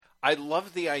I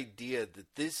love the idea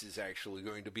that this is actually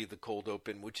going to be the cold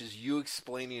open, which is you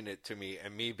explaining it to me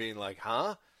and me being like,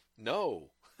 huh?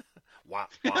 No. Wah,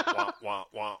 wah, wah, wah,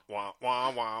 wah, wah,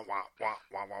 wah, wah, wah, wah, wah,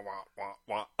 wah, wah, wah,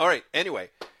 wah. All right,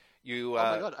 anyway. You, Oh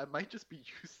my god, I might just be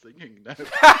you singing now.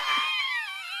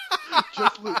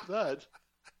 Just loop that.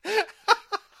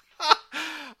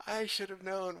 I should have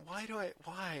known.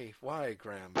 Why,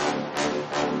 Graham?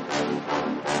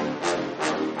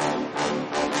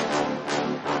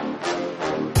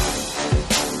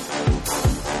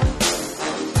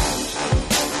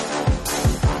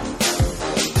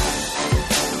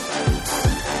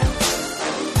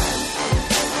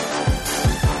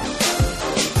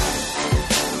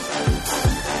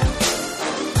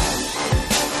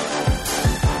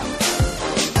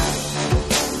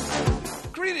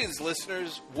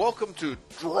 Listeners, welcome to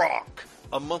Drock,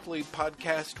 a monthly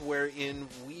podcast wherein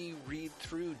we read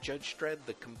through Judge Dredd,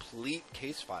 the complete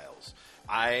case files.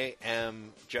 I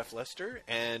am Jeff Lester,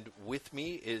 and with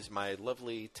me is my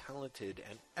lovely, talented,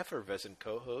 and effervescent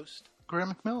co-host,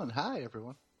 Graham McMillan. Hi,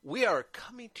 everyone. We are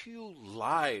coming to you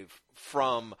live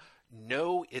from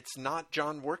No, It's Not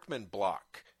John Workman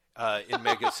block in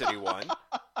Mega City 1.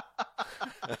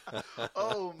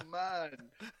 Oh, man.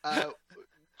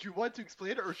 Do you want to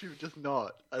explain it, or should we just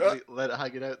not let it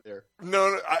hang it out there?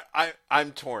 No,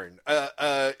 I'm torn.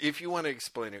 If you want to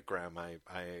explain it, Graham,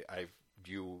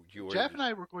 you were... Jeff and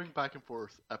I were going back and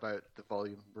forth about the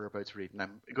volume we're about to read, and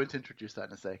I'm going to introduce that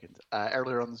in a second.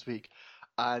 Earlier on this week,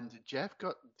 and Jeff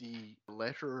got the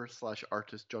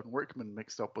letterer/artist John Workman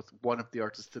mixed up with one of the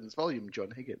artists in this volume, John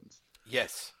Higgins.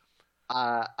 Yes.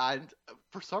 And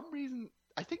for some reason,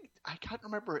 I can't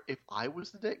remember if I was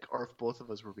the dick or if both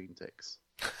of us were being dicks.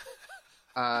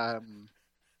 I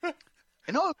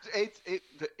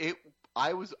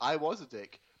was a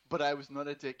dick, but I was not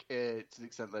a dick to the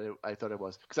extent that I thought I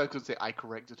was, because I was going to say I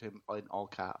corrected him in all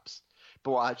caps,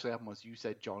 but what actually happened was you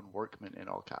said John Workman in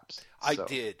all caps. So.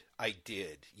 I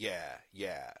did,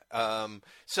 yeah.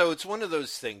 So it's one of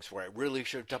those things where I really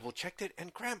should have double checked it,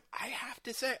 and Graham, I have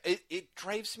to say, it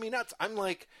drives me nuts. I'm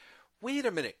like, wait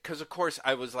a minute, because of course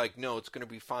I was like, no, it's going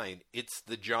to be fine. It's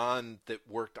the John that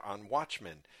worked on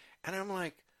Watchmen. And I'm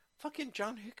like, fucking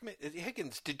John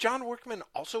Higgins. Did John Workman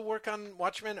also work on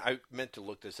Watchmen? I meant to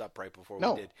look this up right before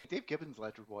we did. Dave Gibbons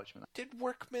lettered Watchmen. Did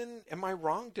Workman, am I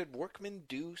wrong? Did Workman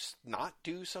not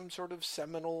do some sort of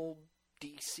seminal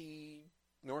DC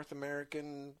North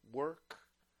American work?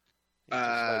 Just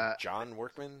like John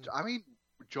Workman? I mean,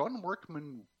 John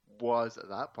Workman was at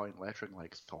that point lettering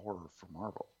like Thor for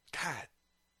Marvel. God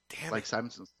damn it. Like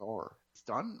Simonson's Thor. It's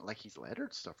done, like he's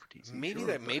lettered stuff for DC.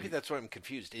 Maybe that's why I'm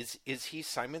confused. Is he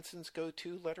Simonson's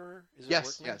go-to letterer?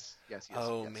 Yes. Oh, yes.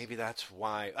 Maybe that's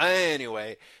why.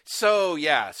 Anyway, so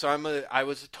I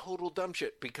was a total dumb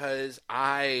shit because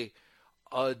I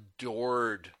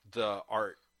adored the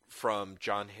art from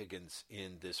John Higgins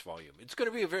in this volume. It's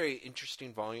going to be a very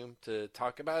interesting volume to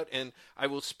talk about, and I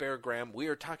will spare Graham. We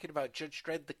are talking about Judge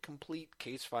Dredd, the complete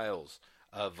case files,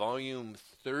 volume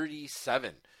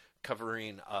 37.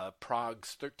 Covering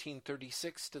Prague's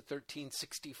 1336 to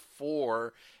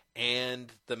 1364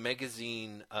 and the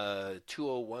magazine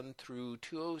 201 through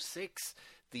 206.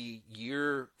 The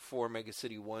year for Mega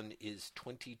City 1 is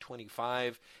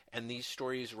 2025, and these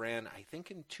stories ran, I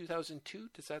think, in 2002.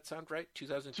 Does that sound right?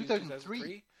 2002,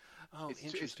 2003? Oh,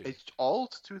 interesting. It's all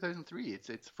 2003. It's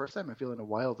the first time I feel in a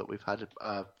while that we've had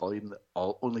a volume that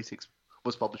only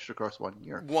was published across 1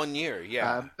 year. 1 year,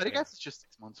 yeah. But I guess it's just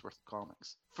 6 months worth of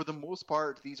comics. For the most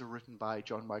part, these are written by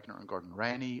John Wagner and Gordon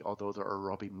Rennie, although there are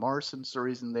Robbie Morrison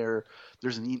stories in there.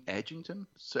 There's an Ian Edgington,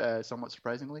 somewhat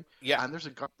surprisingly. Yeah. And there's a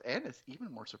Garth Ennis, even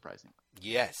more surprising.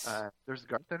 Yes. There's a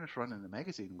Garth Ennis run in the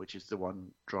magazine, which is the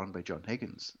one drawn by John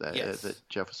Higgins that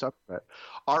Jeff was talking about.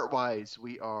 Art-wise,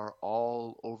 we are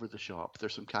all over the shop.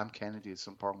 There's some Cam Kennedy, there's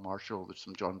some Paul Marshall, there's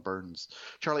some John Burns.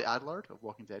 Charlie Adlard of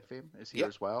Walking Dead fame is here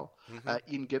as well. Mm-hmm.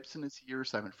 Ian Gibson is here,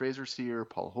 Simon Fraser's here,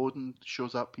 Paul Holden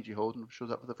shows up, PG Holden shows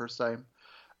up for the first time.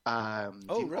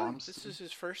 Really? This is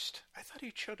his first? I thought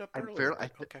he showed up earlier.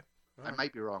 Okay. I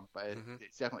might be wrong, but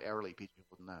it's definitely early PG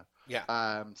Holden now.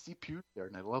 Yeah. Steve Pugh there,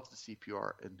 and I love the Steve Pugh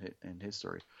art in his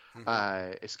story.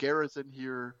 Esquerra's in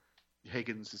here,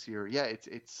 Higgins is here. Yeah,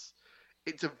 it's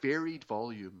a varied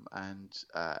volume, and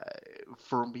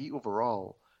for me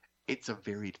overall, it's a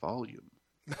varied volume.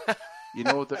 You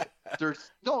know,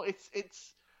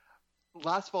 it's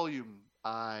last volume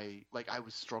I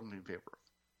was strongly in favor of.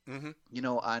 Mm-hmm. You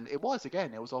know, and it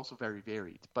was also very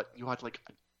varied, but you had like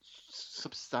a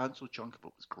substantial chunk of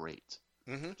it was great.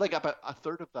 Mm-hmm. Like about a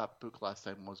third of that book last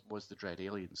time was the Dread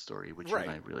Alien story, which you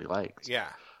and I really liked. Yeah.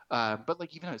 But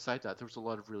like even outside that, there was a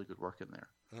lot of really good work in there.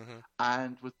 Mm-hmm.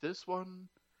 And with this one,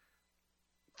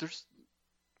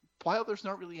 while there's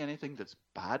not really anything that's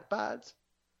bad,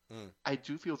 I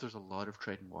do feel there's a lot of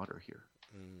treading water here,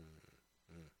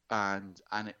 and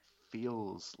it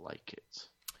feels like it.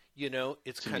 You know,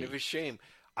 it's kind of a shame.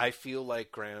 I feel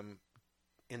like, Graham,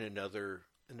 in another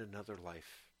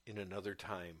life, in another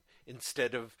time,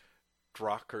 instead of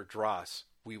Drock or Dross,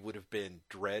 we would have been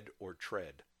Dread or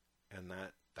Tread, and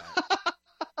that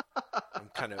I'm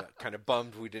kind of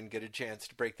bummed we didn't get a chance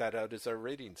to break that out as our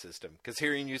rating system. Because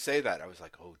hearing you say that, I was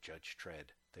like, oh, Judge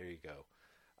Tread. There you go.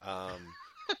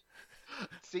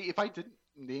 See, if I didn't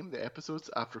name the episodes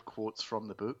after quotes from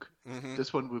the book,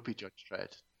 this one would be Judge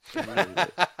Tread. Really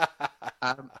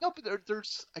no, but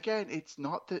there's again, it's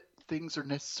not that things are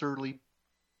necessarily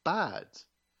bad,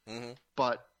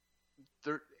 but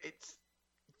there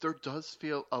does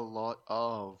feel a lot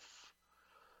of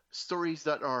stories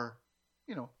that are,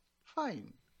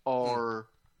 fine, or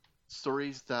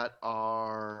stories that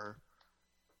are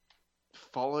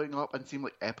following up and seem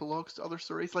like epilogues to other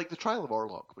stories, like the Trial of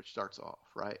Orlok, which starts off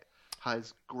right,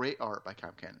 has great art by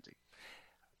Cam Kennedy,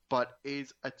 but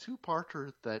is a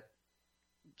two-parter that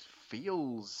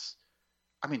feels,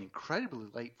 incredibly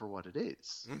light for what it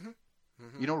is.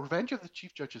 Revenge of the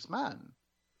Chief Judge's Man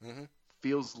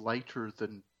feels lighter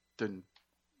than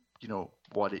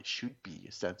what it should be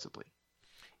ostensibly.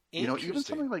 Even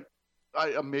something like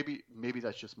maybe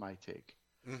that's just my take.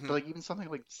 But like even something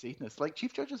like Satanist, like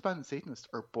Chief Judge's Man and Satanist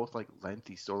are both like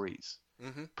lengthy stories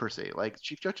per se. Like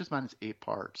Chief Judge's Man is 8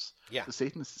 parts. Yeah. The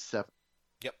Satanist is 7.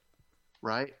 Yep.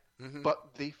 Right?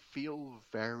 But they feel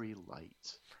very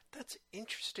light. That's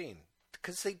interesting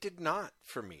because they did not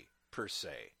for me per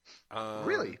se.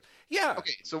 Really? Yeah.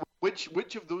 Okay, so which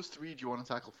of those 3 do you want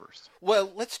to tackle first?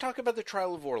 Well, let's talk about the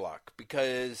Trial of Orlok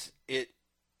because it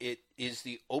is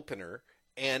the opener,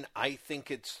 and I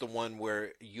think it's the one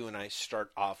where you and I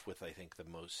start off with, I think, the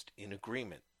most in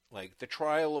agreement. Like, the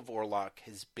Trial of Orlok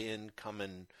has been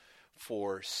coming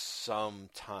for some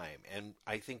time, and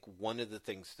I think one of the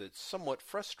things that's somewhat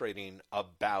frustrating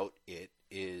about it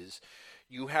is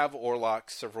you have Orlok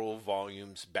several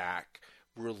volumes back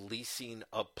releasing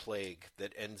a plague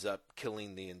that ends up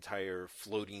killing the entire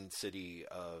floating city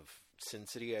of Sin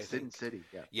City, I think. Sin City,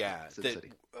 yeah. Yeah, Sin that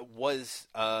City. was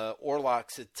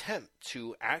Orlok's attempt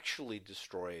to actually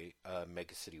destroy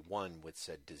Mega City 1 with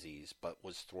said disease, but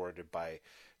was thwarted by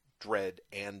Dread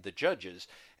and the judges.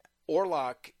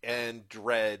 Orlok and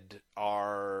Dread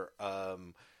are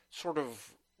sort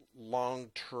of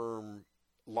long-time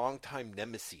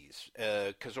nemeses,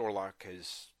 because Orlok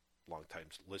has long-time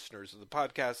listeners of the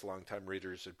podcast, long-time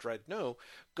readers of Dread know,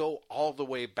 go all the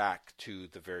way back to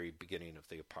the very beginning of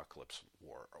the Apocalypse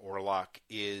War. Orlok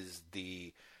is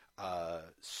the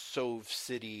Sov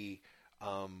City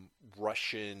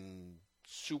Russian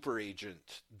super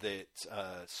agent that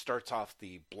starts off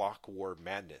the block war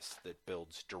madness that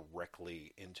builds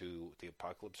directly into the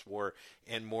Apocalypse War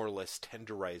and more or less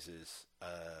tenderizes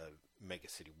Mega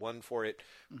City 1 for it.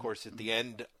 Of course, at the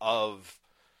end of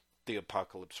the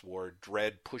Apocalypse War,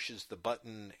 Dread pushes the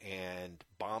button and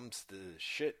bombs the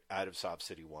shit out of Sov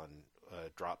City 1,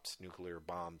 drops nuclear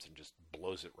bombs and just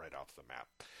blows it right off the map.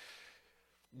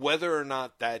 Whether or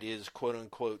not that is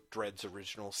quote-unquote Dread's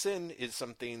original sin is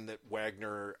something that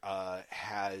Wagner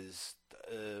has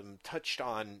touched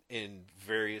on in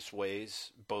various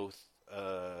ways, both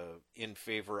in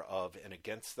favor of and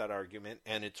against that argument,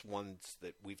 and it's ones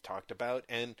that we've talked about.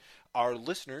 And our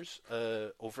listeners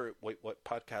over at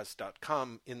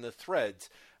WaitWhatPodcast.com in the threads,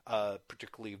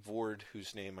 particularly Vord,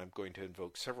 whose name I'm going to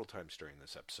invoke several times during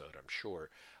this episode, I'm sure,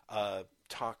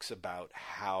 talks about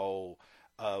how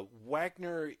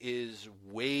Wagner is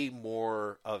way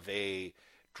more of a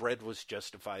Dread was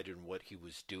justified in what he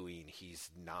was doing. He's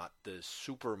not the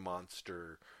super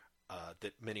monster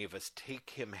that many of us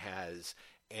take him as,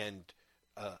 and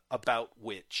about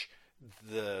which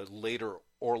the later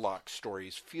Orlok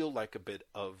stories feel like a bit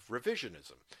of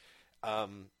revisionism.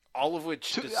 All of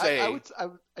which to say...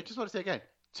 I just want to say again,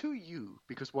 to you,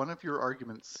 because one of your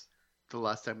arguments the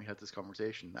last time we had this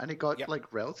conversation, and it got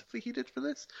relatively heated for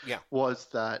this, was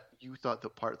that you thought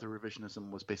that part of the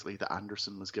revisionism was basically that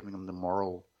Anderson was giving him the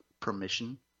moral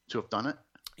permission to have done it.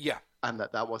 Yeah. And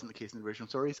that wasn't the case in the original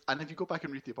stories. And if you go back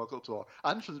and read the Apocalypse War,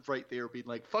 Anderson's right there being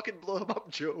like, fucking blow him up,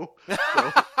 Joe.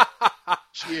 So,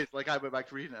 she is. Like, I went back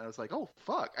to reading it and I was like, oh,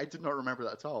 fuck. I did not remember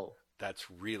that at all. That's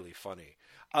really funny.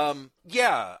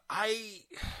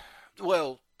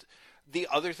 The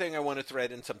other thing I want to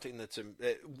thread in something that's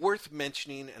worth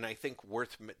mentioning, and I think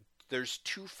there's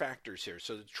 2 factors here.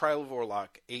 So the Trial of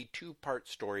Orlok, a 2-part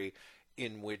story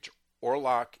in which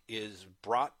Orlok is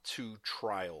brought to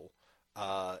trial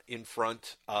in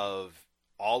front of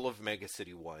all of Mega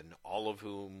City 1, all of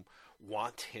whom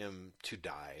want him to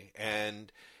die.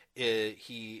 And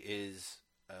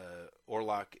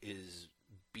Orlok is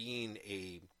being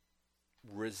a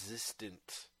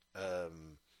resistant,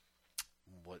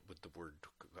 what would the word,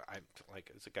 I'm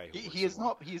like, it's a guy who he's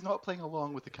not playing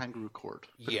along with the kangaroo court.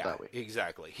 Put it that way.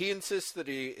 Exactly. He insists that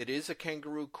it is a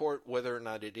kangaroo court. Whether or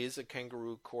not it is a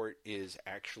kangaroo court is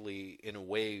actually, in a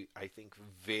way, I think,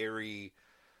 very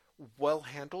well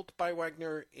handled by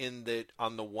Wagner, in that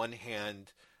on the one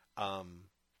hand, a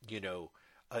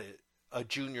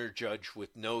junior judge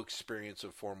with no experience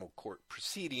of formal court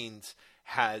proceedings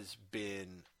has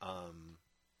been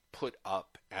put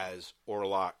up as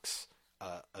Orlok's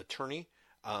attorney,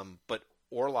 but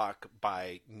Orlok,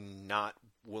 by not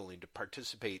willing to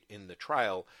participate in the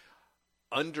trial,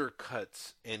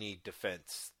 undercuts any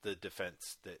defense, the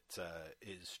defense that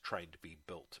is trying to be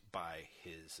built by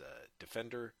his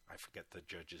defender. I forget the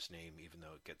judge's name, even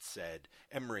though it gets said,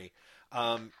 Emery.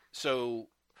 So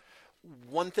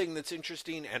one thing that's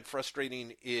interesting and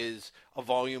frustrating is a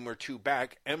volume or two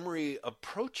back, Emery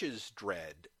approaches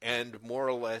Dredd and more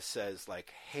or less says,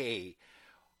 like, hey,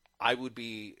 I want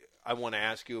to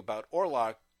ask you about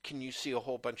Orlok. Can you see a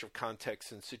whole bunch of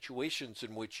contexts and situations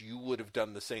in which you would have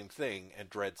done the same thing?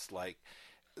 And Dredd's like,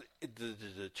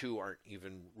 the two aren't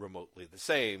even remotely the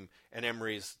same. And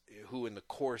Emery's, who in the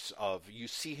course of, you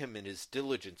see him in his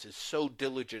diligence, is so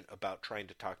diligent about trying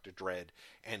to talk to Dredd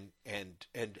and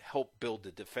help build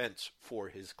a defense for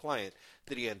his client,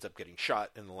 that he ends up getting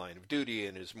shot in the line of duty,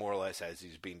 and is more or less, as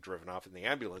he's being driven off in the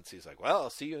ambulance, he's like, well,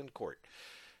 I'll see you in court.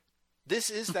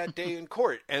 This is that day in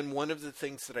court, and one of the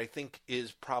things that I think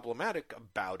is problematic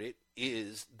about it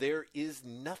is there is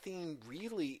nothing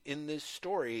really in this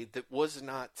story that was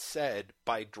not said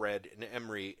by Dredd and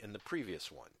Emery in the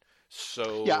previous one.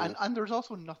 So yeah, and there's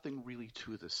also nothing really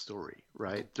to the story,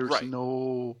 right? There's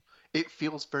no. It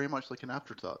feels very much like an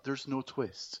afterthought. There's no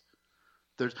twist.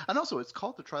 And also it's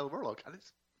called the Trial of Orlok, and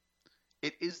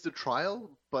it is the trial,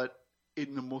 but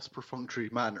in the most perfunctory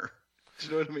manner. Do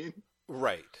you know what I mean?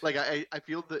 Right. Like, I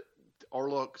feel that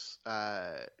Orlok's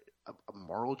a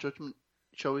moral judgment,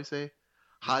 shall we say,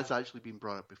 has actually been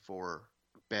brought up before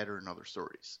better in other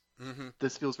stories. Mm-hmm.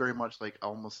 This feels very much like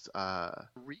almost a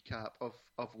recap of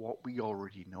what we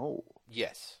already know.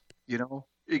 Yes. You know?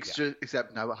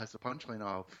 Except now it has the punchline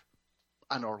of,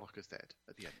 and Orlok is dead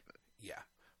at the end of it. Yeah.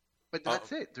 But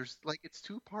that's it. There's, like, it's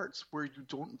two parts where you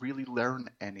don't really learn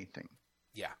anything.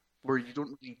 Yeah. Where you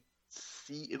don't really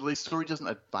see, the story doesn't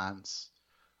advance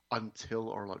until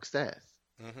Orlok's death.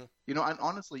 Mm-hmm. You know, and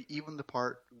honestly, even the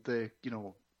part,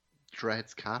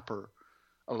 Dredd's capper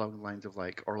along the lines of,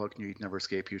 like, Orlok knew he'd never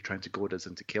escape, he was trying to goad us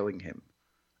into killing him.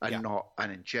 And not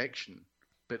an injection,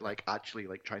 but, like, actually,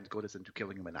 like, trying to goad us into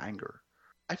killing him in anger.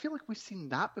 I feel like we've seen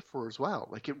that before as well.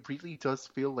 Like, it really does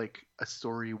feel like a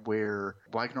story where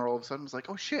Wagner all of a sudden was like,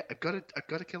 oh shit, I've got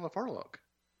to kill off Orlok.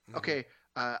 Mm-hmm. Okay,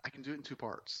 I can do it in two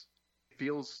parts.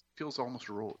 Feels almost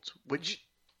rote, which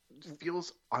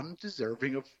feels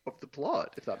undeserving of the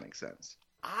plot, if that makes sense.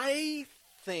 I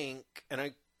think, and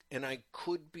I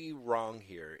could be wrong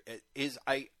here,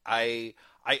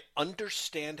 I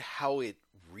understand how it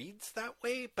reads that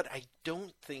way, but I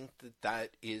don't think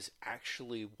that is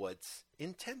actually what's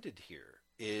intended here.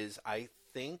 I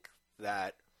think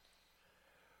that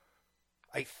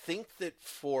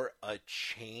for a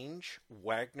change,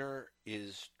 Wagner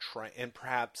is trying, and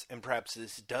perhaps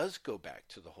this does go back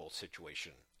to the whole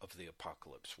situation of the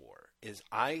Apocalypse War, is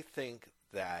I think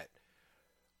that,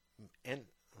 and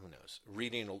who knows,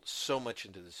 reading so much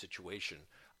into the situation,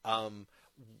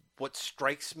 what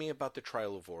strikes me about the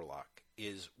Trial of Orlok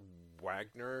is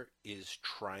Wagner is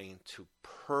trying to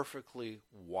perfectly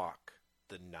walk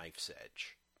the knife's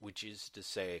edge, which is to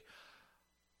say,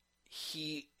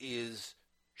 he is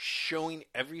showing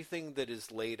everything that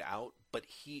is laid out, but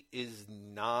he is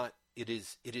not, it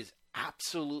is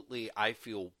absolutely, I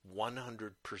feel,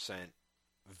 100%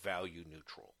 value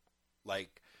neutral.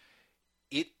 Like,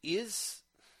 it is,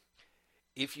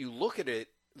 if you look at it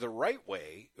the right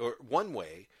way, or one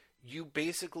way, you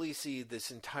basically see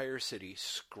this entire city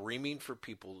screaming for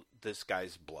this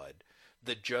guy's blood.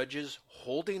 The judges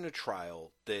holding a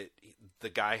trial that the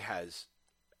guy has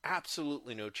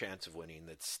absolutely no chance of winning,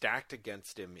 that's stacked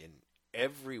against him in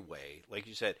every way. Like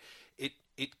you said,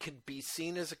 it could be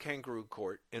seen as a kangaroo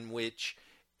court in which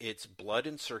it's blood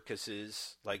and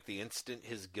circuses. Like, the instant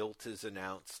his guilt is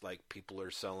announced, like, people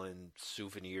are selling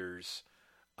souvenirs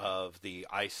of the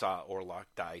I Saw Orlok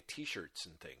Die t-shirts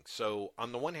and things. So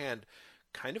on the one hand,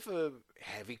 kind of a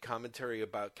heavy commentary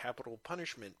about capital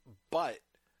punishment, but,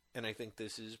 and I think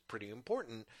this is pretty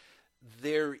important,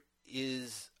 there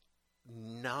is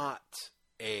not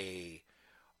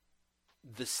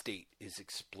the state is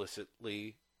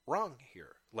explicitly wrong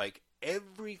here. Like,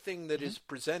 everything that is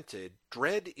presented,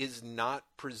 Dredd is not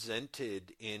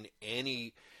presented in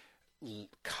any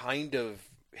kind of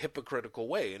hypocritical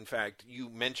way. In fact, you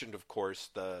mentioned, of course,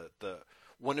 the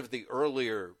one of the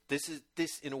earlier, this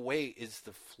in a way is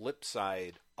the flip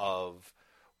side of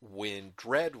when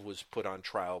Dredd was put on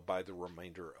trial by the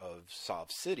remainder of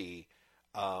Sov City,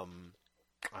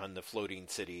 on the floating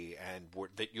city, and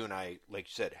that you and I, like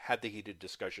you said, had the heated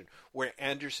discussion where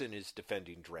Anderson is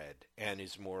defending Dredd and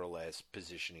is more or less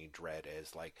positioning Dredd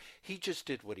as like, he just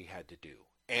did what he had to do.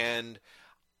 And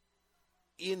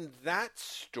in that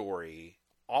story,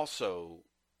 also,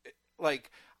 like,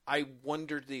 I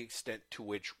wondered the extent to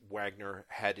which Wagner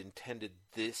had intended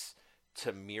this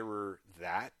to mirror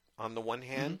that on the one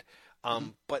hand,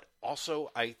 but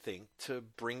also I think to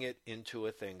bring it into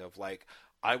a thing of like,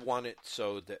 I want it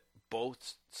so that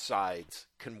both sides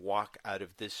can walk out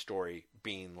of this story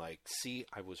being like, see,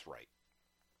 I was right.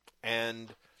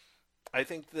 And I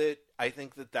think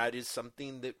that is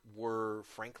something that we're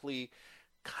frankly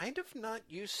kind of not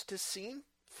used to seeing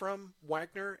from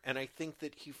Wagner. And I think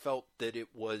that he felt that it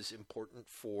was important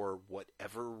for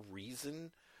whatever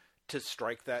reason to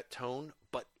strike that tone.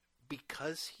 But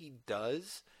because he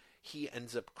does, he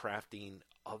ends up crafting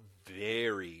a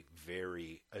very,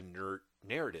 very inert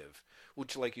narrative,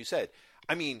 which, like you said,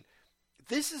 I mean,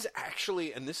 this is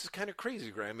actually, and this is kind of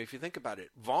crazy, Graham, if you think about it,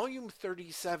 volume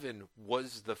 37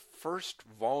 was the first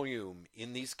volume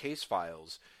in these case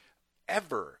files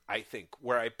ever, I think,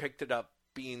 where I picked it up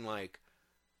being like,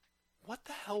 what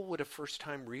the hell would a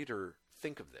first-time reader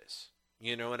think of this?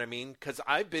 You know what I mean? Because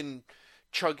I've been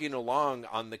chugging along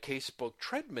on the casebook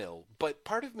treadmill, but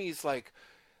part of me is like,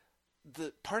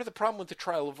 the part of the problem with the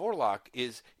Trial of Orlok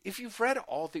is if you've read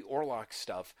all the Orlok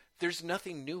stuff, there's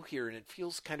nothing new here, and it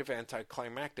feels kind of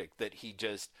anticlimactic that he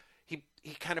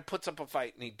kind of puts up a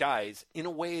fight and he dies in a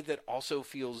way that also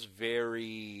feels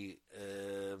very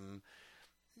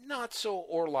not so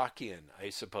Orlokian, I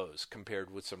suppose,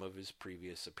 compared with some of his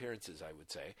previous appearances, I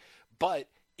would say. But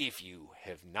if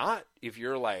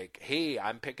you're like, hey,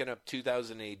 I'm picking up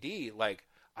 2000 AD, like,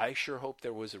 I sure hope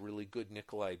there was a really good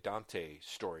Nikolai Dante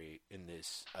story in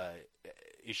this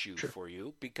issue for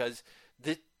you, because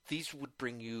these would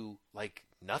bring you like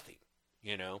nothing,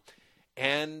 you know.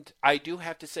 And I do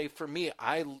have to say, for me,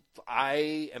 I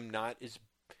am not as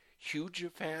huge a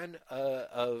fan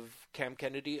of Cam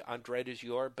Kennedy on Dredd as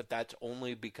you are, but that's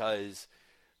only because,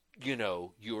 you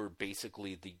know, you're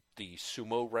basically the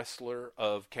sumo wrestler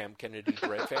of Cam Kennedy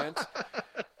Dredd fans.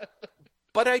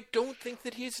 But I don't think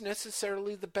that he's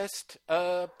necessarily the best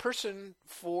person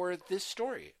for this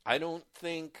story. I don't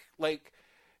think, like,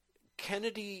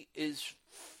 Kennedy is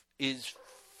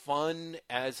fun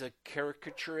as a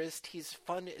caricaturist. He's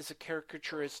fun as a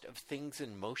caricaturist of things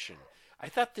in motion. I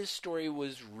thought this story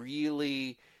was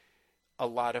really a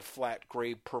lot of flat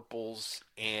gray purples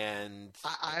and...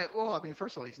 Well, I mean,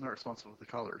 first of all, he's not responsible for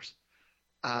the colors.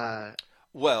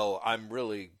 Well, I'm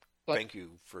really... thank you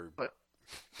for...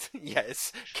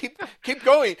 Yes, keep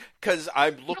going, because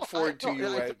I look forward to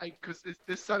you. Because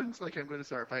this sounds like I'm going to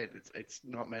start a fight. It's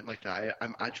not meant like that.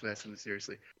 I'm actually asking this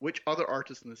seriously. Which other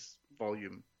artist in this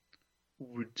volume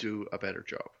would do a better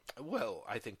job? Well,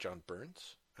 I think John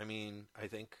Burns. I mean, I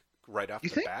think right off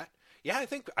the bat, yeah, I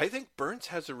think Burns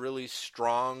has a really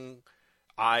strong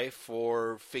eye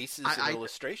for faces and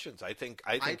illustrations. I think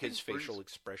his facial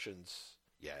expressions.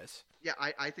 Yes. Yeah,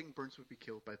 I think Burns would be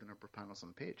killed by the number of panels on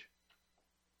the page.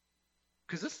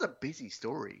 Because this is a busy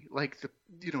story. Like,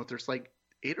 there's like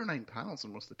 8 or 9 panels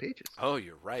on most of the pages. Oh,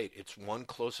 you're right. It's one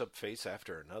close-up face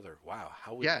after another. Wow,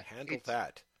 how would you handle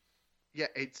that? Yeah,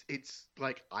 it's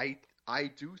like, I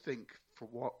do think for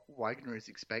what Wagner is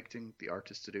expecting the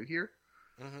artist to do here,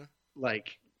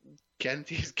 like,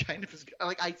 Kennedy is kind of,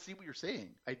 like, I see what you're saying.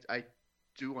 I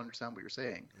do understand what you're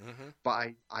saying.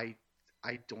 But I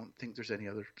don't think there's any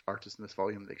other artist in this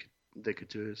volume that could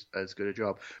do as good a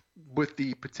job, with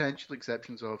the potential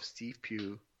exceptions of Steve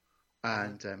Pugh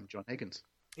and John Higgins.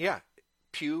 Yeah,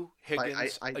 Pugh,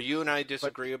 Higgins. You and I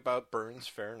disagree about Burns.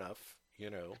 Fair enough, you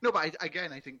know. No, but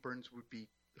I think Burns would be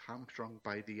hamstrung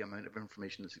by the amount of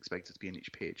information that's expected to be in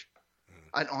each page.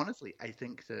 And honestly, I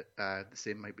think that the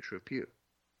same might be true of Pugh.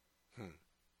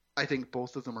 I think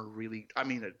both of them are really. I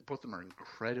mean, both of them are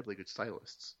incredibly good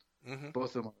stylists.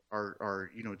 Both of them are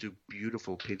do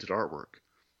beautiful painted artwork.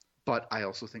 But I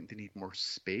also think they need more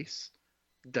space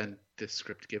than this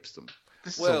script gives them.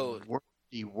 This is a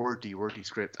wordy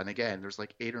script. And again, there's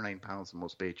like 8 or 9 panels in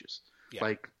most pages. Yeah.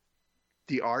 Like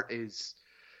the art is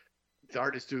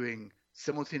doing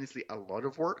simultaneously a lot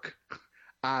of work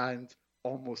and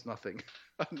almost nothing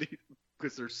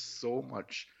because there's so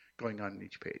much going on in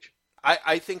each page.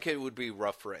 I think it would be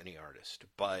rough for any artist,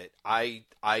 but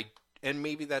and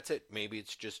maybe that's it. Maybe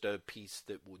it's just a piece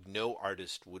that no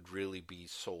artist would really be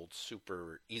sold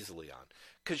super easily on.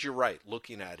 Because you're right,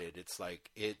 looking at it, it's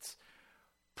like it's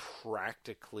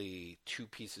practically two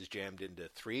pieces jammed into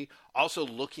three. Also,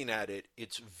 looking at it,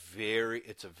 it's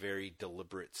a very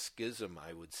deliberate schism,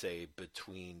 I would say,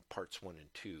 between parts 1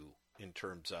 and 2 in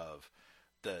terms of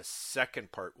the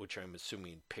second part, which I'm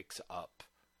assuming picks up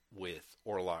with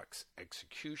Orlok's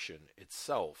execution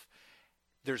itself.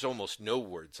 There's almost no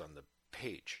words on the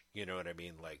page. You know what I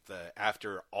mean? Like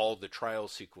after all the trial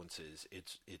sequences,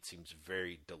 it seems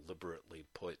very deliberately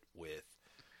put with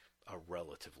a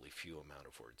relatively few amount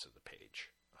of words on the page.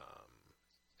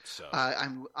 So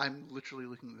I'm literally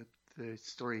looking at the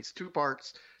story. It's 2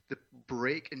 parts. The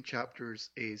break in chapters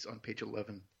is on page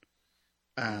 11,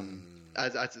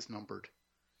 as it's numbered.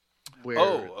 Where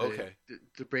okay.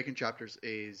 The break in chapters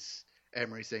is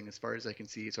Emery saying, "As far as I can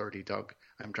see, it's already dug.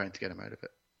 I'm trying to get him out of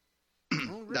it."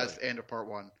 Oh, really? That's the end of part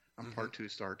 1, and part 2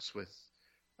 starts with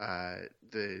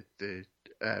the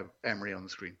Emery on the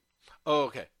screen. Oh,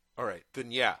 okay. All right.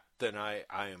 Then I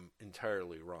am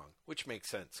entirely wrong, which makes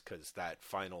sense because that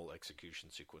final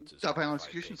execution sequence is that final 5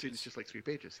 execution scene pages. is just like 3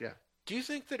 pages. Yeah. Do you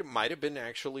think that it might have been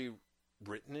actually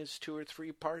written as 2 or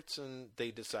 3 parts, and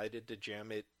they decided to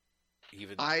jam it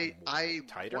even I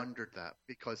tighter? wondered that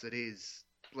because it is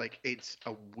like it's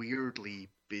a weirdly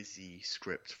busy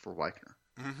script for Wagner.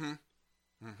 Mm-hmm.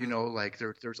 Mm-hmm. You know, like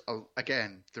there's a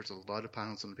lot of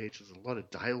panels on the page. There's a lot of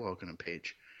dialogue on a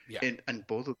page. Yeah. And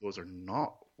both of those are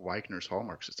not Wagner's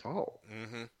hallmarks at all.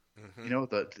 Mm-hmm. Mm-hmm. You know,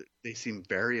 that they seem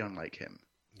very unlike him.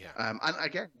 Yeah. And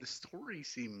again, the story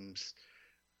seems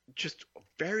just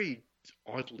very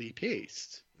oddly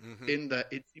paced in that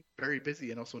it seems very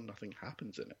busy and also nothing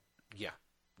happens in it. Yeah.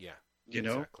 Yeah. You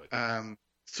exactly. know?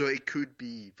 So it could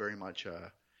be very much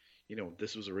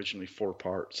this was originally 4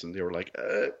 parts and they were like,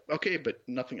 okay, but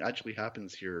nothing actually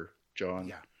happens here, John.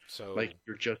 Yeah. So like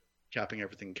you're just capping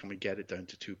everything. Can we get it down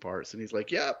to 2 parts? And he's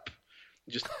like, yep.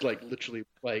 Just like literally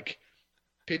like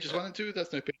pages 1 and 2,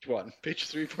 that's now page 1. Page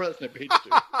 3, 4, that's now page 2.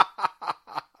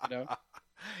 You know?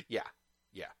 Yeah.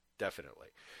 Yeah, definitely.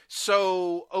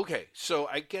 So, okay. So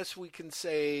I guess we can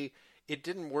say it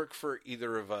didn't work for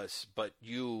either of us, but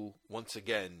you, once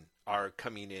again, are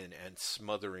coming in and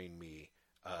smothering me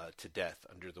to death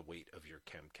under the weight of your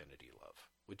Cam Kennedy love,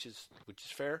 which is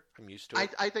fair. I'm used to it.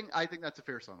 I think that's a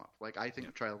fair sum up. Like I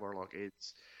think Trial of Orlok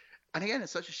is, and again,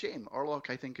 it's such a shame. Orlok,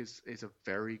 I think, is a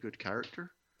very good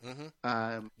character.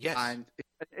 Mm-hmm. Yes, and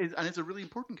it's a really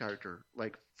important character,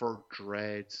 like for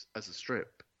Dredd as a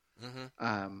strip.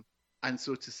 Mm-hmm. And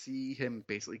so to see him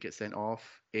basically get sent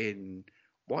off in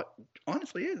what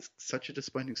honestly is such a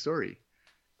disappointing story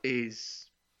is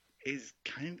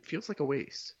kind of feels like a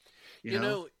waste. You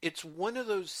know, it's one of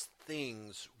those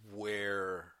things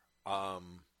where,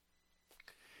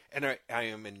 and I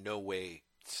am in no way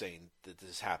saying that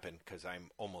this happened because I'm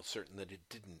almost certain that it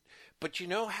didn't. But you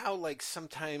know how like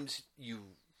sometimes you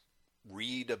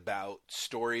read about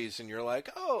stories and you're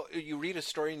like, oh, you read a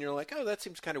story and you're like, oh, that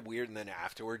seems kind of weird, and then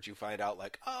afterwards you find out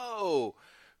like, oh,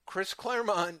 Chris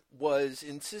Claremont was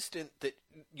insistent that,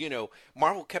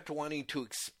 Marvel kept wanting to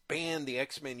expand the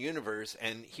X-Men universe,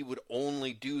 and he would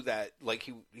only do that, like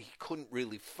he couldn't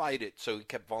really fight it, so he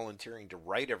kept volunteering to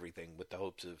write everything with the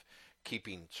hopes of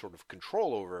keeping sort of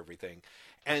control over everything.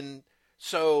 And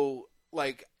so,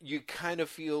 like, you kind of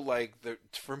feel like,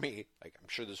 for me, like, I'm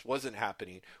sure this wasn't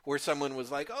happening, where someone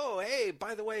was like, oh, hey,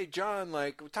 by the way, John,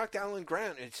 like, we talked to Alan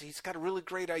Grant, and he's got a really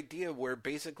great idea where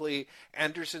basically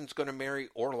Anderson's going to marry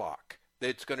Orlok.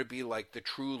 It's going to be like the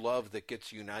true love that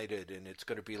gets united, and it's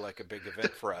going to be like a big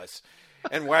event for us.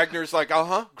 And Wagner's like,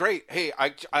 great. Hey,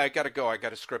 I got to go. I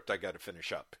got a script I got to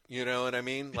finish up. You know what I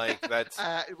mean? Like, that's...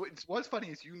 What's funny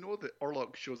is that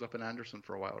Orlok shows up in Anderson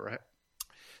for a while, right?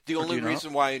 The only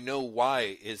reason why I know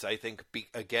why is I think,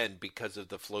 again, because of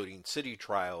the Floating City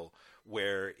trial,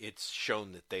 where it's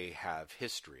shown that they have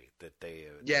history, that they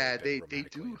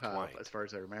do have, as far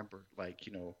as I remember, like,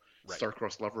 Right.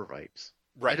 star-crossed lover vibes.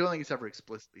 Right. I don't think it's ever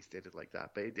explicitly stated like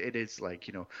that, but it is like,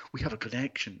 we have a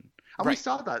connection. And Right. we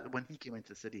saw that when he came into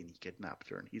the city and he kidnapped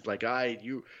her, and he's like,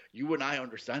 you and I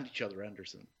understand each other,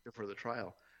 Anderson, for the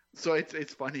trial. So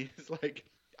it's funny. It's like,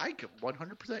 I can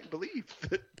 100% believe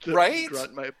that Right?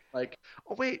 Grant might be like,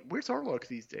 oh wait, where's Orlok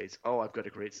these days? Oh, I've got a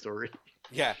great story.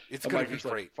 Yeah, it's And going to be Wagner's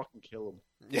like, great. fucking kill him.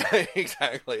 Yeah,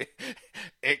 exactly.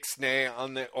 Ixnay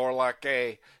on the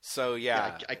Orlake. So,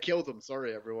 Yeah, yeah. I killed him.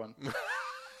 Sorry, everyone.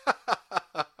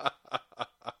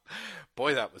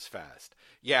 Boy, that was fast.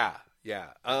 Yeah, yeah.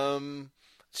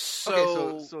 So,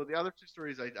 Okay, so the other two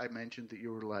stories I mentioned that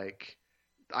you were like,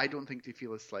 I don't think they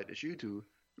feel as slight as you do.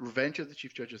 Revenge of the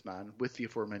Chief Judge's Man with the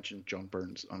aforementioned John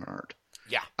Burns on art.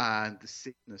 yeah. And The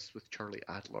Satanist with Charlie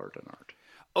Adlard on art.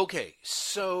 Okay,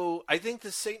 so I think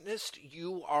the Satanist,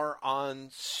 you are on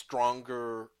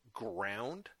stronger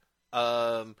ground,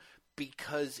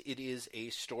 because it is a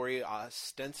story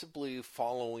ostensibly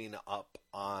following up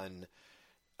on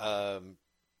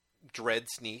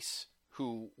Dredd's niece,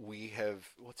 who we have.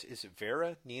 Is it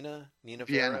Vera? Nina Vienna.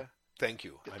 Vera? Thank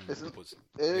you. It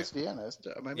is Vienna.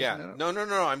 Am I Yeah. making that up?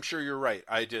 No. I'm sure you're right.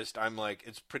 I'm like,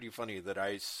 it's pretty funny that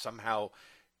I somehow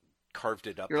carved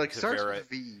it up. You're like, to starts Vera. with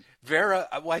V. Vera.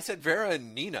 Well, I said Vera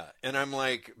and Nina, and I'm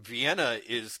like, Vienna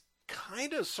is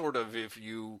kind of, sort of, if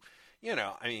you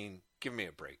know, I mean, give me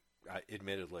a break.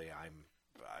 Admittedly,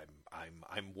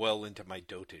 I'm well into my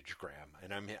dotage, Graham,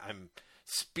 and I'm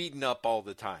speeding up all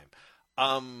the time.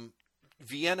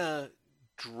 Vienna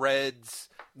Dredd's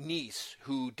niece,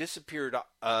 who disappeared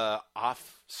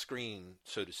off screen,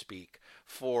 so to speak,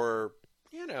 for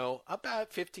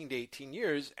about 15 to 18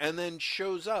 years, and then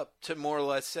shows up to more or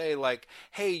less say, like,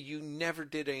 hey, you never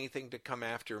did anything to come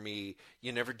after me.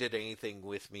 You never did anything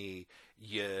with me.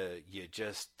 You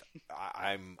just,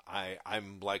 I'm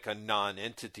like a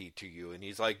non-entity to you. And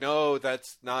he's like, no,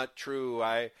 that's not true.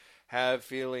 I have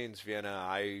feelings, Vienna.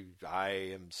 I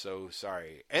am so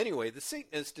sorry. Anyway, The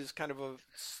Satanist is kind of a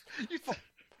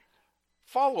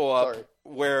follow-up. Sorry.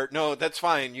 Where no, that's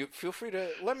fine. You feel free to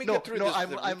let me get through this.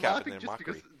 I'm recap laughing and then just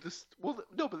mockery. because this. Well,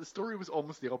 no, but the story was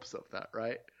almost the opposite of that,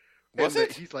 right? Was In that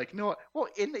it? He's like, no. Well,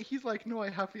 in that he's like, no, I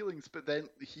have feelings, but then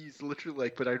he's literally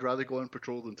like, but I'd rather go on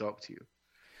patrol than talk to you.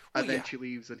 And then she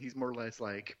leaves, and he's more or less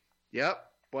like, yep,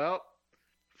 well,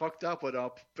 fucked up, went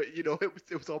up. But it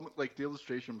was almost like the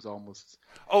illustration was almost.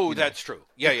 Oh, that's true.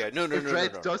 Yeah. No. If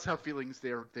Dredd does have feelings,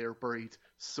 they're buried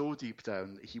so deep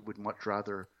down that he would much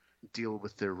rather deal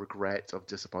with the regret of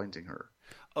disappointing her.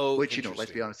 Oh, which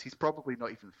let's be honest, he's probably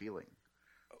not even feeling.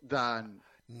 Than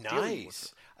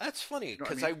nice. That's funny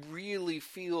because I really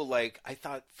feel like I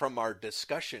thought from our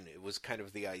discussion it was kind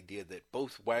of the idea that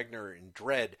both Wagner and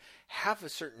Dredd have a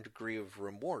certain degree of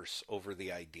remorse over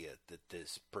the idea that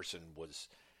this person was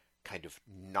kind of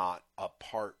not a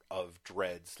part of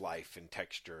Dredd's life and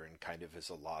texture and kind of as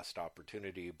a lost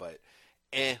opportunity, but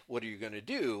what are you going to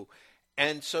do?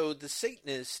 And so The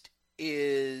Satanist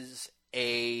is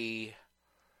a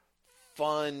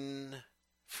fun,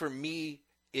 for me,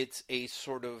 it's a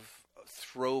sort of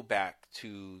throwback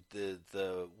to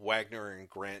the Wagner and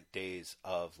Grant days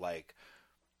of, like,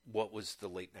 what was the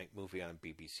late night movie on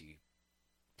BBC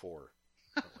 4?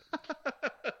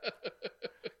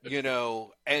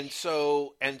 And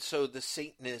so The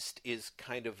Satanist is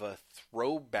kind of a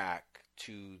throwback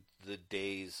to the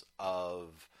days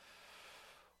of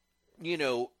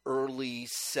early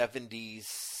 70s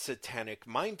satanic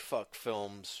mindfuck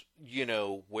films,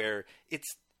 where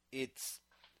it's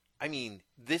I mean,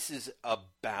 this is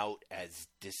about as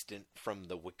distant from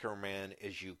The Wicker Man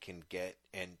as you can get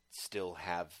and still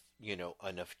have,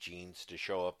 enough genes to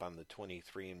show up on the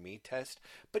 23andMe test.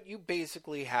 But you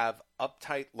basically have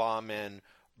uptight lawmen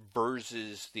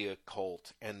versus the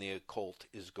occult, and the occult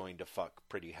is going to fuck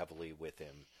pretty heavily with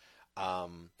him.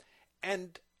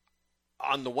 And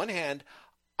on the one hand,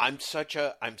 I'm such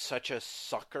a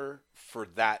sucker for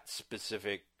that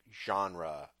specific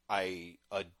genre. I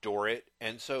adore it,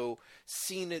 and so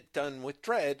seeing it done with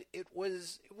Dredd, it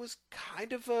was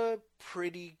kind of a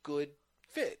pretty good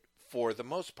fit for the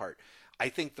most part. I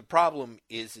think the problem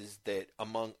is that,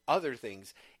 among other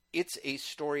things, it's a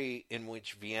story in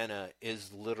which Vienna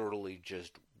is literally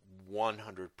just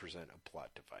 100% a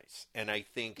plot device, and I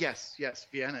think yes,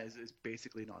 Vienna is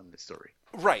basically not in this story,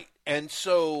 right, and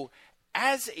so.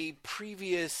 As a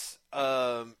previous,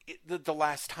 the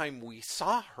last time we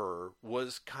saw her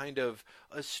was kind of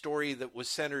a story that was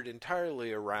centered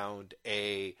entirely around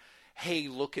a, hey,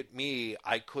 look at me,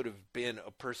 I could have been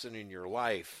a person in your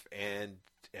life, and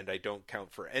I don't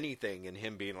count for anything, and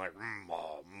him being like,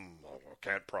 I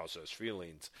can't process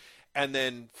feelings. And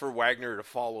then for Wagner to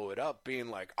follow it up being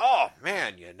like, oh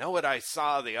man, you know what I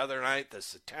saw the other night? The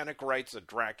Satanic Rites of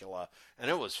Dracula,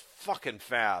 and it was fucking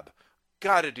fab.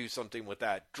 got to do something with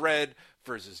that. Dredd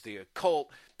versus the Occult,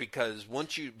 because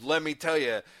let me tell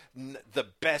you, the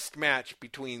best match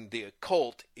between the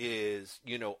Occult is,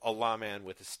 a lawman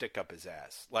with a stick up his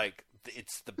ass. Like,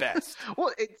 it's the best.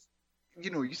 Well, it's,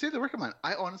 you say the Wicker Man.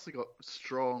 I honestly got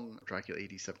strong Dracula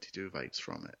AD 72 vibes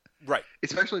from it. Right.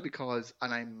 Especially because,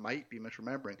 and I might be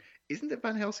misremembering, isn't it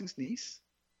Van Helsing's niece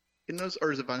in those,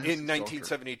 or is it Van Helsing's in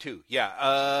 1972? Daughter?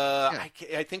 Yeah. Yeah.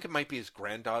 I think it might be his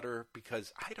granddaughter,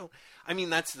 because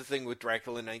that's the thing with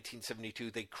Dracula in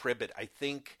 1972. They crib it. I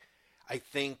think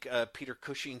Peter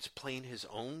Cushing's playing his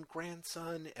own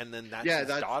grandson, and then that's his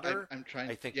daughter. I'm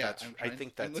trying. I think that's I'm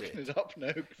looking it up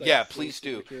now. Yeah, please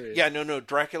do. Curious. Yeah, no,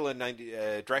 Dracula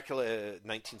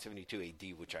 1972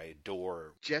 AD, which I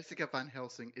adore. Jessica Van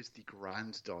Helsing is the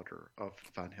granddaughter of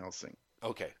Van Helsing.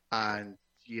 Okay. And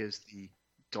she is the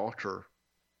daughter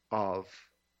of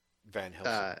Van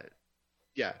Helsing.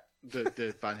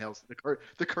 The Van Helsing,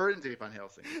 the current day Van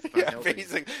Helsing.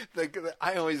 Amazing.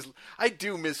 I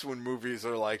do miss when movies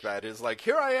are like that. It's like,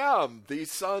 here I am, the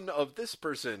son of this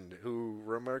person, who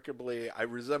remarkably I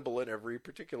resemble in every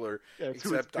particular.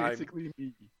 Except basically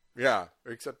me. Yeah,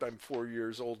 except I'm 4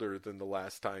 years older than the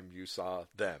last time you saw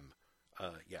them.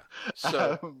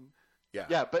 So.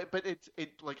 Yeah, but it's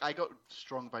like, I got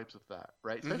strong vibes of that,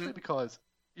 right? Especially because,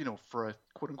 for a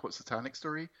quote unquote satanic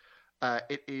story,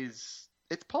 it's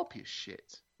pulpy as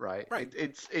shit, right? Right.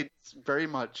 It's very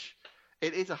much,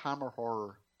 it is a Hammer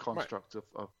horror construct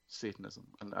of Satanism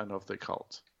and of the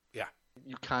cult. Yeah.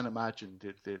 You can't imagine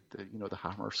the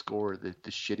Hammer score, the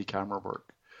shitty camera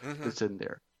work that's in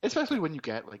there. Especially when you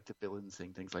get like the villains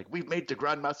saying things like, "We've made the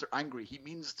Grandmaster angry. He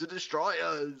means to destroy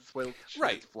us," while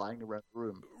shit's flying around the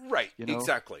room. Right.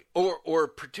 Exactly. Or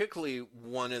particularly,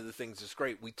 one of the things that's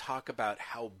great, we talk about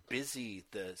how busy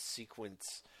the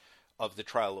sequence of the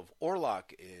trial of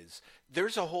Orlok is.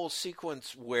 There's a whole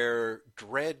sequence where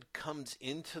Dredd comes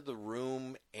into the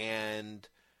room and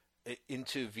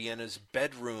into Vienna's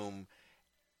bedroom,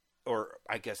 or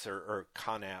I guess, or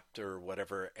Connacht or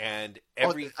whatever, and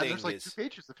everything and there's like is 2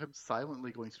 pages of him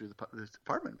silently going through the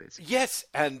apartment, basically. Yes,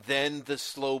 and then the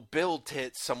slow build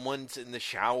to someone's in the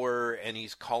shower and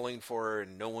he's calling for her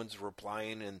and no one's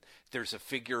replying, and there's a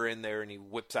figure in there and he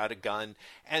whips out a gun,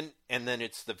 and then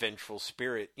it's the vengeful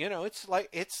spirit. It's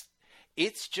like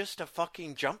it's just a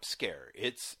fucking jump scare.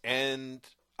 And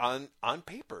on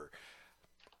paper.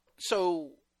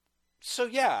 So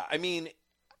yeah, I mean,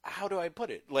 how do I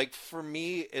put it? Like, for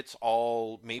me, it's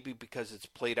all, maybe because it's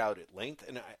played out at length,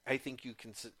 and I think you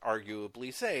can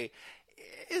arguably say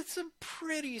it's a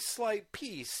pretty slight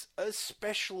piece,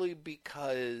 especially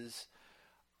because,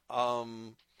 how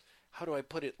do I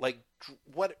put it? Like,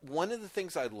 one of the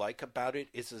things I like about it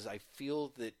is I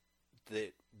feel that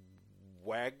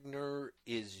Wagner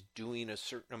is doing a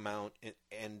certain amount,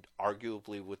 and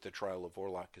arguably with the trial of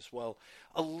Orlok as well,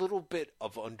 a little bit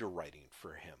of underwriting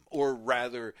for him. Or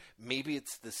rather, maybe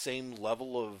it's the same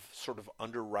level of sort of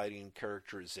underwriting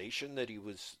characterization that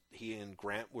he and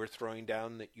Grant were throwing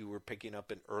down that you were picking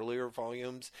up in earlier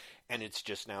volumes, and it's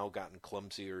just now gotten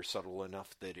clumsy or subtle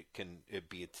enough that it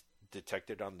be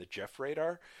detected on the Jeff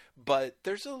radar. But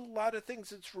there's a lot of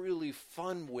things that's really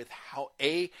fun with how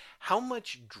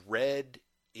much Dredd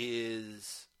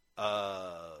is,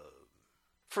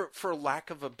 for lack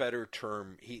of a better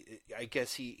term, I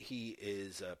guess he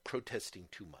is protesting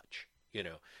too much.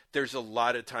 There's a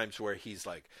lot of times where he's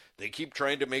like, they keep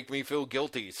trying to make me feel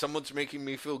guilty. Someone's making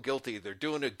me feel guilty. They're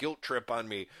doing a guilt trip on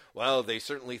me. Well, they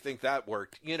certainly think that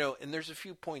worked. And there's a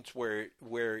few points where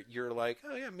you're like,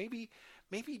 oh yeah, maybe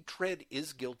Dredd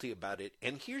is guilty about it.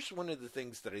 And here's one of the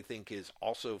things that I think is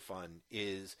also fun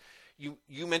is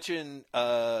you mentioned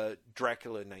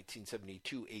Dracula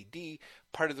 1972 AD.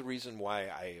 Part of the reason why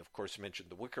I, of course, mentioned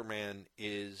The Wicker Man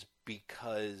is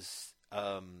because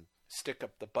Stick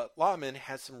Up the Butt Lawman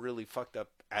has some really fucked up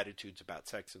attitudes about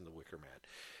sex in The Wicker Man.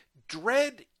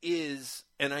 Dredd is,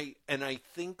 and I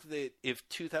think that if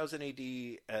 2000 AD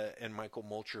and Michael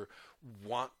Mulcher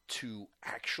want to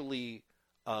actually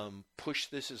push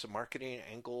this as a marketing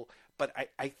angle, but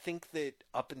I think that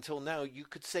up until now you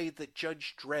could say that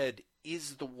Judge Dredd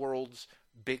is the world's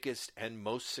biggest and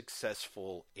most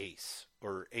successful ace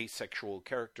or asexual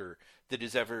character that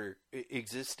has ever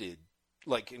existed,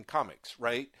 like in comics,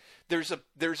 right? There's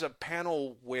a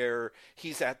panel where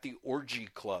he's at the orgy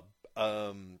club,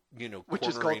 which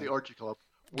is called the Orgy Club,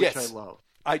 which yes. I love.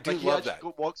 I do Like he love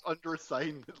actually that. walks under a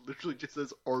sign that literally just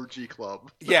says orgy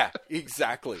club. Yeah,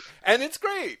 exactly. And it's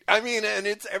great. I mean, and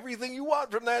it's everything you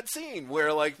want from that scene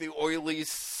where, like, the oily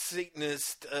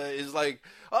Satanist is like,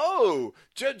 oh,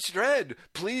 Judge Dredd,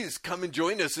 please come and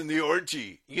join us in the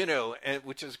orgy, you know, and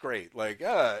which is great. Like,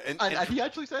 And he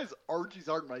actually says, orgies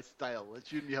aren't my style.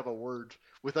 Let's usually have a word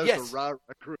without Yes. the rah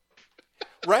group.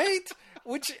 right?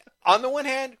 Which, on the one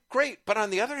hand, great. But on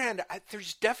the other hand,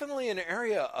 there's definitely an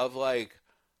area of, like,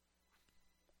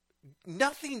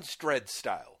 nothing's Dredd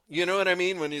style. You know what I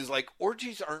mean? When he's like,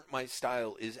 orgies aren't my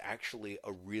style is actually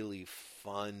a really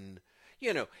fun,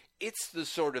 you know, it's the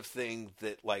sort of thing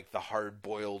that, like, the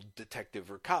hard-boiled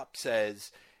detective or cop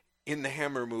says in the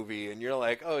Hammer movie, and you're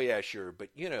like, oh yeah, sure, but,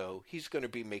 you know, he's going to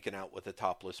be making out with a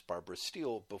topless Barbara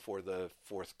Steele before the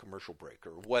 4th commercial break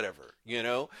or whatever, you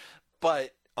know?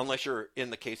 But unless you're in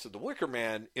the case of the Wicker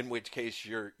Man, in which case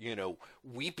you're, you know,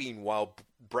 weeping while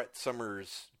Brett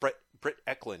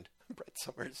Eklund Brett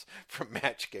Summers from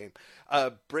Match Game.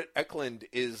 Britt Eklund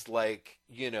is like,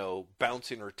 you know,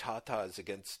 bouncing her tatas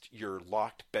against your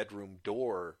locked bedroom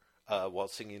door while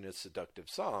singing a seductive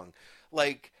song.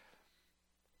 Like,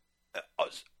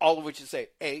 all of which is say,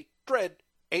 A, Dredd,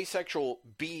 asexual,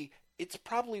 B, it's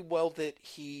probably well that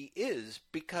he is,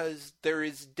 because there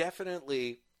is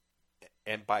definitely,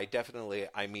 and by definitely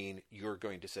I mean you're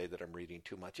going to say that I'm reading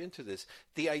too much into this,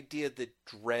 the idea that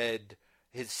Dredd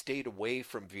has stayed away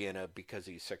from Vienna because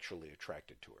he's sexually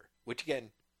attracted to her. Which, again,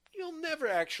 you'll never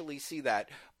actually see that,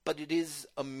 but it is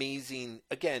amazing.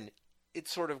 Again, it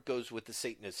sort of goes with the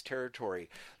Satanist territory.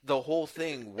 The whole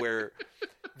thing where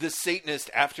the Satanist,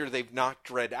 after they've knocked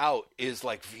Dredd out, is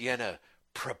like, Vienna,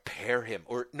 prepare him,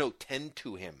 or no, tend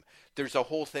to him. There's a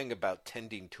whole thing about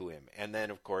tending to him. And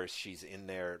then, of course, she's in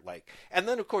there, like, and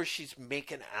then, of course, she's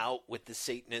making out with the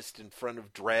Satanist in front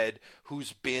of Dredd,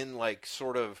 who's been, like,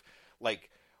 sort of, like,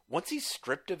 once he's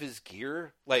stripped of his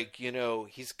gear, like, you know,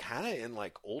 he's kind of in,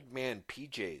 like, old man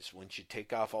PJs when you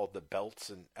take off all the belts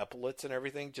and epaulets and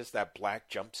everything, just that black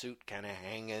jumpsuit kind of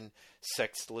hanging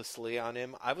sexlessly on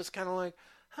him. I was kind of like,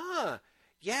 huh,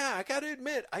 yeah, I gotta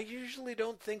admit, I usually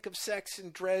don't think of sex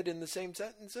and Dredd in the same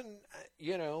sentence, and,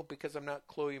 you know, because I'm not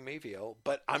Chloe Mayfield,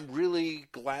 but I'm really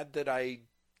glad that I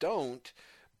don't.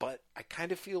 But I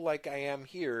kind of feel like I am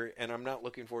here, and I'm not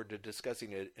looking forward to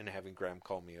discussing it and having Graham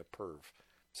call me a perv.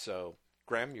 So,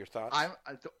 Graham, your thoughts?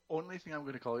 The only thing I'm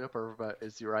going to call you a perv about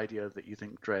is your idea that you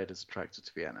think Dredd is attracted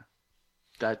to Vienna.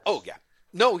 Oh, yeah.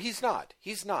 No, he's not.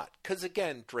 He's not. Because,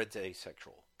 again, Dredd's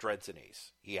asexual. Dredd's an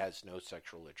ace. He has no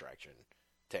sexual attraction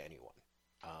to anyone,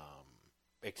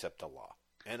 except the law.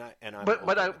 And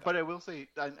I will say,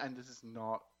 and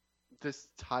this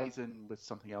ties in with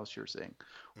something else you're saying.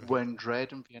 Mm-hmm. When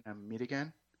Dredd and Vienna meet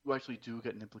again, you actually do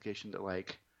get an implication that,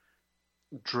 like,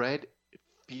 Dredd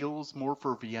feels more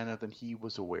for Vienna than he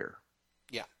was aware.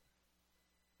 Yeah.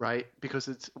 Right? Because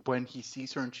it's when he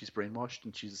sees her and she's brainwashed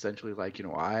and she's essentially like, you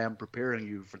know, I am preparing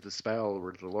you for the spell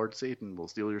where the Lord Satan will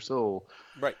steal your soul.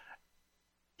 Right.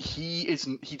 He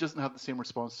doesn't have the same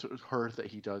response to her that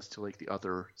he does to, like, the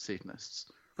other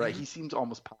Satanists. Right? Mm-hmm. He seems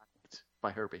almost panicked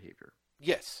by her behavior.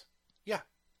 Yes. Yeah.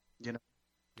 You know?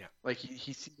 Yeah. Like,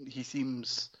 he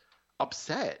seems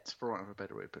upset, for want of a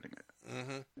better way of putting it.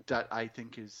 Mm-hmm. That I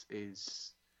think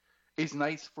is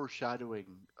nice foreshadowing.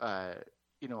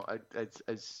 You know,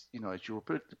 as you know, as you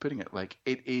were putting it, like,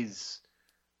 it is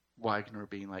Wagner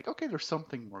being like, okay, there's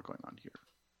something more going on here.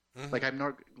 Mm-hmm. Like, I'm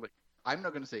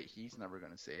not going to say it. He's never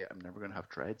going to say it. I'm never going to have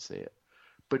Dredd say it.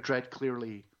 But Dredd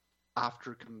clearly,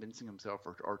 after convincing himself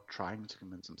or trying to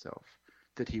convince himself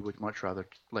that he would much rather,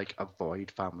 like,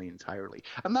 avoid family entirely.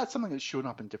 And that's something that's shown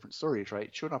up in different stories, right?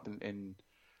 It's shown up in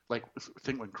like,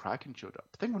 think when Kraken showed up.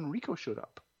 Think when Rico showed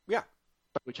up. Yeah.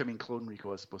 Which, I mean, clone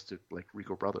Rico is supposed to, like,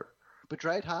 Rico brother. But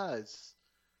Dredd has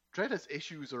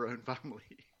issues around family.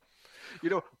 You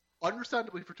know,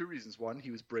 understandably for two reasons. One,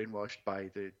 he was brainwashed by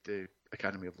the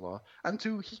Academy of Law. And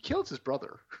two, he killed his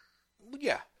brother.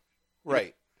 Yeah.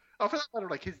 Right. Oh, for that matter,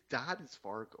 like, his dad is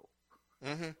Fargo.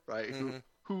 Mm-hmm. Right? Mm-hmm.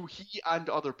 Who he and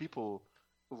other people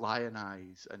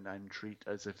lionize and treat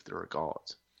as if they're a god.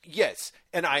 Yes,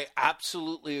 and I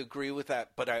absolutely agree with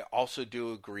that, but I also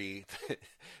do agree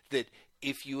that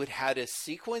if you had a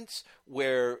sequence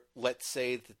where, let's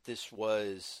say that this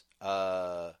was,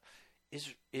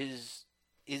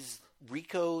 is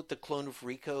Rico the clone of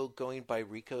Rico going by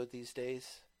Rico these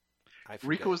days?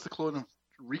 Rico is the clone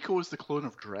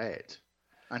of Dredd,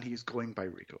 and he's going by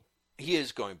Rico. He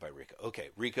is going by Rico. Okay,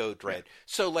 Rico Dredd. Yeah.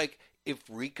 So, like, if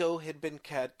Rico had been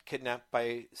kidnapped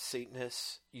by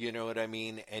Satanists, you know what I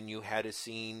mean, and you had a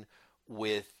scene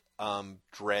with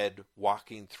Dredd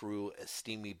walking through a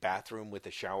steamy bathroom with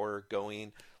a shower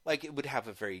going, like it would have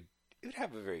a very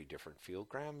different feel.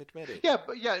 Graham, admit it. Yeah,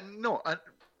 but no,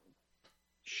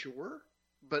 sure,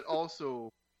 but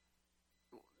also,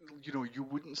 you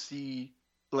wouldn't see,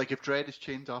 like, if Dredd is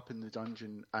chained up in the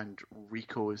dungeon and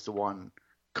Rico is the one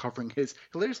covering his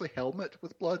hilariously helmet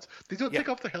with blood. They don't take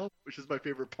off the helmet, which is my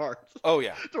favorite part. Oh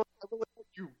yeah. So I will let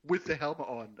you with the helmet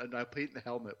on, and I paint the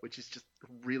helmet, which is just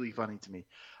really funny to me.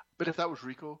 But if that was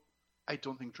Rico, I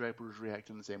don't think Dredd would react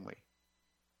in the same way,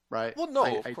 right? Well, no, I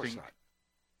of course think, not.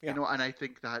 Yeah. And I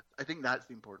think that's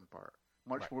the important part,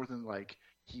 much more than like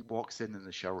he walks in and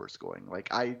the shower's going. Like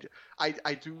I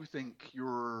do think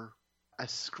you're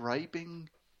ascribing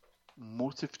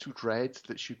motive to Dredd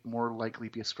that should more likely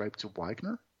be ascribed to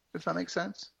Wagner, if that makes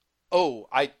sense. Oh,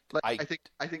 I think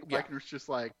Wagner's just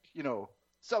like,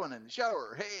 someone in the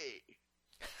shower, hey.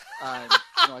 And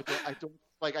I don't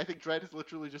like. I think Dredd is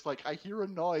literally just like, I hear a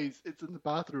noise. It's in the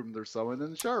bathroom. There's someone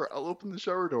in the shower. I'll open the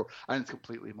shower door, and it's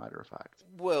completely matter of fact.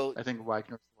 Well, I think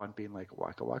Wagner's the one being like,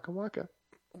 waka waka waka.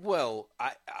 Well,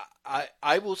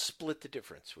 I will split the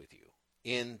difference with you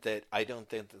in that I don't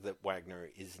think that Wagner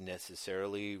is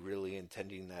necessarily really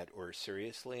intending that or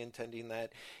seriously intending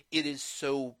that. It is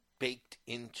so baked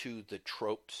into the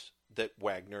tropes that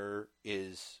Wagner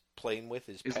is playing with,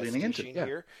 is leaning into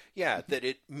here, that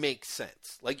it makes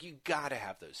sense. Like, you gotta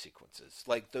have those sequences,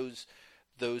 like those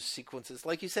sequences.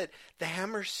 Like you said, the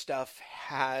Hammer stuff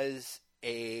has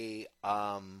a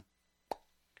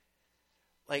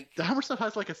like the Hammer stuff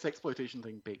has like a sexploitation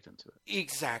thing baked into it.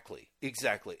 Exactly.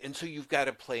 And so you've got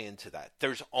to play into that.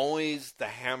 There's always the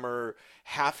Hammer.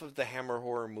 Half of the Hammer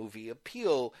horror movie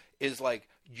appeal is like,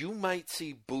 you might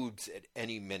see boobs at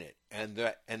any minute, and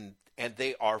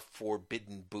they are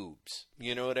forbidden boobs.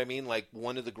 You know what I mean? Like,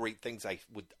 one of the great things I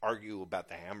would argue about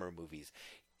the Hammer movies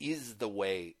is the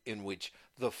way in which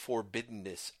the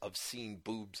forbiddenness of seeing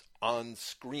boobs on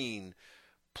screen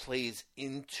plays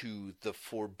into the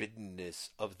forbiddenness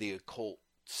of the occult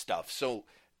stuff. So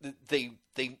they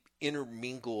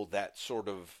intermingle that sort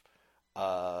of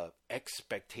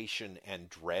expectation and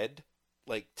dread,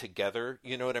 like, together.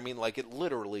 You know what I mean? Like, it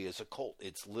literally is a cult.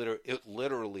 It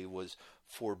literally was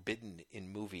forbidden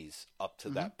in movies up to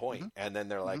that point. And then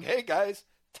they're like, hey guys,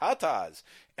 tatas.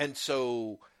 And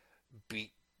so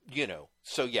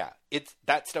it's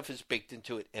that stuff is baked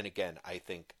into it. And again, I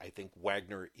think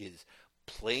Wagner is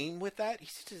playing with that.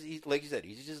 Like you said,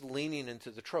 he's just leaning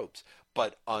into the tropes.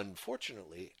 But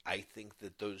unfortunately, I think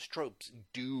that those tropes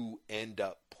do end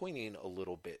up pointing a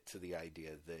little bit to the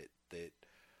idea that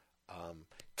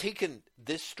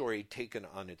this story taken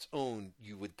on its own,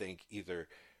 you would think either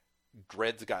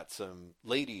Dredd's got some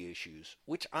lady issues,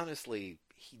 which honestly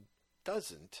he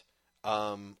doesn't,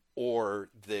 or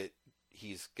that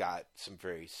he's got some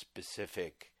very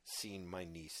specific seeing my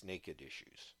niece naked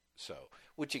issues. So,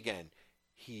 which again,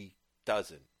 he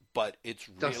doesn't. But it's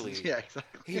really,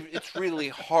 it's really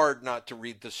hard not to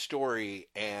read the story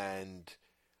and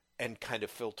kind of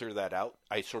filter that out.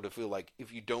 I sort of feel like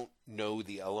if you don't know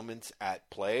the elements at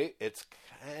play, it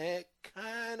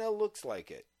kind of looks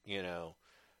like it,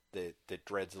 that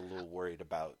Dredd's a little worried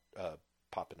about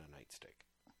popping a nightstick.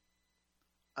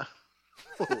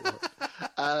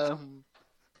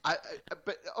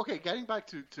 But okay, getting back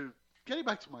to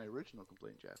my original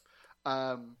complaint, Jeff.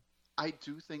 I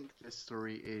do think this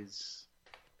story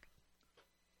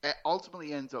it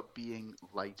ultimately ends up being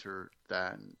lighter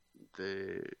than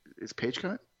its page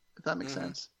count, if that makes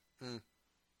sense.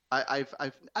 I've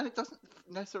and it doesn't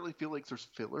necessarily feel like there's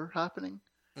filler happening.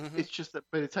 It's just that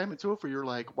by the time it's over, you're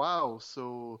like, wow,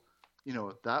 so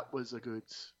that was a good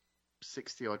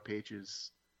 60 odd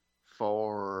pages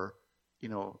for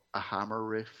a Hammer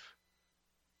riff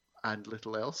and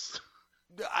little else.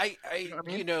 Right. If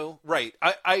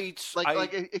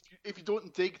you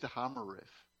don't dig the Hammer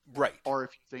riff, right, or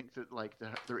if you think that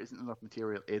there isn't enough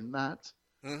material in that,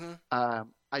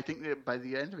 I think that by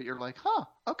the end of it, you're like,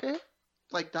 okay,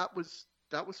 like that was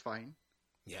fine.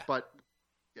 Yeah. But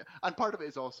yeah, and part of it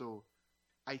is also,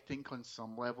 I think on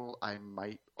some level, I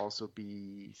might also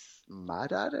be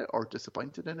mad at it or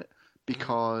disappointed in it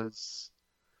because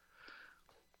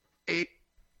it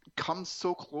comes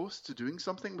so close to doing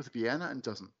something with Vienna and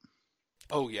doesn't.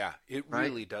 Oh yeah, it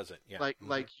really doesn't. Yeah,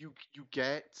 like you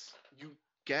get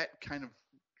kind of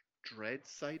Dredd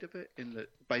side of it in that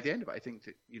by the end of it, I think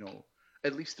that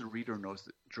at least the reader knows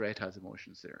that Dredd has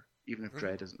emotions there, even if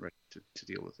Dredd isn't ready to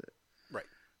deal with it. Right.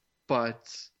 But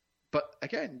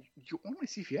again, you only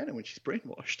see Vienna when she's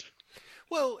brainwashed.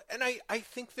 Well, and I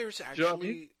think there's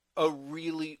actually a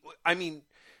really, I mean,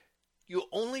 You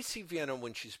only see Vienna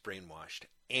when she's brainwashed,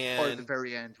 Or at the and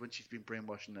very end when she's been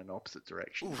brainwashed in an opposite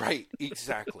direction. right,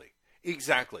 exactly.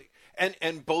 Exactly.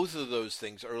 And both of those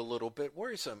things are a little bit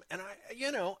worrisome. And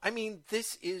I mean,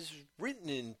 this is written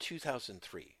in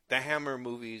 2003. The Hammer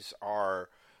movies are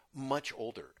much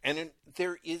older. And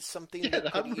there is something Yeah, that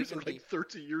the could Hammers even are be like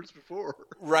 30 years before.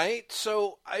 right.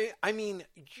 So I mean,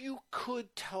 you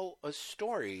could tell a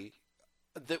story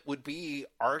that would be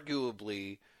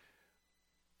arguably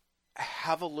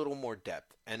have a little more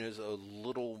depth and is a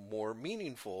little more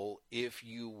meaningful if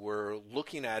you were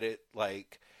looking at it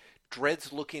like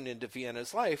Dredd's looking into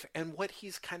Vienna's life, and what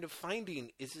he's kind of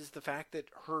finding is the fact that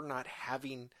her not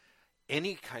having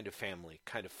any kind of family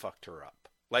kind of fucked her up.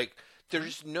 Like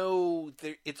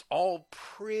it's all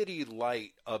pretty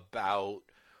light about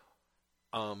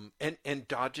and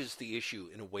dodges the issue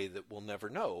in a way that we'll never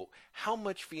know how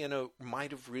much Vienna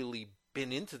might have really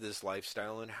been into this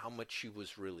lifestyle and how much she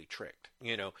was really tricked.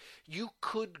 You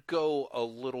could go a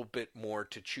little bit more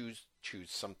to choose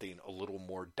something a little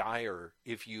more dire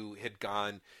if you had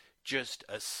gone just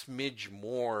a smidge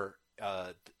more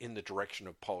in the direction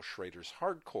of Paul Schrader's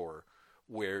Hardcore,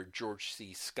 where George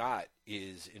C. Scott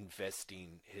is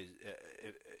investing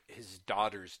his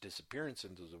daughter's disappearance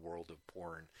into the world of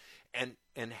porn and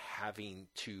having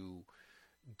to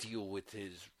deal with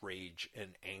his rage and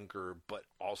anger, but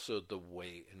also the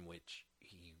way in which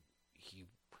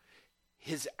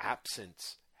his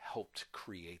absence helped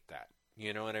create that.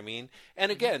 You know what I mean?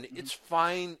 And again, it's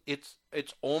fine. It's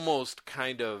almost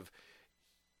kind of,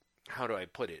 how do I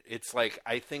put it? It's like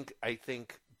I think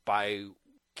by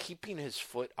keeping his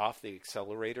foot off the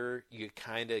accelerator, you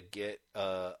kind of get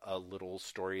a little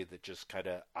story that just kind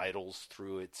of idles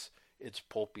through its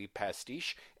pulpy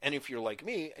pastiche. And if you're like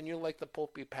me and you like the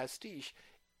pulpy pastiche,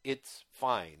 it's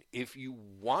fine. If you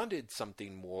wanted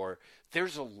something more,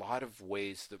 there's a lot of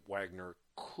ways that Wagner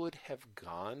could have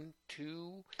gone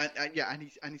to. And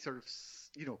he sort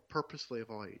of, purposely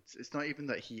avoids. It's not even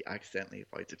that he accidentally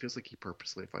avoids. It feels like he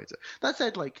purposely avoids it. That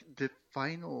said, like, the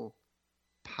final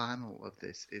panel of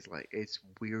this is like, it's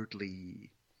weirdly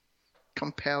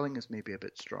compelling is maybe a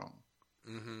bit strong.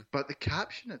 Mm-hmm. But the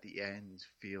caption at the end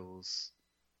feels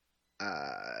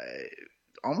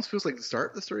almost feels like the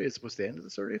start of the story as opposed to the end of the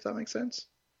story, if that makes sense.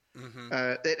 Mm-hmm.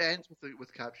 It ends with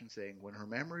the caption saying, "When her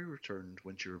memory returned,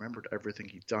 when she remembered everything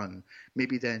he'd done,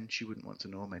 maybe then she wouldn't want to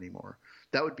know him anymore.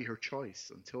 That would be her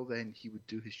choice. Until then, he would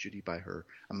do his duty by her.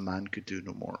 A man could do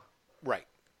no more." Right.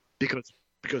 Because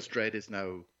Dredd is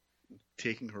now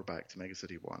taking her back to Mega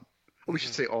City 1. We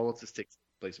should say all of this takes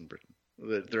place in Britain.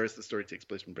 The rest of the story takes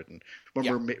place in Britain. When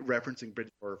we're referencing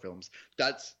British horror films,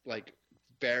 that's like a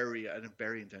very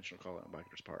intentional call out on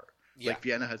Wagner's part. Yeah. Like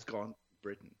Vienna has gone to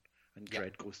Britain, and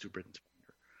Dredd goes to Britain to find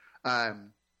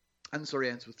her. And the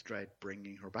story ends with Dredd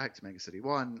bringing her back to Mega City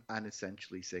 1 and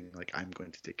essentially saying, like, I'm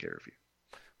going to take care of you.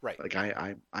 Right. Like,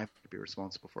 I'm going to be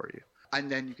responsible for you.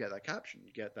 And then you get that caption.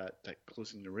 You get that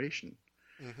closing narration,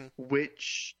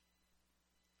 which,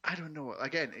 I don't know.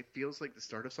 Again, it feels like the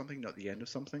start of something, not the end of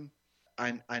something.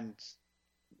 And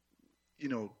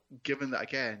given that,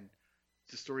 again,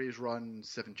 the story is run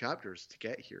 7 chapters to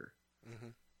get here,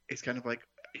 it's kind of like,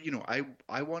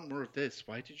 I want more of this.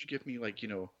 Why did you give me, like,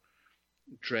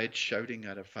 Dredd shouting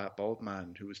at a fat bald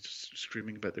man who was just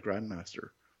screaming about the Grandmaster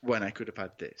when I could have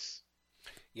had this?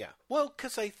 Yeah. Well,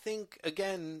 because I think,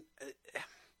 again,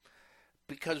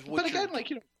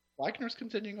 Wagner's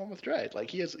continuing on with Dredd.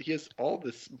 Like, he has all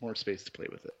this more space to play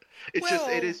with it. It feels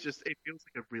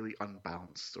like a really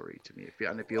unbalanced story to me.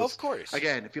 And it feels, of course,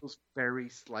 again, it feels very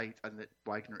slight, and that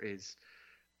Wagner is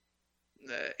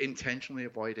intentionally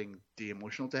avoiding the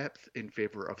emotional depth in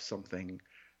favor of something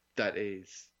that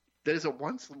is at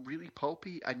once really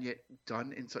pulpy and yet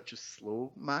done in such a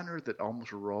slow manner that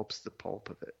almost robs the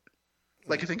pulp of it.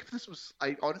 Like,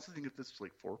 I honestly think if this was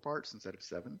like 4 parts instead of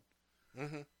 7,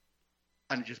 and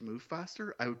it just moved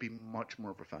faster, I would be much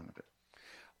more of a fan of it.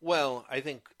 Well, I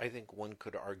think one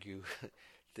could argue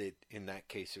that in that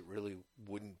case it really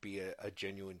wouldn't be a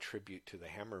genuine tribute to the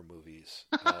Hammer movies.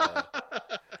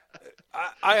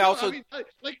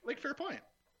 Fair point.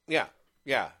 Yeah.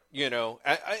 I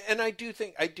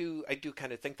do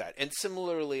kind of think that. And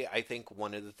similarly, I think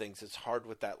one of the things that's hard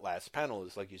with that last panel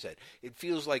is, like you said, it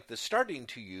feels like the starting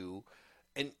to you,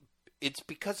 and it's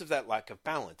because of that lack of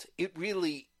balance. It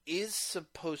really is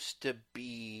supposed to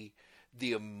be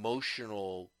the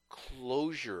emotional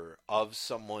closure of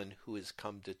someone who has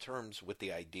come to terms with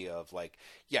the idea of, like,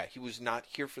 yeah, he was not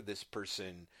here for this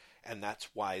person, and that's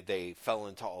why they fell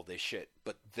into all this shit,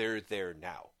 but they're there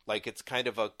now. Like it's kind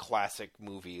of a classic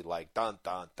movie, like dun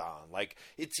dun dun. Like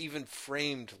it's even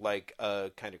framed like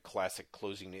a kind of classic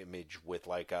closing image with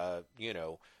like a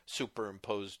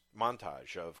superimposed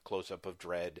montage of close up of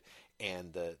Dredd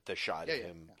and the shot of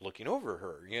him looking over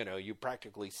her. You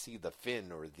practically see the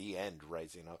fin or the end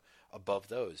rising up above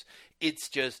those. It's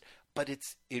just, but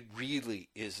it really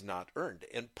is not earned,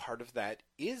 and part of that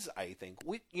is, I think,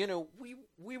 we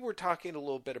were talking a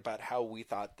little bit about how we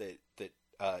thought that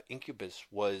Incubus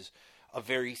was a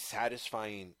very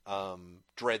satisfying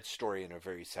Dredd story and a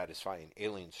very satisfying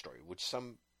Alien story, which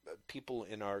some people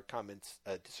in our comments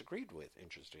disagreed with,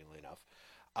 interestingly enough,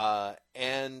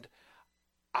 and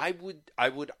I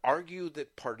would argue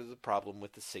that part of the problem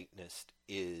with The Satanist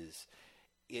is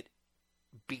it,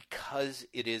 because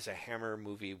it is a Hammer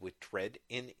movie with Dredd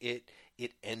in it,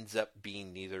 it ends up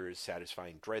being neither a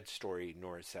satisfying Dredd story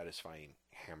nor a satisfying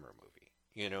Hammer movie.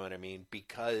 You know what I mean?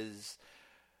 Because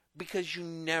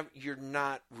you're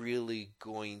not really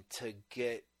going to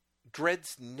get,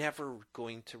 Dredd's never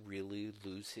going to really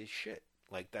lose his shit.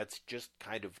 Like that's just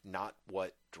kind of not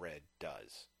what Dredd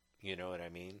does. You know what I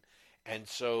mean? And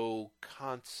so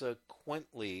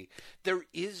consequently, there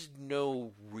is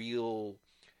no real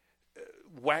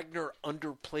Wagner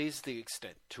underplays the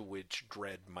extent to which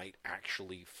Dredd might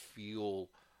actually feel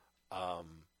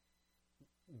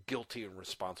guilty and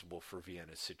responsible for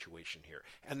Vienna's situation here.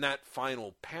 And that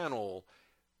final panel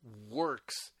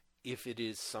works if it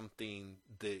is something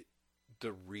that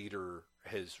the reader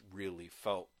has really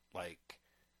felt like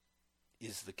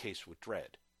is the case with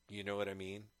Dredd. You know what I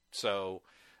mean? So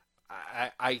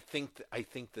I think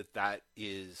that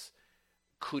is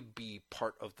could be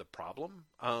part of the problem.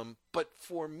 But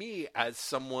for me, as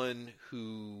someone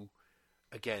who,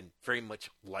 again, very much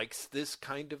likes this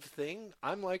kind of thing,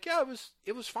 I'm like, yeah,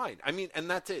 it was fine. I mean, and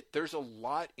that's it. There's a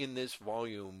lot in this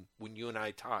volume when you and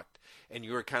I talked, and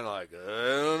you were kind of like, I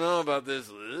don't know about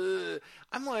this.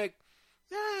 I'm like,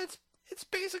 yeah, it's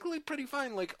basically pretty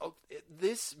fine. Like,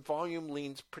 this volume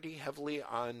leans pretty heavily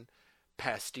on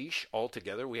pastiche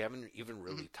altogether. We haven't even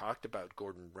really talked about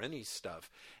Gordon Rennie's stuff,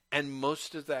 and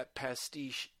most of that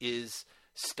pastiche is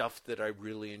stuff that I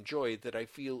really enjoy, that I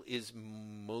feel is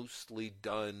mostly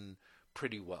done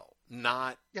pretty well.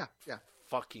 Not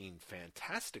fucking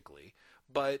fantastically,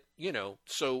 but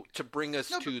so to bring us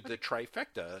to the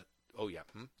trifecta. Oh yeah,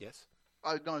 yes.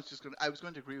 No, I was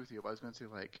going to agree with you, but I was going to say,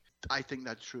 like, I think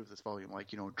that's true of this volume. Like,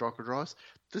 Drock or Dross,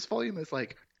 this volume is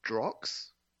like Drox.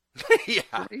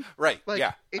 Yeah, right. Like,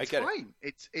 yeah, it's fine.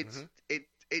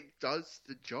 It does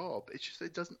the job. It's just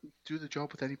it doesn't do the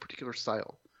job with any particular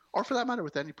style, or for that matter,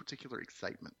 with any particular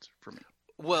excitement for me.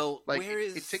 Well, like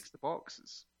it ticks the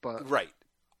boxes, but right.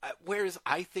 Whereas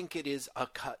I think it is a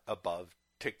cut above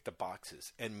tick the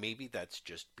boxes, and maybe that's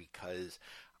just because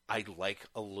I like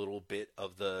a little bit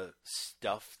of the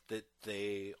stuff that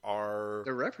they're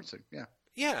referencing. Yeah.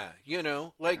 Yeah,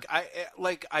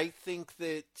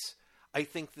 I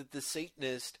think that the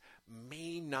Satanist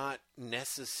may not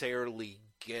necessarily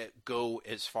go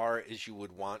as far as you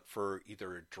would want for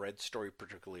either a Dredd story,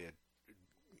 particularly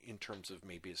in terms of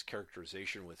maybe his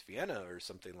characterization with Vienna or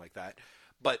something like that.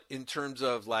 But in terms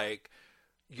of like,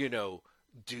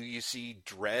 do you see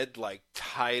Dredd like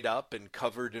tied up and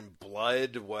covered in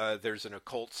blood while there's an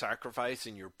occult sacrifice,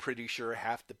 and you're pretty sure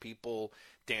half the people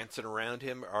dancing around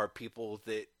him are people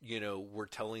that, were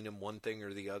telling him one thing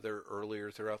or the other earlier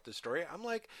throughout the story? I'm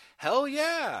like, hell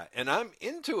yeah. And I'm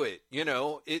into it.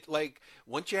 It like,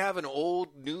 once you have an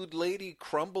old nude lady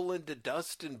crumble into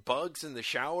dust and bugs in the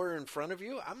shower in front of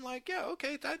you, I'm like, yeah,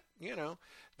 okay,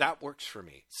 that works for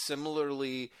me.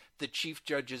 Similarly, the Chief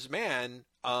Judge's man,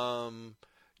 when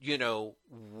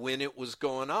it was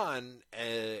going on,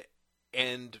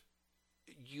 and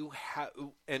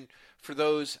for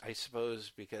those, I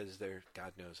suppose, because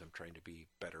God knows I'm trying to be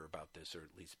better about this, or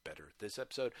at least better at this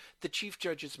episode, the Chief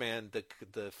Judge's man,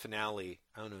 the finale,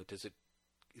 I don't know, is it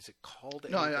called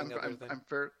anything? No, I'm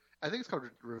fair. I think it's called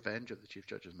Revenge of the Chief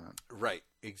Judge's Man. Right,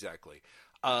 exactly.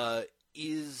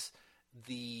 Is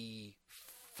the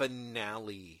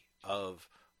finale of,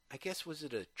 I guess, was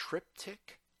it a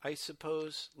triptych, I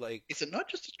suppose? Like, is it not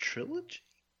just a trilogy?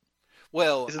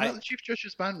 Well, is it not the Chief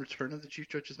Judge's Man, Return of the Chief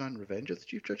Judge's Man, Revenge of the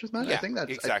Chief Judge's Man? Yeah, I think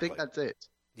that's it.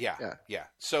 Yeah.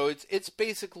 So it's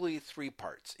basically 3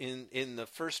 parts. In the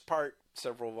first part,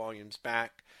 several volumes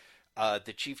back,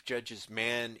 the Chief Judge's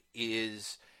Man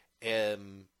is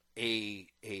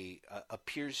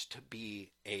appears to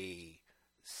be a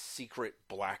secret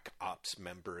black ops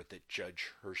member that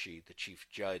Judge Hershey, the chief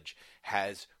judge,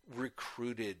 has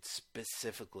recruited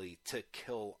specifically to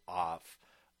kill off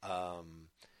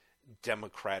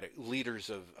democratic leaders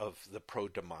of the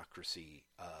pro-democracy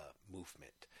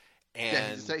movement. Yeah,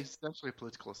 And he's essentially a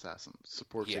political assassin yeah,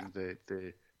 supporting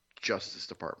the Justice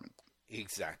Department.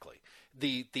 exactly.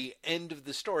 The end of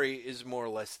the story is more or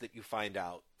less that you find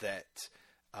out that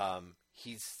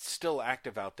he's still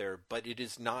active out there, but it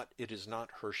is not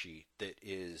Hershey that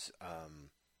is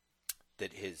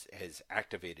that has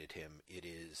activated him. It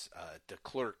is de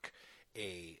Klerk,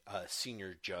 a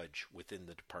senior judge within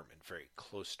the department, very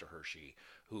close to Hershey,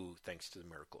 who, thanks to the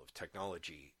miracle of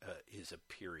technology, is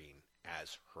appearing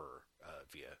as her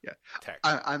via text.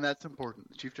 And that's important.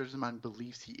 The Chief Judge's man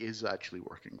believes he is actually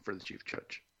working for the Chief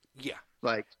Judge. Yeah.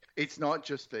 Like, it's not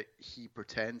just that he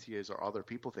pretends he is or other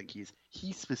people think he is.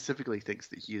 He specifically thinks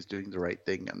that he is doing the right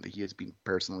thing and that he has been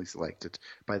personally selected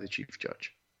by the Chief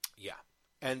Judge. Yeah.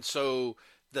 And so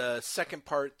the second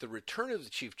part, The Return of the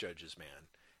Chief Judge's Man,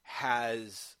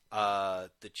 has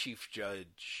the Chief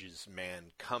Judge's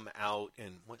man come out,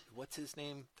 and what's his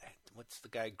name? What's the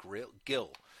guy?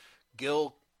 Gil.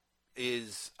 Gil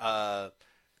is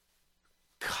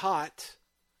caught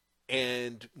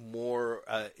and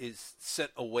is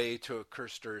sent away to a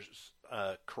Custer's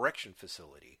correction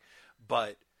facility.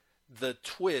 But the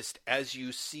twist, as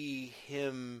you see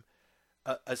him,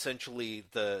 essentially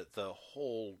the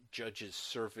whole judge's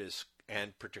service,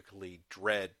 and particularly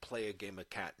Dredd, play a game of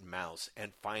cat and mouse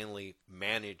and finally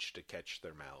manage to catch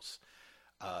their mouse.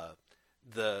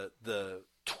 The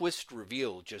twist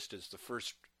reveal, just as the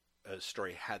first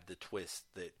story had the twist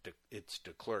that it's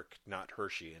de Klerk, not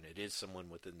Hershey, and it is someone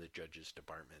within the judge's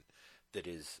department that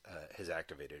has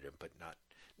activated him, but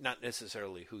not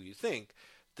necessarily who you think.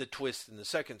 The twist in the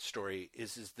second story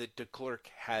is that de Klerk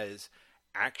has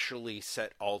actually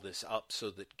set all this up so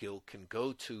that Gil can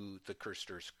go to the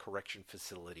Custer's correction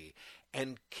facility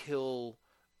and kill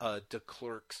de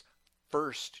Klerk's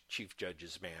first Chief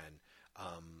Judge's man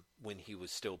when he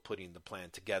was still putting the plan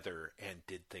together and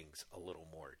did things a little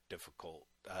more difficult,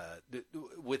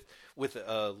 with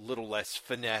a little less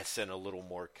finesse and a little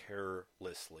more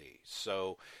carelessly.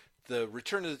 So the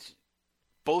return of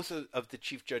both of the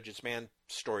Chief Judge's man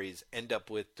stories end up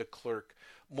with de Klerk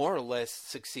more or less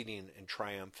succeeding and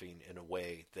triumphing in a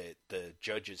way that the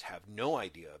judges have no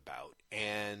idea about,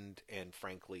 and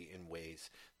frankly in ways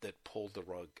that pull the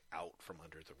rug out from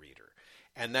under the reader.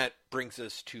 And that brings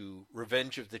us to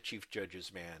Revenge of the Chief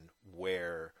Judge's Man,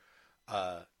 where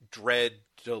Dredd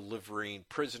delivering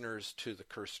prisoners to the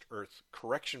Cursed Earth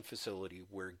correction facility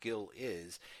where Gil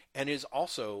is, and is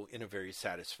also, in a very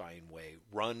satisfying way,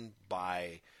 run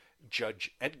by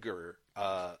Judge Edgar,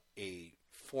 a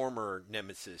former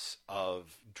nemesis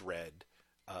of Dredd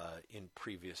in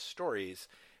previous stories,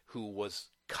 who was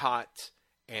caught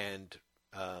and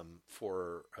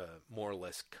for more or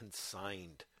less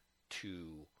consigned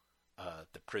to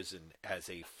the prison as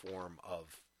a form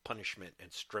of punishment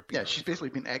and stripping. Yeah, she's basically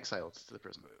been exiled to the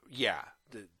prison. Yeah.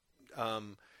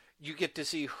 You get to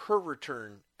see her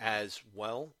return as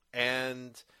well.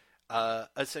 And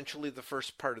essentially the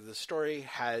first part of the story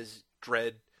has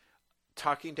Dredd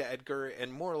talking to Edgar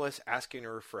and more or less asking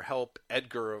her for help.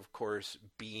 Edgar, of course,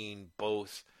 being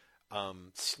both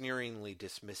sneeringly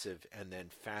dismissive and then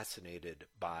fascinated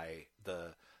by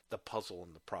the puzzle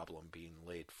and the problem being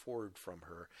laid forward from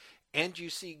her. And you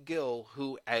see Gil,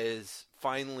 who is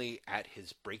finally at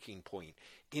his breaking point,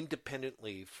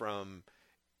 independently from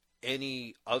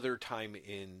any other time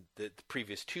in the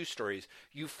previous two stories.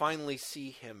 You finally see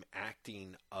him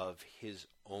acting of his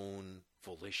own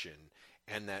volition,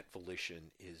 and that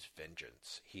volition is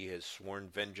vengeance. He has sworn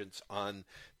vengeance on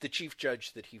the chief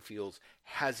judge that he feels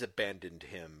has abandoned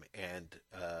him, and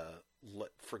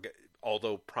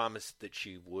although promised that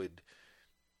she would,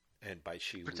 and by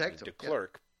she protect would him, de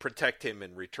Klerk, protect him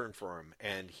in return for him,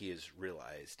 and he has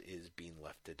realized is being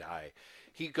left to die.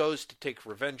 He goes to take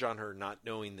revenge on her, not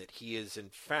knowing that he is in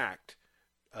fact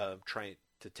trying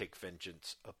to take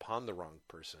vengeance upon the wrong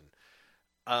person.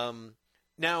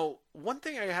 Now, one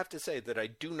thing I have to say that I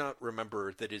do not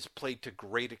remember that is played to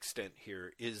great extent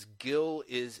here is Gil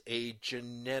is a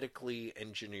genetically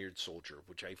engineered soldier,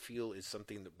 which I feel is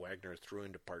something that Wagner threw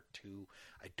into part 2.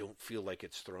 I don't feel like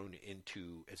it's thrown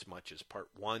into as much as part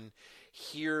 1.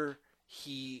 Here,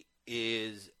 he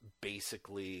is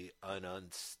basically an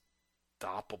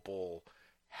unstoppable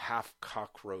half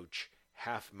cockroach,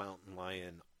 half mountain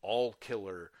lion, all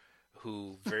killer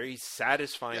who very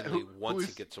satisfyingly, once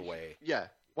he gets away. Yeah,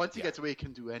 once he gets away, he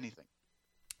can do anything.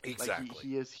 Exactly.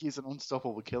 Like he is an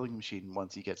unstoppable killing machine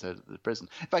once he gets out of the prison.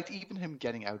 In fact, even him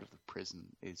getting out of the prison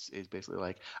is basically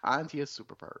like, and he has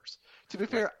superpowers. To be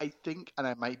fair, I think, and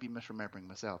I might be misremembering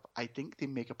myself, I think they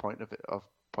make a point of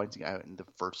pointing out in the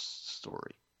first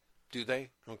story. Do they?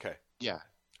 Okay. Yeah,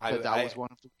 I, that was I one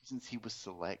of the reasons he was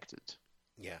selected.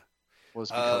 yeah. Was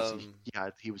because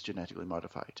he was genetically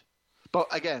modified. But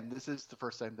again, this is the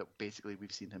first time that basically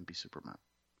we've seen him be Superman.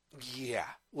 Yeah.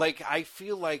 Like, I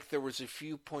feel like there was a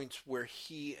few points where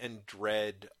he and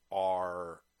Dredd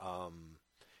are,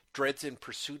 Dredd's in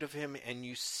pursuit of him, and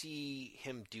you see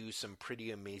him do some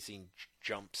pretty amazing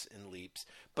jumps and leaps,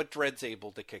 but Dredd's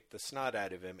able to kick the snot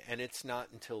out of him, and it's not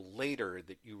until later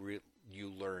that you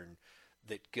learn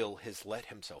that Gil has let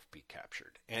himself be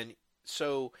captured. And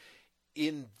so,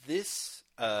 in this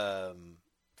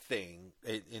thing,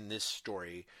 in this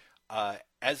story,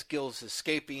 as Gil's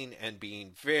escaping and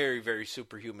being very, very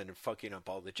superhuman and fucking up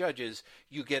all the judges,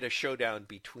 you get a showdown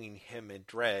between him and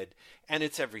Dredd, and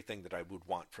it's everything that I would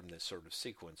want from this sort of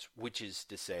sequence, which is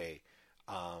to say,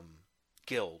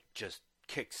 Gil just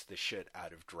kicks the shit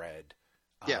out of Dredd,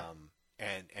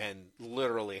 and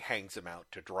literally hangs him out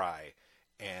to dry,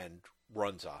 and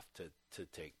runs off to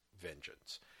take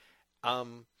vengeance.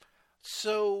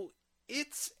 So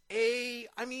it's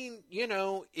I mean,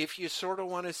 if you sort of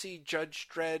want to see Judge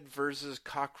Dredd versus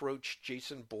Cockroach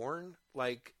Jason Bourne,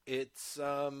 like it's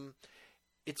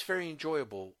very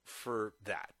enjoyable for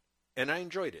that. And I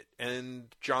enjoyed it.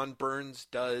 And John Burns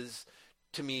does,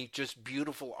 to me, just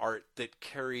beautiful art that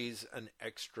carries an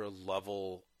extra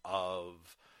level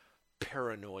of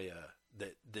paranoia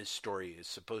that this story is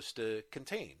supposed to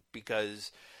contain,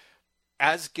 because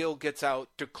as Gil gets out,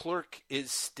 DeClercq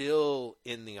is still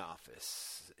in the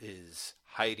office, is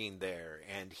hiding there,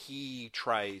 and he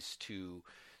tries to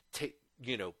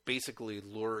basically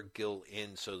lure Gil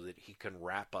in so that he can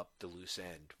wrap up the loose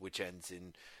end, which ends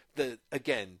in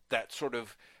that sort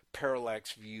of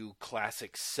parallax view,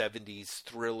 classic 70s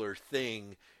thriller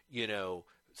thing,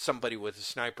 somebody with a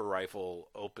sniper rifle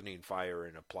opening fire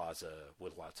in a plaza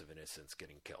with lots of innocents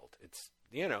getting killed. It's,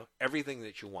 everything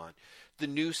that you want. The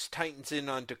noose tightens in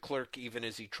on DeClercq even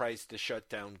as he tries to shut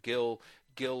down Gil.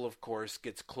 Gil, of course,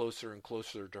 gets closer and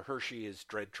closer to Hershey as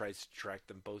Dredd tries to track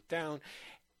them both down.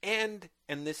 And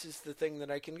this is the thing that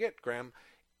I can get, Graham,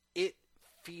 it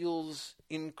feels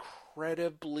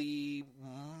incredibly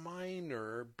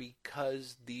minor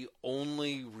because the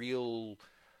only real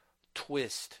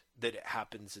twist that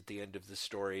happens at the end of the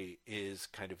story is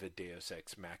kind of a Deus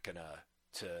Ex Machina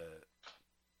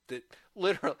that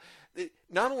literally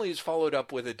not only is followed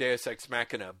up with a Deus Ex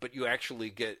Machina, but you actually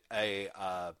get a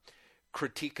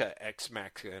Critica Ex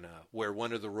Machina where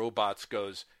one of the robots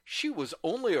goes, "She was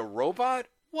only a robot?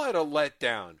 What a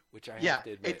letdown!" Which I have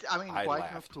to admit, I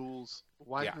laughed.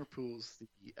 Wagner pulls the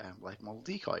light model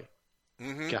decoy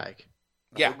Mm-hmm. gag.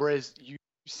 Yeah. Whereas you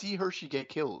see Hershey get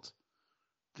killed.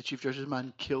 The Chief Judge's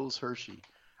man kills Hershey.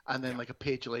 And then, like, a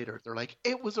page later, they're like,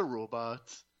 "It was a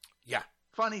robot." Yeah.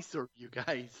 Funny story, you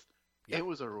guys. Yeah. It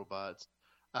was a robot.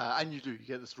 And you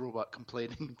get this robot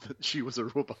complaining that she was a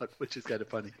robot, which is kind of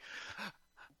funny.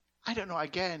 I don't know.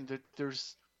 Again,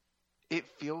 it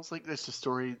feels like there's a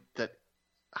story that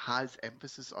has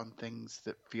emphasis on things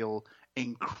that feel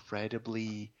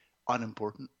incredibly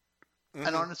unimportant. Mm-hmm.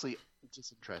 And honestly,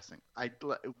 disinteresting.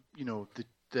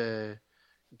 The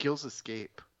Gil's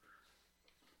escape,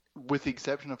 with the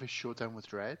exception of his showdown with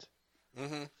Dredd,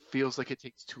 mm-hmm. feels like it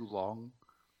takes too long.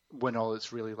 When all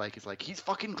it's really like is like, he's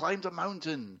fucking climbed a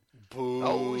mountain. Boo.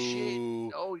 Oh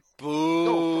shit. Oh, boo,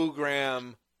 no,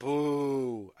 Graham.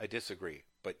 Boo. I disagree.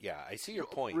 But yeah, I see your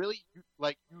point. Really?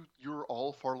 You're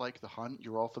all for, like, the hunt?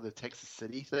 You're all for the Texas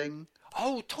City thing?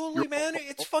 Oh, totally, man.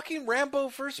 It's fucking Rambo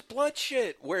First Blood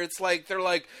shit, where it's like they're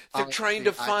trying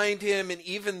to find him, and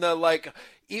even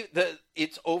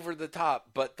it's over the top,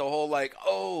 but the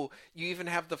whole you even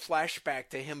have the flashback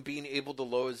to him being able to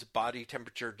lower his body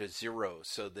temperature to 0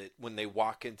 so that when they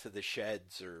walk into the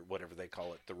sheds or whatever they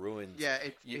call it, the ruins. Yeah,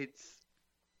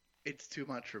 it's too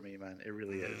much for me, man. It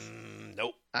really is.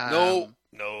 Nope. No.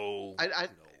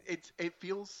 It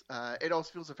feels. It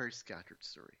also feels a very scattered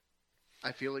story.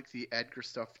 I feel like the Edgar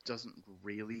stuff doesn't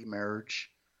really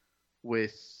merge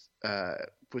with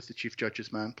the Chief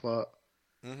Judge's man plot.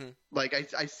 Mm-hmm. Like,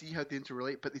 I see how they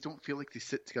interrelate, but they don't feel like they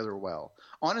sit together well.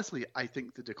 Honestly, I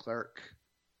think the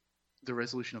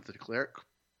resolution of the DeClercq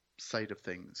side of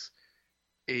things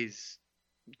is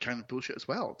kind of bullshit as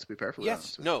well, to be perfectly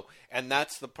honest. Yes, no, and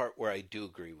that's the part where I do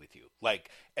agree with you.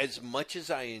 Like, as much as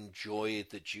I enjoy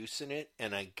the juice in it,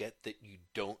 and I get that you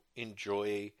don't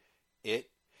enjoy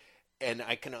it, and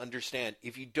I can understand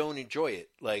if you don't enjoy it,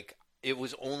 like, it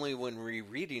was only when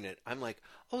rereading it, I'm like,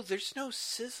 oh, there's no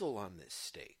sizzle on this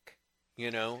steak.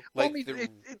 Like,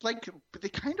 but they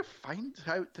kind of find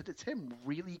out that it's him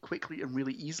really quickly and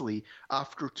really easily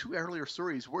after 2 earlier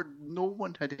stories where no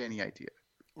one had any idea.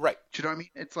 Right. Do you know what I mean?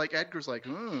 It's like Edgar's like,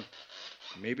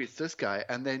 maybe it's this guy.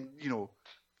 And then,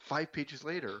 5 pages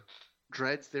later,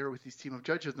 Dredd's there with his team of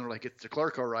judges, and they're like, it's the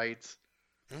clerk, all right.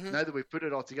 Mm-hmm. Now that we've put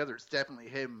it all together, it's definitely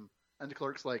him. And the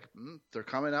clerk's like, they're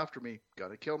coming after me.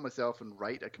 Gotta kill myself and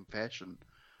write a confession.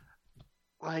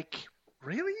 Like,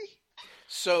 really?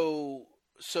 So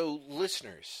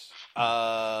listeners,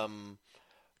 right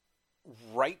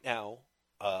now,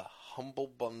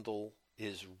 Humble Bundle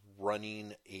is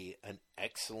running an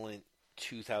excellent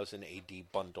 2000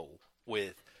 AD bundle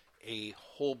with a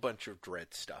whole bunch of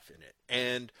Dredd stuff in it.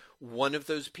 And one of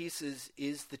those pieces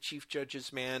is the Chief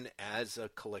Judge's Man as a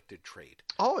collected trade.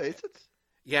 Oh, is it?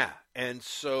 Yeah, and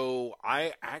so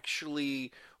I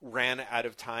actually ran out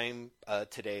of time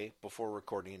today before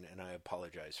recording, and I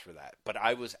apologize for that. But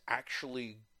I was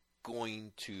actually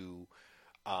going to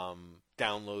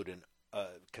download and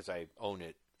because I own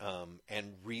it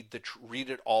and read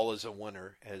it all as a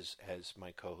oneer, as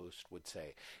my co-host would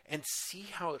say, and see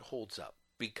how it holds up.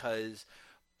 Because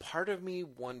part of me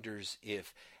wonders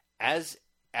if, as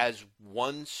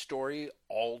one story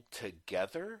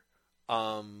altogether,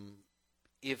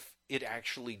 if it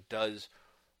actually does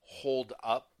hold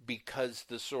up, because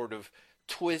the sort of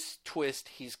twist,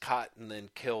 he's caught and then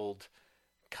killed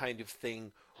kind of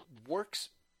thing works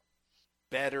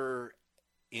better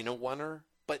in a oneer.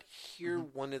 But here,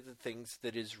 one of the things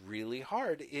that is really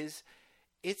hard is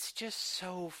it's just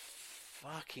so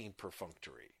fucking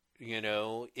perfunctory.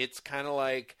 It's kind of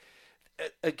like,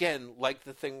 again, like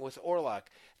the thing with Orlok,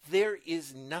 there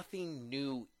is nothing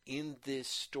new in this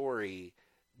story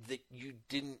that you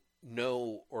didn't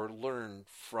know or learn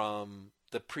from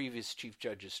the previous Chief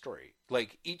Judge's story.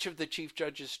 Like, each of the Chief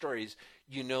Judge's stories,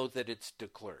 that it's de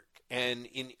Klerk. And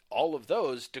in all of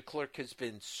those, de Klerk has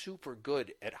been super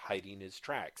good at hiding his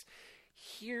tracks.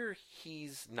 Here,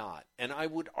 he's not. And I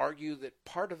would argue that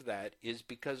part of that is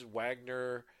because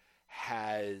Wagner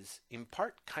has, in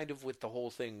part kind of with the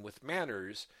whole thing with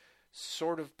Manners,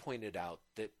 sort of pointed out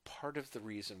that part of the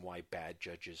reason why bad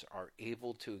judges are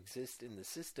able to exist in the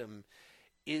system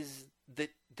is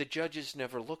that the judges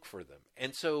never look for them.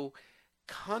 And so,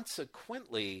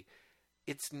 consequently,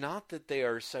 it's not that they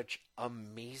are such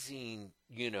amazing,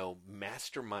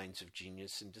 masterminds of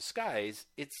genius in disguise.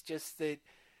 It's just that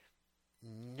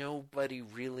nobody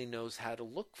really knows how to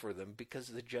look for them because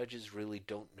the judges really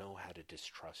don't know how to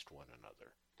distrust one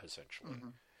another, essentially.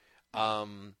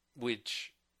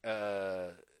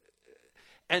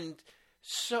 And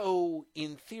so,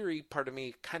 in theory, part of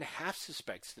me kind of half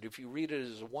suspects that if you read it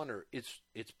as a oneer, it's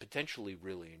potentially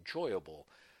really enjoyable.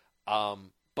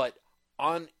 But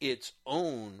on its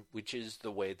own, which is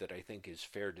the way that I think is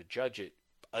fair to judge it,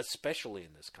 especially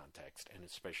in this context, and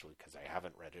especially because I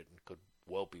haven't read it and could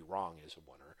well be wrong as a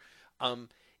oneer,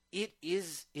 it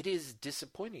is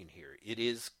disappointing here. It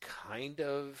is kind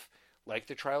of like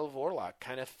the Trial of Orlok,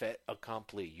 kind of fait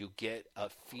accompli. You get a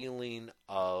feeling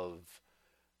of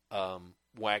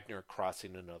Wagner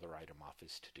crossing another item off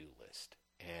his to-do list.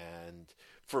 And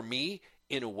for me,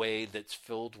 in a way that's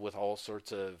filled with all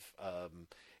sorts of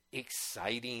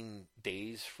exciting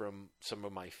days from some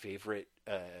of my favorite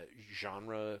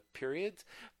genre periods.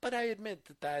 But I admit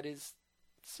that is,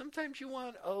 sometimes you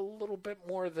want a little bit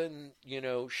more than,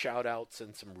 shout outs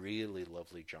and some really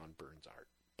lovely John Burns art.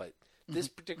 But this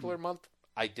particular month,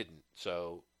 I didn't.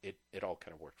 So it all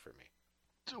kind of worked for me.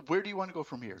 So where do you want to go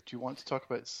from here? Do you want to talk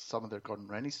about some of their Gordon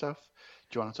Rennie stuff?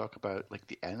 Do you want to talk about like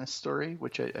the Ennis story,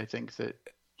 which I think that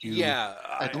you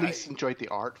at least enjoyed the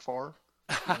art for,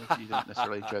 even if you didn't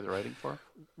necessarily enjoy the writing for?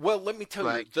 Well, let me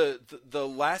tell you, the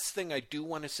last thing I do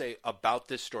want to say about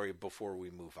this story before we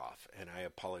move off, and I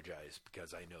apologize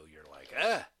because I know you're like,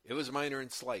 it was minor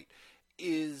and slight,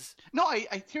 is... No,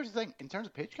 here's the thing. In terms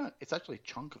of page count, it's actually a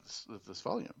chunk of this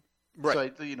volume.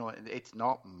 Right. So, it's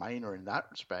not minor in that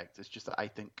respect. It's just that I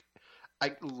think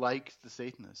I like the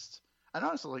Satanist. And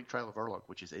honestly, like Trial of Orlok,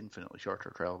 which is infinitely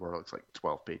shorter. Trial of Orlok's like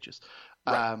 12 pages.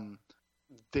 Right.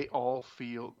 They all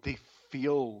feel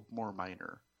more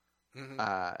minor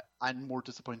and more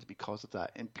disappointed because of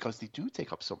that, and because they do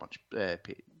take up so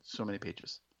many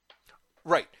pages.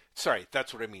 Right. Sorry,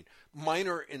 that's what I mean.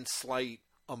 Minor and slight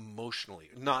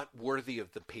emotionally, not worthy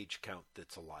of the page count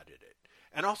that's allotted it.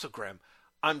 And also, Graham,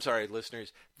 I'm sorry,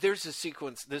 listeners, there's a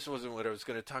sequence, this wasn't what I was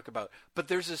going to talk about, but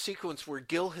there's a sequence where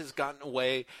Gil has gotten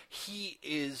away. He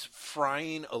is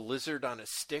frying a lizard on a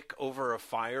stick over a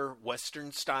fire,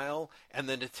 Western style, and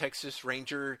then a Texas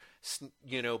Ranger,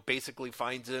 basically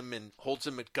finds him and holds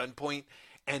him at gunpoint,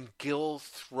 and Gil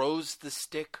throws the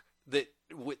stick,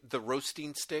 with the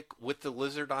roasting stick with the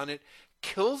lizard on it,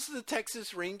 kills the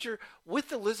Texas Ranger with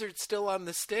the lizard still on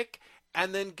the stick,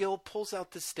 and then Gil pulls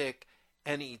out the stick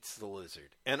and eats the lizard.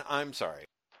 And I'm sorry,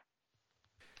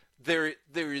 there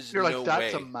is You're no like,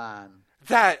 that's way a man.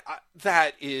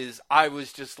 that is. I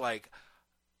was just like,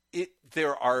 it.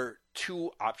 There are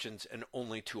two options and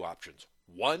only two options.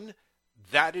 One,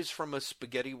 that is from a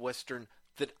spaghetti western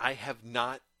that I have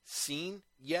not seen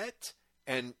yet,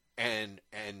 and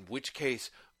which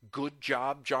case, good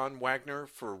job, John Wagner,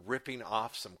 for ripping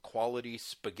off some quality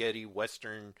spaghetti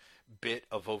western bit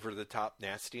of over the top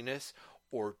nastiness.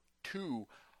 Or two,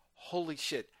 holy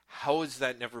shit, how has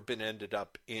that never been ended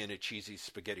up in a cheesy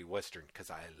spaghetti western?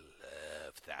 Because I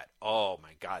love that. Oh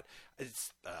my god,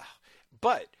 it's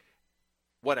but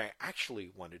what I actually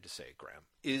wanted to say, Graham,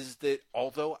 is that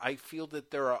although I feel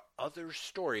that there are other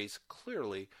stories,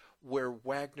 clearly, where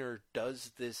Wagner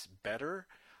does this better,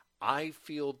 I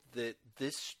feel that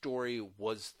this story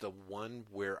was the one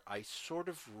where I sort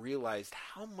of realized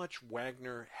how much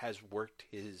Wagner has worked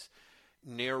his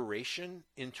narration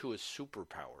into a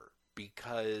superpower,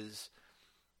 because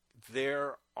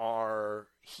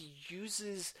he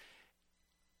uses,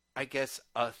 I guess,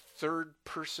 a third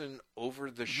person over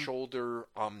the shoulder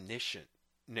omniscient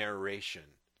narration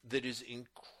that is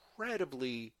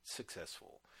incredibly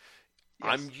successful. Yes.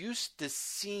 I'm used to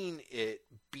seeing it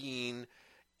being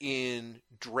in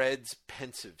Dredd's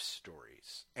pensive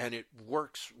stories, and it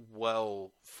works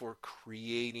well for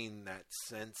creating that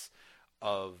sense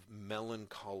of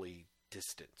melancholy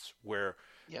distance where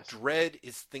yes. Dredd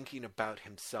is thinking about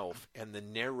himself and the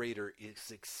narrator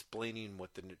is explaining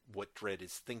what Dredd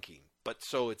is thinking. But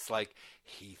so it's like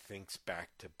he thinks back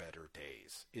to better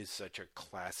days is such a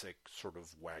classic sort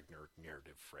of Wagner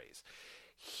narrative phrase.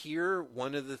 Here,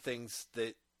 one of the things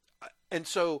that, and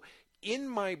so in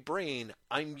my brain,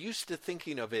 I'm used to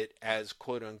thinking of it as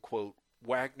quote unquote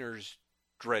Wagner's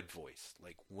Dredd voice.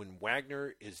 Like when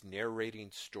Wagner is narrating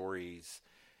stories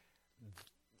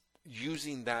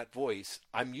using that voice,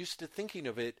 I'm used to thinking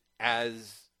of it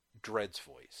as Dredd's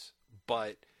voice.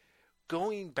 But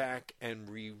going back and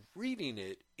rereading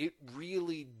it, it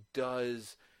really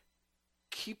does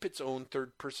keep its own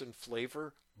third person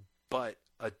flavor, but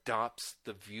adopts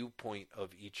the viewpoint of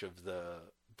each of the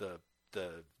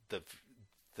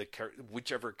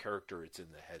whichever character it's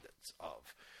in the heads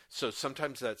of. So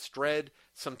sometimes that's Dredd,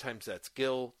 sometimes that's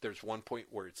Gil. There's one point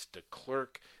where it's de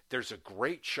Klerk. There's a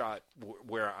great shot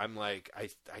where I'm like,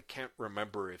 I can't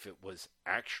remember if it was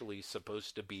actually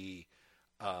supposed to be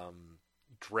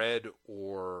Dredd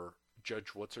or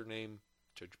Judge what's her name,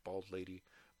 Judge Bald Lady,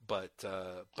 but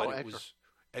it was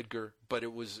Edgar. But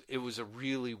it was a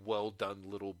really well done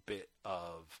little bit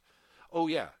of, oh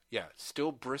yeah,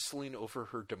 still bristling over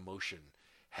her demotion,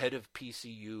 head of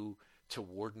PCU to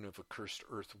warden of a cursed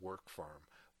earth work farm,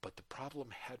 but the problem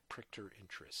had pricked her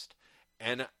interest.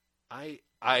 And I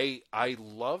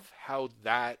love how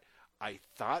that I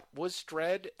thought was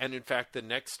Dredd, and in fact the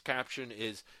next caption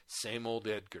is same old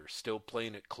Edgar, still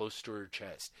playing it close to her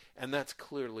chest, and that's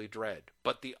clearly Dredd.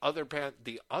 But the other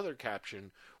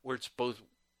caption where it's both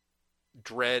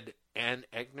Dredd and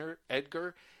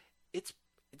Edgar, it's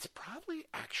probably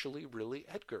actually really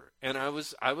Edgar. And I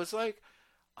was like,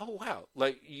 oh wow!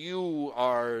 Like you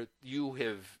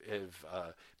have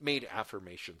made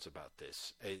affirmations about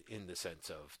this in the sense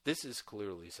of this is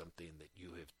clearly something that you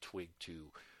have twigged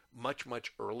to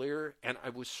much earlier, and I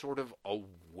was sort of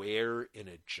aware in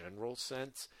a general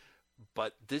sense,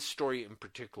 but this story in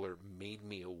particular made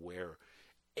me aware.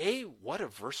 What a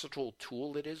versatile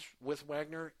tool it is with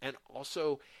Wagner, and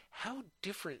also how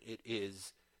different it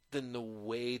is than the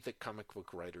way that comic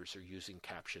book writers are using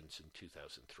captions in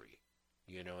 2003.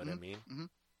 You know what I mean? Mm-hmm.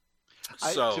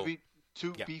 So,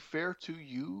 be fair to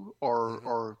you,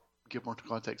 or give more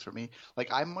context for me, like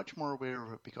I'm much more aware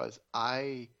of it because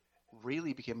I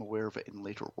really became aware of it in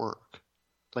later work.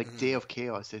 Like Day of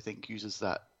Chaos, I think, uses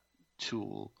that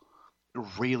tool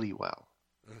really well.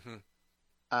 Mm-hmm.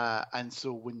 And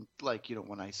so when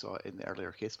I saw it in the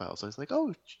earlier case files, I was like,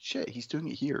 oh shit, he's doing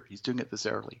it here. He's doing it this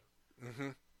early. Mm-hmm.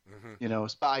 Mm-hmm.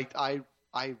 But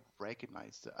I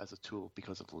recognized it as a tool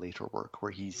because of the later work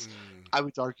where he's, I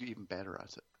would argue, even better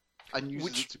at it and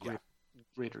uses it to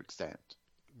greater extent.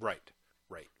 Right.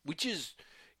 Which is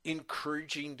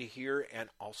encouraging to hear and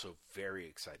also very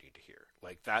exciting to hear.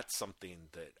 Like that's something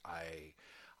that I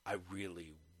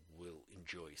really will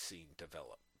enjoy seeing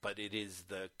develop. But it is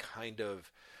the kind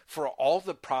of, for all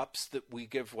the props that we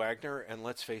give Wagner, and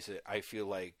let's face it, I feel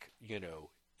like,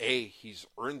 he's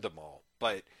earned them all,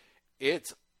 but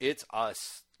it's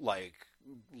us like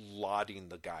lauding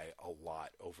the guy a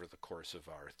lot over the course of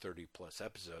our 30 plus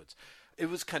episodes. It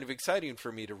was kind of exciting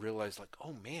for me to realize like,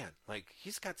 oh man, like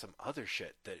he's got some other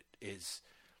shit that is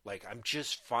Like I'm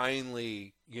just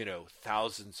finally,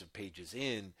 thousands of pages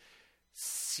in,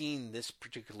 seeing this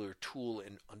particular tool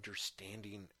and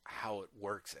understanding how it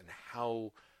works and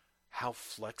how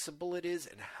flexible it is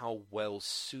and how well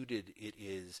suited it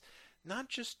is, not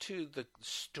just to the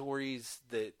stories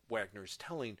that Wagner's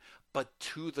telling, but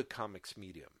to the comics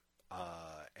medium.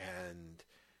 And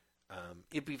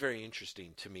it'd be very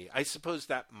interesting to me. I suppose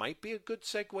that might be a good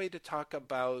segue to talk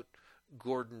about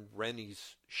Gordon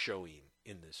Rennie's showing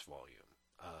in this volume,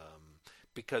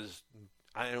 because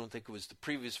I don't think it was the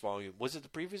previous volume. Was it the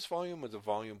previous volume or the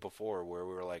volume before where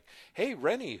we were like, hey,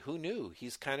 Rennie, who knew?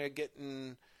 He's kind of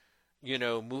getting,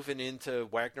 moving into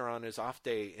Wagner on his off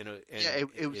day. It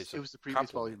was the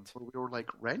previous volume where we were like,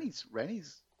 Rennie's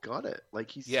got it. Like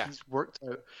he's worked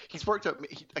out.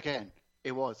 Again,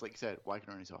 it was, like you said,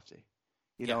 Wagner on his off day.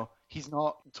 He's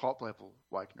not top level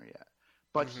Wagner yet.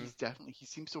 But he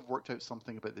seems to have worked out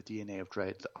something about the DNA of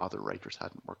Dread that other writers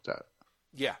hadn't worked out.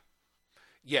 Yeah.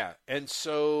 Yeah. And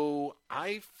so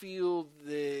I feel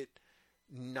that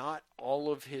not all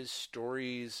of his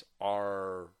stories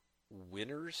are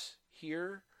winners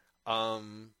here.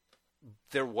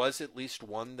 There was at least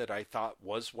one that I thought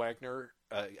was Wagner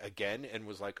again, and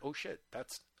was like, oh shit,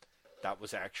 that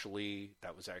was actually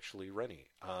Rennie.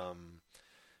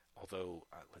 Although,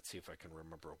 let's see if I can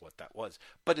remember what that was.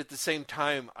 But at the same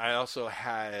time, I also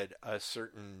had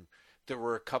there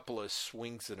were a couple of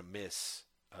swings and a miss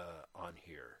on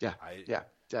here. Yeah,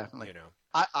 definitely.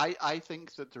 I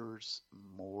think that there's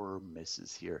more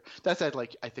misses here. That said,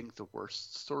 like, I think the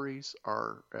worst stories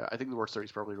are,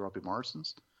 probably Robbie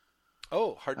Morrison's.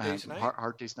 Oh, Hard Day's Night?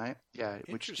 Hard Day's Night, yeah,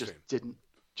 which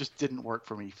just didn't work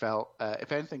for me. Felt,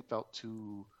 if anything, felt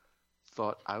too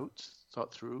thought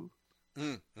through.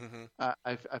 Mm-hmm.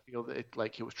 I feel that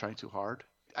it was trying too hard.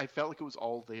 I felt like it was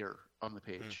all there on the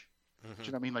page. Mm-hmm. Do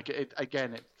you know what I mean? Like it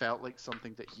felt like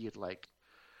something that he had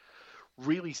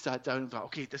really sat down and thought,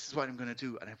 okay, this is what I'm going to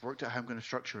do, and I've worked out how I'm going to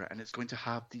structure it, and it's going to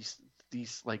have these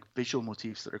like visual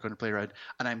motifs that are going to play around,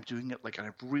 and I'm doing it and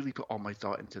I've really put all my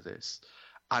thought into this.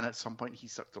 And at some point, he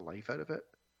sucked the life out of it,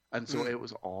 and so it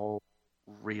was all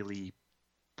really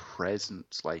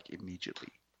present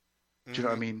immediately. Do you know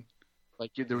what I mean?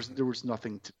 Like there was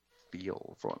nothing to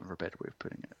feel, for want of a better way of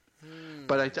putting it.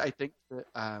 But I think that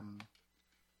I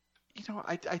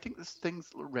think this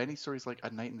Rennie stories like A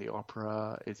Night in the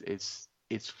Opera is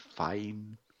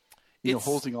fine.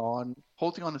 Holding on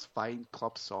is fine.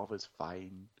 Club Sov is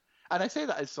fine. And I say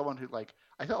that as someone who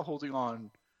I thought Holding On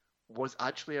was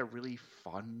actually a really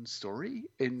fun story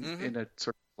in a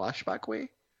sort of flashback way.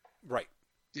 Right.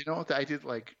 That I did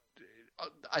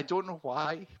I don't know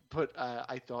why, but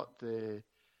I thought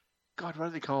what are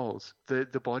they called? The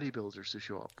bodybuilders who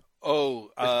show up.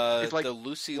 Oh, it's the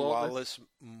Lucy Lawless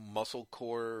Muscle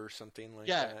Core or something like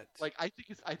that. Yeah, I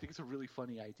think it's a really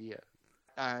funny idea,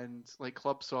 and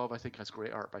Club Sov I think has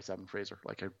great art by Simon Fraser.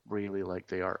 I really like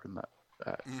the art in that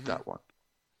one.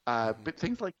 But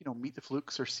things like Meet the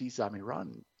Flukes or See Sammy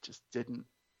Run just didn't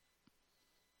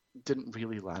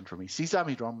really land for me. See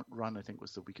Sammy Run I think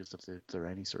was the weakest of the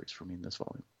Rennie stories for me in this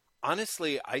volume.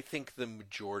 Honestly, I think the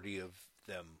majority of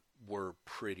them were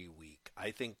pretty weak.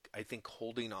 I think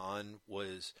Holding On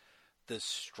was the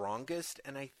strongest,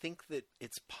 and I think that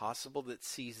it's possible that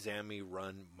See Sammy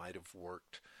Run might have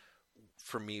worked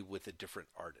for me with a different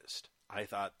artist. I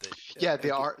thought that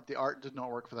the art did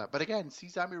not work for that. But again, See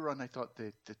Sammy Run, I thought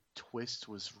the twist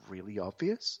was really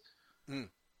obvious. Because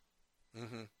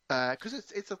I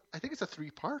think it's a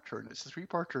 3-parter, and it's a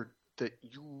 3-parter that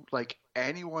you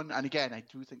anyone. And again, I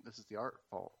do think this is the art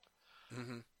fault.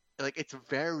 It's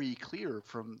very clear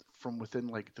from within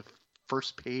the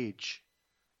first page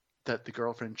that the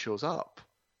girlfriend shows up,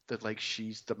 that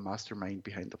she's the mastermind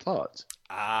behind the plot.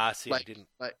 See, I didn't.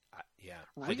 Yeah,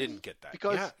 really? I didn't get that.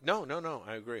 Because no,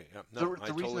 I agree. Yeah, no,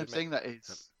 the reason I'm saying that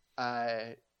is,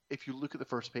 if you look at the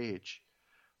first page,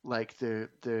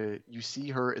 you see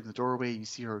her in the doorway, you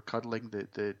see her cuddling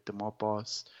the mob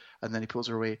boss, and then he pulls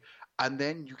her away, and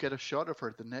then you get a shot of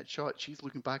her. The net shot, she's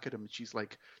looking back at him, and she's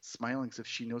smiling as if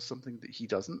she knows something that he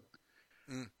doesn't,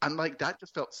 and that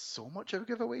just felt so much of a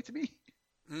giveaway to me.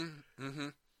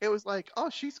 It was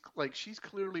she's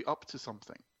clearly up to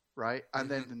something, right? And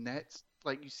then the net,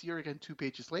 you see her again 2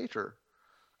 pages later,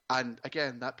 and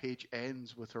again that page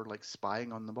ends with her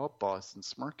spying on the mob boss and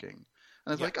smirking,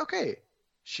 and it's okay,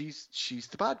 she's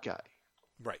the bad guy,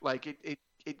 right?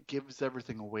 It gives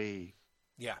everything away,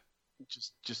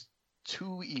 just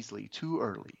too easily, too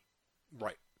early,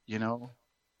 right?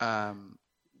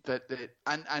 That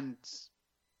and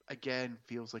again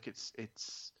feels like it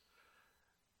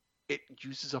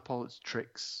uses up all its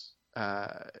tricks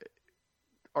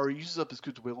or he uses up his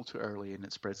goodwill too early and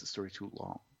it spreads the story too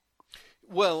long.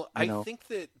 Well, You I know? think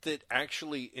that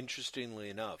actually, interestingly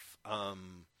enough,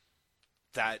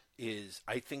 that is,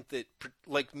 I think that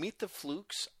like Meet the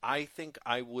Flukes, I think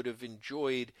I would have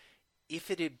enjoyed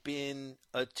if it had been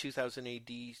a 2000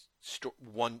 AD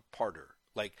one-parter.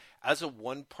 Like as a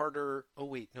one-parter. Oh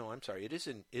wait, no, I'm sorry. It is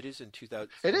in 2000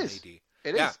 It is. AD.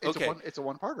 It Yeah, is. It's okay. It's a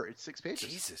one-parter. It's 6 pages.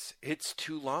 Jesus, it's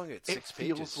too long at It 6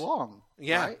 feels pages. long.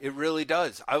 Yeah, right? it really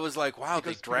does. I was like, wow,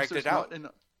 Because they dragged there's it out.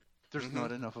 There's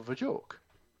not enough of a joke,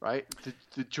 right?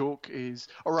 The joke is,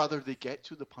 or rather, they get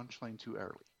to the punchline too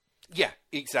early. Yeah,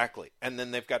 exactly. And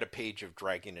then they've got a page of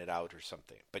dragging it out or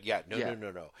something. But yeah, no, Yeah.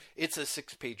 no. It's a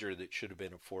 6-pager that should have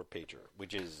been a 4-pager,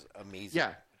 which is amazing.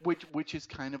 Yeah, which is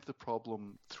kind of the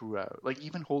problem throughout. Like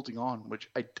even Holding On, which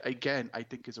I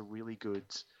think is a really good,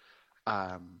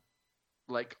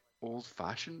 like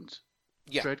old-fashioned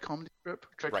Yeah. dread comedy strip,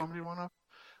 dread Right. comedy one-off.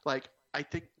 Like I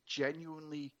think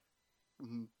genuinely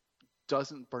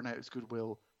doesn't burn out his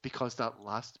goodwill because that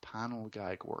last panel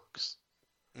gag works.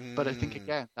 But I think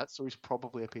again that story's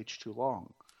probably a page too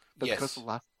long. But Yes. because the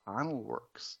last panel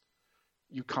works,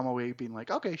 you come away being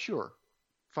like, okay, sure,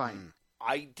 fine.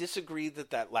 I disagree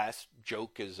that last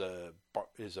joke is a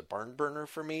barn burner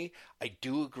for me. I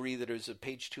do agree that it was a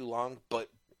page too long, but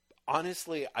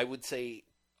honestly, I would say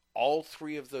all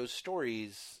three of those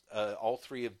stories, all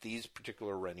three of these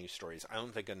particular Rennie stories, I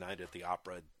don't think A Night at the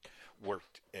Opera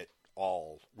worked at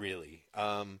all, really.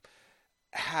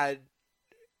 Had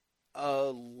a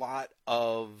lot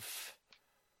of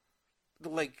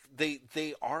like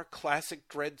they are classic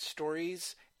Dread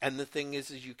stories, and the thing is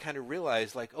you kind of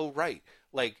realize like, oh right,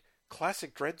 like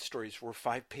classic Dread stories were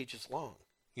 5 pages long.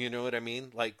 You know what I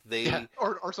mean? Like they Yeah,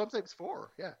 or sometimes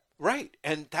 4. Yeah. right,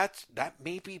 and that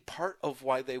may be part of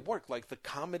why they work. Like the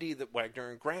comedy that Wagner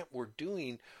and Grant were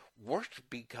doing worked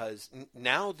because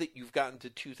now that you've gotten to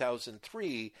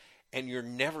 2003 and you're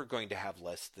never going to have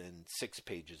less than 6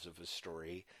 pages of a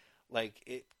story, like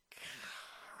it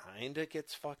kind of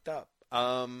gets fucked up.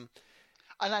 And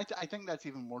I think that's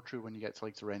even more true when you get to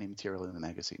like the Rennie material in the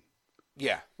magazine.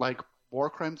 Yeah. Like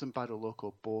War Crimes and Battle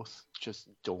Loco both just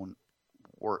don't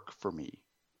work for me.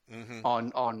 Mm-hmm.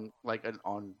 On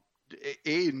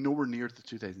A, nowhere near the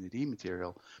 2000 AD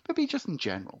material, but B, just in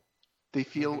general. They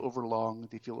feel overlong,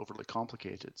 they feel overly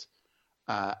complicated,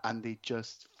 and they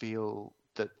just feel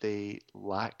that they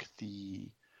lack the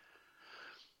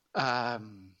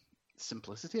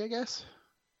simplicity, I guess,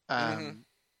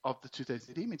 of the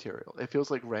 2000 AD material. It feels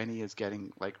like Rennie is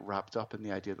getting like wrapped up in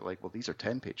the idea that like, well, these are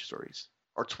 10-page stories.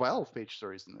 Or 12-page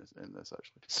stories in this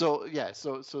actually. So yeah,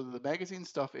 so the magazine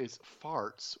stuff is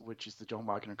Farts, which is the John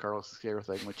Wagner and Carlos Esquerra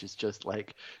thing, which is just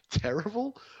like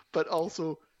terrible, but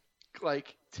also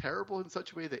like terrible in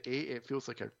such a way that it feels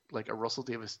like a Russell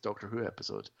Davis Doctor Who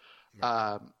episode,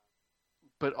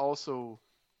 but also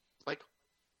like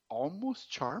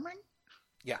almost charming.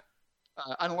 Yeah,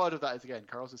 and a lot of that is again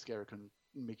Carlos Esquerra can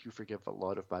make you forgive a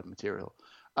lot of bad material.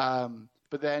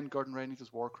 But then Gordon Rennie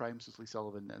does War Crimes with Lee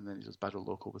Sullivan, and then he does Battle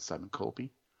Loco with Simon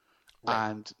Colby. Right.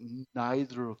 And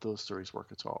neither of those stories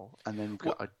work at all. And then you've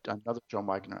got another John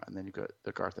Wagner, and then you've got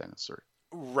the Garth Ennis story.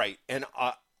 Right. And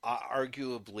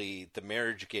arguably, The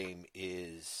Marriage Game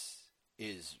is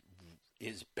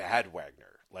bad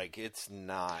Wagner. Like, it's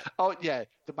not... Oh, yeah.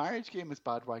 The Marriage Game is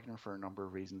bad Wagner for a number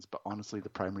of reasons, but honestly, the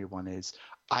primary one is,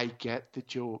 I get the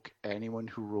joke, anyone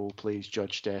who role plays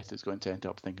Judge Death is going to end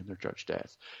up thinking they're Judge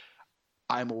Death.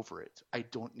 I'm over it. I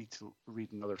don't need to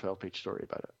read another 12-page story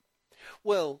about it.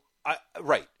 Well,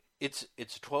 right. It's a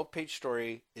 12-page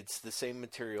story. It's the same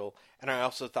material. And I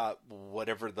also thought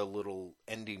whatever the little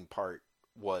ending part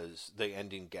was, the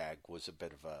ending gag was a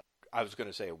bit of a... I was going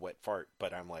to say a wet fart,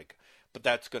 but I'm like... But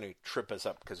that's going to trip us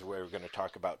up because we're going to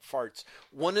talk about farts.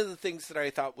 One of the things that I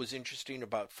thought was interesting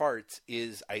about farts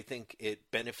is I think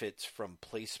it benefits from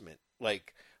placement.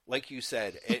 Like you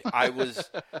said,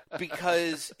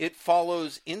 because it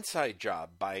follows Inside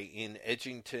Job by Ian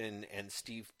Edgington and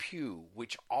Steve Pugh,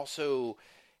 which also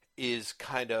is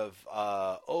kind of,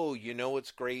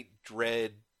 what's great?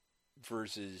 Dread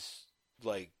versus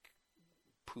like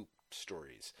poop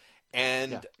stories.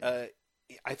 And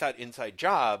I thought Inside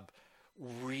Job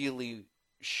really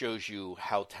shows you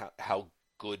how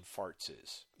good farts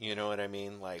is. You know what I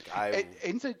mean? Like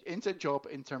Inside Job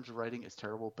in terms of writing is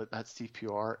terrible, but that Steve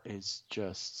Pugh art is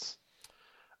just...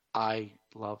 I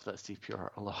love that Steve Pugh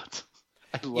art a lot.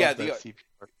 I love that Steve Pugh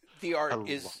art. The art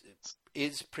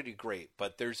is pretty great,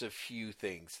 but there's a few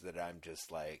things that I'm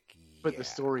just like, yeah. But the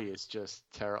story is just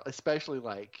terrible, especially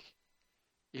like,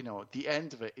 the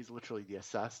end of it is literally the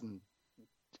assassin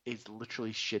is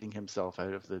literally shitting himself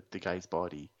out of the guy's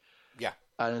body. Yeah.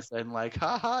 and it's then like,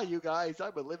 haha, you guys,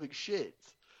 I'm a living shit.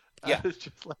 And Yeah. it's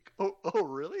just like, oh,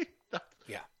 really?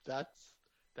 Yeah. That's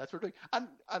what we're doing.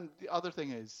 And the other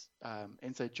thing is,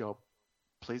 Inside Job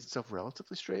plays itself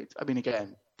relatively straight. I mean,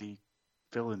 again, the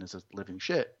villain is a living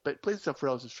shit, but it plays itself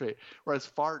relatively straight. Whereas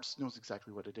Farts knows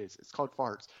exactly what it is. It's called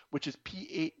Farts, which is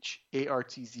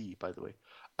PHARTZ, by the way.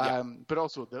 Yeah. But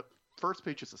also the first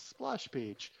page is a splash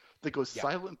page that goes Yeah.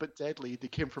 silent but deadly. They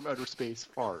came from outer space.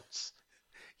 Farts.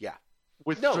 Yeah.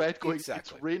 With No, Dredd going,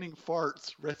 exactly. it's raining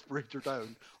farts, respirator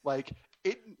down. Like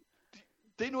it,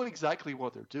 they know exactly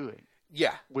what they're doing.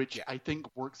 Yeah. Which Yeah. I think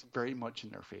works very much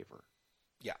in their favor.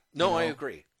 Yeah. No, I know?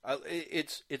 agree.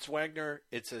 It's Wagner.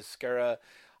 It's Esquerra.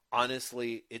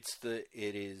 Honestly, it's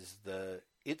the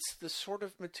sort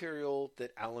of material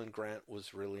that Alan Grant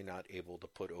was really not able to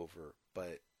put over,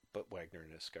 but Wagner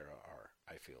and Esquerra are,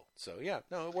 I feel. So yeah,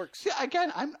 no, it works. Yeah,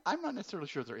 again, I'm not necessarily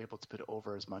sure they're able to put it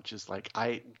over as much as like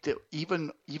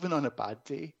even on a bad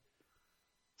day,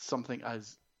 something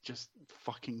as just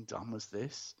fucking dumb as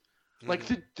this. Like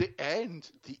the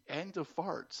end of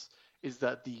Farts is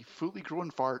that the fully grown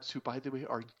Farts, who by the way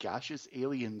are gaseous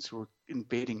aliens who are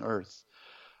invading Earth,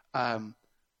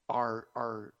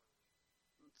 are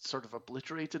sort of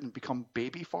obliterated and become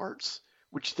baby Farts,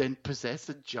 which then possess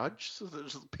a judge. So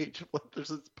there's a page of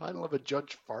there's a panel of a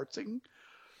judge farting.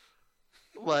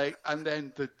 Like, and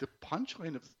then the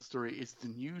punchline of the story is the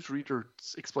newsreader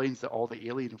explains that all the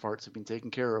alien farts have been taken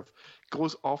care of,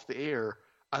 goes off the air,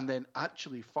 and then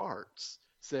actually farts.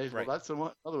 Says, Right. well, that's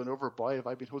another one over. Boy, have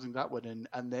I been holding that one in,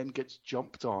 and then gets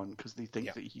jumped on because they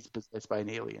think that he's possessed by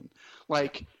an alien.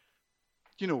 Like,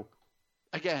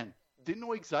 again, they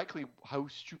know exactly how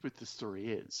stupid the story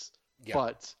is. Yeah.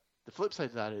 But the flip side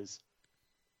of that is,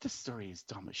 this story is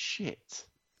dumb as shit.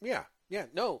 Yeah. Yeah.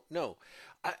 No.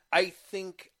 I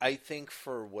think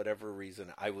for whatever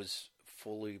reason, I was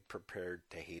fully prepared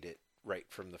to hate it right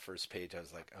from the first page. I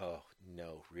was like, oh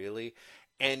no, really?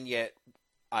 And yet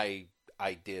I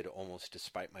did, almost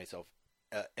despite myself,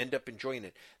 end up enjoying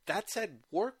it. That said,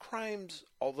 War Crimes,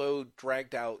 although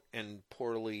dragged out and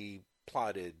poorly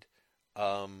plotted,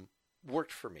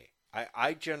 worked for me.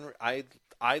 I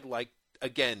like,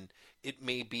 again, it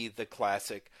may be the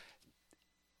classic.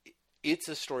 It's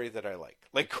a story that I like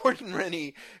Gordon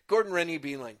Rennie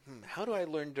being like, how do I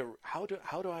learn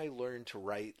to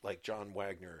write like John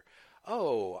Wagner?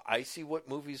 Oh, I see what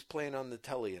movie's playing on the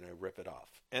telly and I rip it off.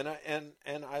 And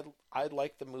I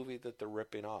like the movie that they're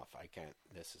ripping off. I can't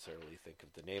necessarily think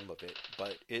of the name of it,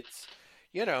 but it's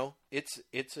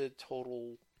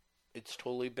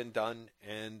totally been done,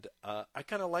 and I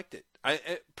kind of liked it.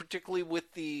 Particularly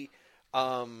with the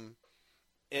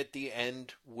at the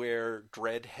end where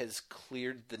Dredd has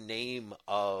cleared the name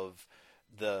of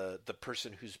the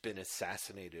person who's been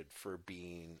assassinated for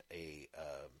being a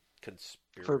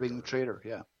conspirator. For being the traitor,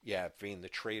 yeah. Yeah, being the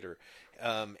traitor.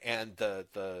 And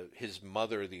his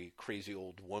mother, the crazy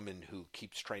old woman who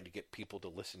keeps trying to get people to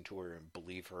listen to her and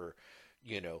believe her,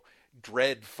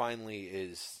 Dredd finally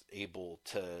is able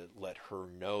to let her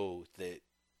know that,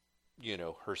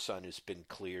 her son has been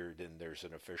cleared and there's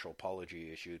an official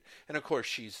apology issued. And of course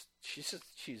she's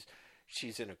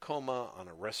in a coma on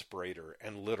a respirator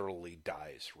and literally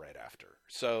dies right after.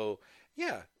 So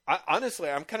yeah,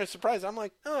 honestly, I'm kind of surprised. I'm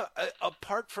like,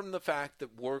 apart from the fact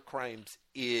that War Crimes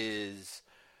is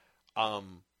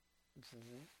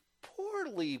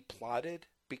poorly plotted,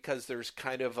 because there's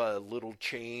kind of a little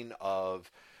chain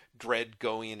of Dredd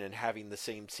going and having the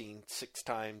same scene 6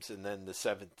 times, and then the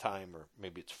 7th time, or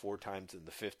maybe it's 4 times, and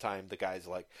the 5th time the guy's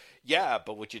like, yeah,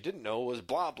 but what you didn't know was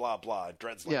blah blah blah.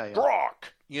 Dredd's like,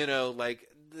 Brock, like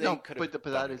they could have.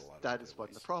 But that is one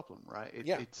of the problem, right?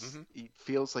 It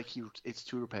feels like it's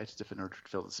too repetitive in order to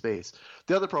fill the space.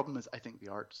 The other problem is I think the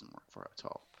art doesn't work for it at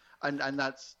all, and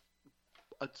that's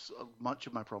much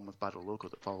of my problem with Battle Loco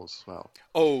that follows as well.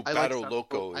 Oh, Battle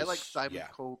Loco! I like Simon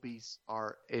Colby's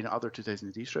art in other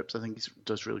 2000 AD strips. I think he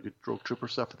does really good Rogue Trooper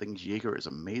stuff. I think Jaeger is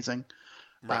amazing.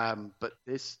 Right. But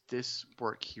this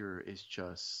work here is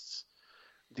just,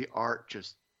 the art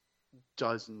just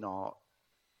does not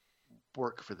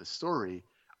work for the story,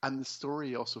 and the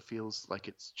story also feels like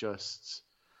it's just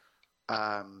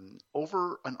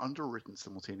over and underwritten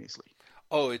simultaneously.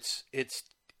 Oh, it's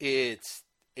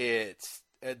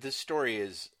this story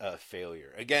is a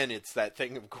failure. Again, it's that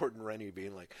thing of Gordon Rennie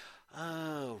being like,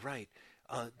 oh, right,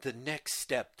 the next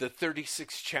step, the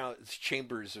 36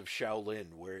 chambers of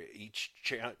Shaolin, where each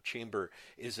chamber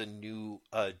is a new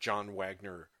John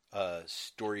Wagner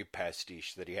story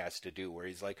pastiche that he has to do, where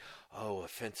he's like, oh,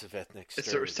 offensive ethnic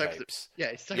stereotypes.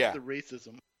 It's time for the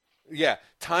racism. Yeah,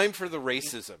 time for the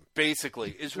racism,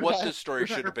 basically, is what this story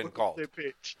should have been called.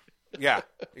 Yeah,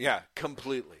 yeah,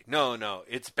 completely. No,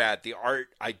 it's bad. The art,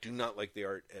 I do not like the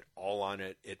art at all on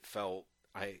it. It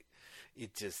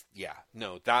just, yeah,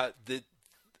 no,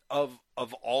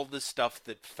 of all the stuff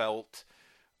that felt,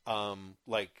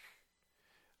 like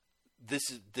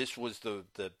this was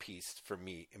the piece for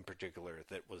me in particular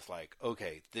that was like,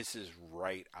 okay, this is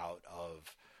right out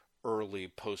of early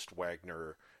post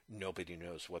Wagner. Nobody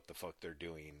knows what the fuck they're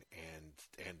doing,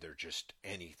 and they're just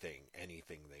anything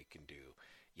they can do.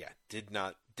 Yeah,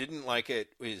 didn't like it.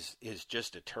 Is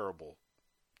just a terrible,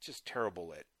 just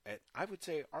terrible at I would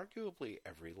say arguably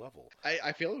every level.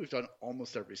 I feel like we've done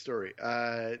almost every story.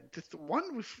 The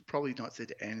one we've probably not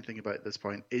said anything about at this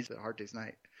point is A Hard Day's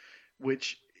Night,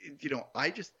 which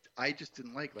I just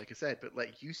didn't like I said, but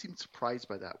like you seemed surprised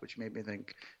by that, which made me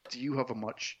think, do you have a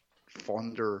much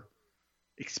fonder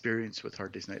experience with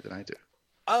Hard Day's Night than I do?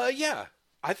 Yeah.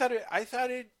 I thought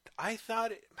it,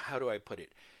 how do I put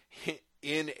it?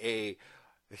 In a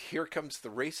Here Comes the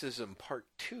Racism Part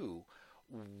 2,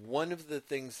 one of the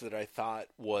things that I thought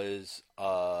was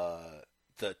the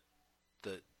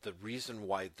the reason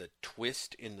why the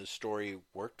twist in the story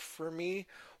worked for me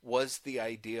was the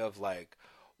idea of like,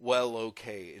 well,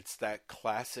 okay, it's that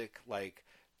classic like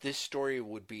this story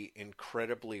would be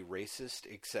incredibly racist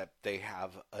except they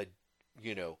have a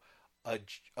you know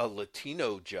a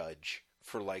Latino judge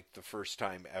for like the first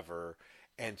time ever,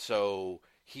 and so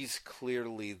he's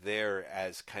clearly there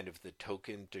as kind of the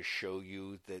token to show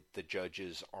you that the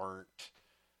judges aren't,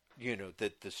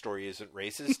 that the story isn't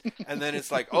racist. And then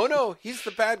it's like, oh no, he's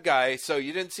the bad guy, so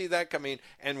you didn't see that coming,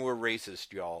 and we're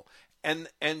racist, y'all. And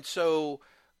so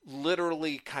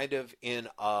literally kind of in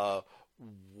a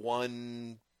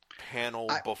one panel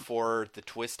before the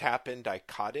twist happened, I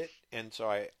caught it, and so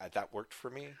I that worked for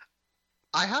me.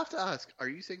 I have to ask: are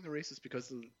you saying the racist because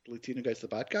the Latino guy's the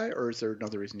bad guy, or is there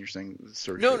another reason you're saying the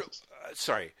story's No, racist?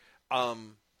 sorry.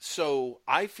 So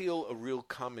I feel a real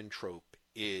common trope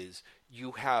is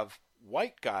you have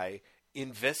white guy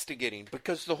investigating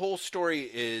because the whole story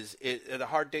is the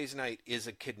Hard Day's Night is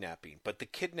a kidnapping, but the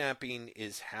kidnapping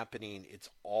is happening. It's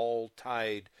all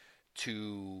tied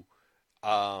to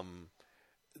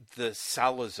the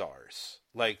Salazars.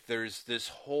 Like there's this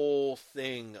whole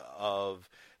thing of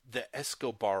the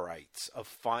Escobarites, a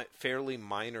fairly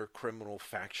minor criminal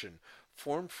faction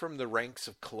formed from the ranks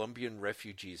of Colombian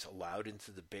refugees allowed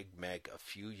into the Big Meg a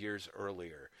few years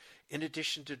earlier. In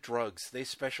addition to drugs, they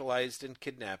specialized in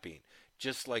kidnapping,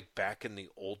 just like back in the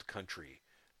old country.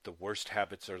 The worst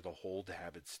habits are the hold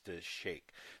habits to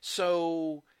shake.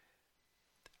 So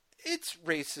it's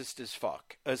racist as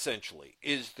fuck, essentially,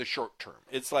 is the short term.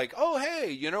 It's like, oh,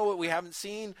 hey, you know what we haven't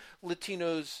seen?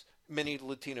 Many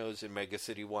Latinos in Mega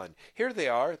City 1. Here they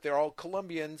are. They're all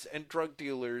Colombians and drug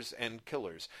dealers and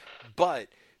killers. But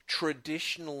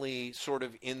traditionally, sort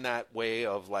of in that way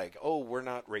of like, oh, we're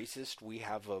not racist. We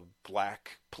have a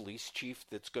black police chief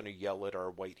that's going to yell at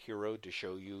our white hero to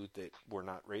show you that we're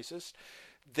not racist.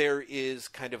 There is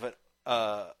kind of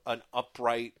an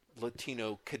upright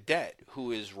Latino cadet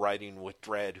who is riding with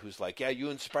Dredd, who's like, yeah, you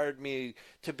inspired me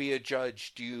to be a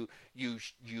judge. You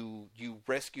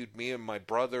rescued me and my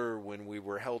brother when we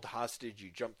were held hostage. You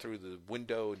jumped through the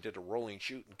window and did a rolling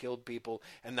shoot and killed people,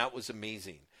 and that was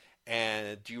amazing.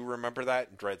 And do you remember that?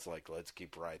 And Dredd's like, let's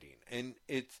keep riding. And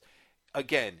it's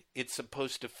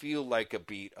supposed to feel like a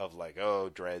beat of like, oh,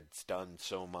 Dredd's done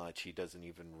so much, he doesn't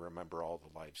even remember all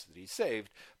the lives that he saved.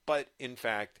 But in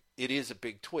fact, it is a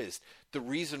big twist. The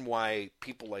reason why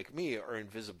people like me are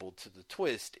invisible to the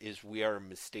twist is we are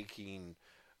mistaking,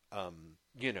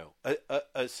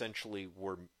 essentially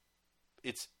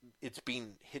it's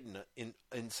being hidden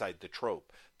inside the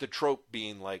trope. The trope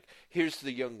being like, here's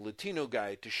the young Latino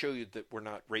guy to show you that we're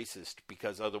not racist,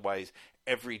 because otherwise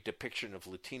every depiction of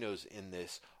Latinos in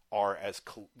this are as,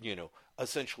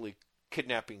 essentially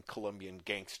kidnapping Colombian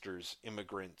gangsters,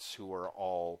 immigrants who are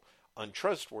all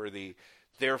untrustworthy.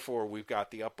 Therefore, we've got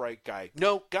the upright guy.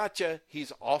 No, gotcha. He's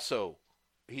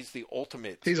the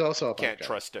ultimate. He's also a can't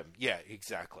trust him. Yeah,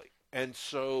 exactly. And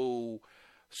so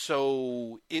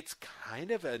it's kind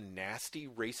of a nasty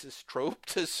racist trope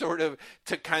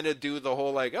to kind of do the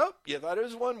whole like, oh, you thought it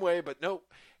was one way, but nope.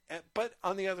 But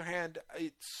on the other hand,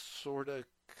 it sort of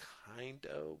kind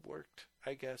of worked,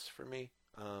 I guess, for me.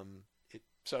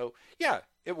 So yeah,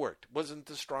 it worked. Wasn't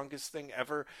the strongest thing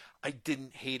ever. I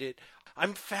didn't hate it.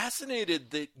 I'm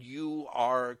fascinated that you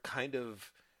are kind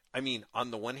of, on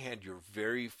the one hand, you're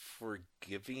very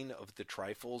forgiving of the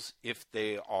trifles if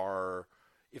the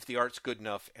art's good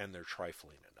enough and they're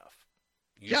trifling enough.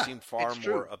 You seem far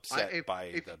more upset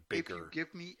by the bigger. If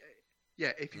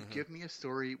you give me a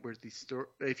story where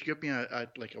if you give me a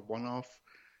one-off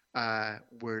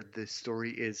where the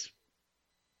story is,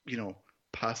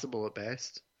 passable at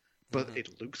best, but Mm-hmm.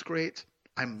 it looks great.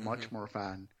 I'm Mm-hmm. much more a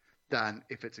fan than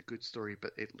if it's a good story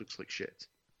but it looks like shit.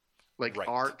 Like Right.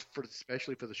 art for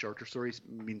especially for the shorter stories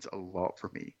means a lot for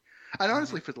me, and Mm-hmm.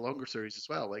 honestly for the longer stories as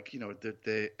well. Like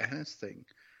the Ennis thing,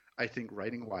 I think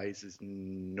writing wise is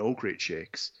no great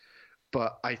shakes,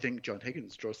 but I think John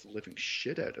Higgins draws the living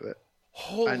shit out of it,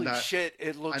 and Holy that shit!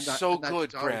 It looks and that so and that good,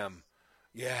 does Graham.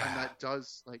 and Yeah. that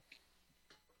does like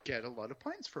get a lot of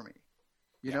points for me,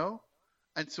 you Yeah. know.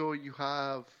 And so you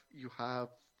have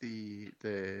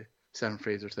the Sam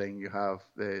Fraser thing, you have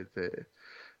the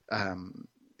um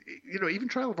even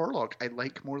Trial of Orlok I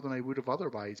like more than I would have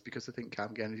otherwise because I think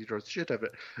Cam Kennedy draws the shit out of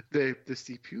it. The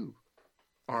CPU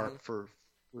Mm-hmm. art for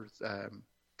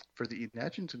the Eden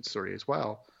Edgington story as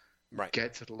well Right.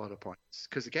 gets it a lot of points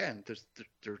because again there's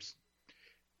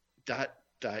that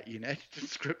Eden Edgington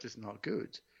script is not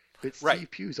good, but Right.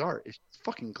 CPU's art is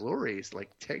fucking glorious,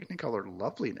 like Technicolor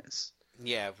loveliness.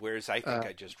 Yeah. Whereas I think Uh,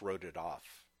 I just wrote it off.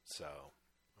 So.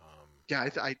 Um, yeah,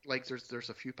 I like there's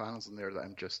a few panels in there that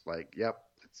I'm just like, yep,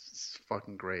 it's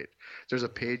fucking great. There's a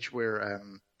page where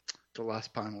the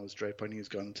last panel is Dread Pony's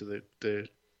gone to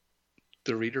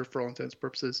the reader for all intents and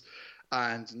purposes,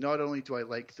 and not only do I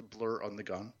like the blur on the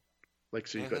gun, like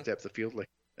so you've mm-hmm. got depth of field like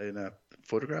in a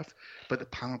photograph, but the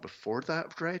panel before that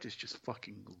of Dread is just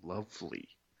fucking lovely,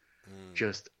 Mm.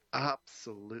 just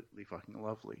absolutely fucking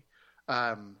lovely.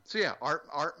 So yeah,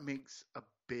 art makes a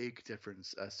big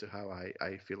difference as to how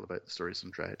I feel about the stories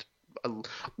in Dread.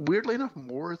 Weirdly enough,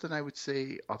 more than I would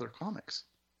say other comics.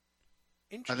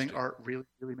 I think Interesting. art really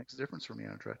really makes a difference for me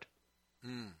on Dread.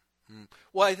 Mm. Mm.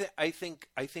 Well, I think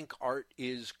art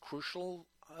is crucial.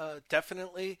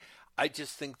 Definitely. I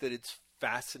just think that it's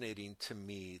fascinating to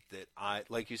me that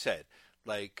like you said,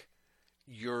 like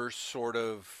you're sort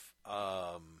of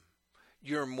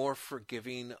you're more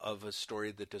forgiving of a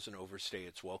story that doesn't overstay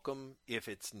its welcome if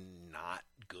it's not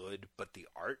good, but the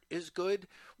art is good.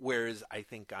 Whereas I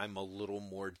think I'm a little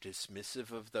more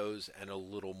dismissive of those and a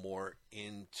little more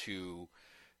into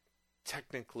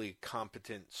technically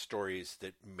competent stories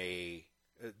that may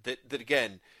that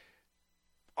again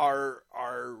are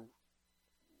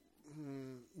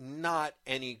not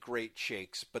any great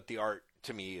shakes, but the art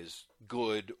to me is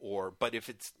good. Or but if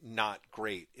it's not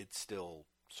great, it's still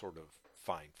sort of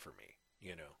fine for me.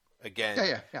 Yeah, Again,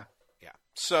 yeah, yeah. yeah.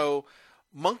 So,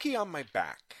 Monkey on My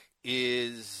Back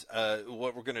is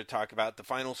what we're going to talk about. The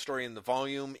final story in the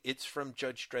volume. It's from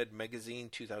Judge Dredd magazine,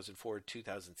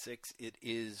 2004-2006. It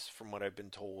is, from what I've been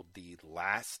told, the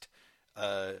last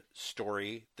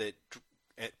story that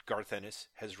Garth Ennis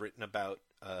has written about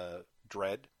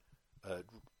Dredd. Uh,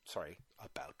 sorry,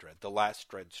 about Dredd. The last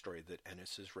Dredd story that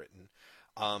Ennis has written.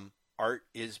 Art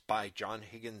is by John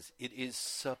Higgins. It is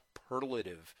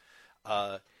superlative.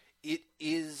 Uh, it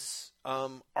is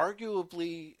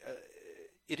arguably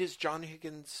it is John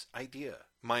Higgins' idea.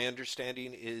 My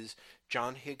understanding is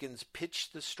John Higgins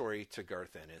pitched the story to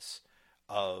Garth Ennis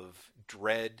of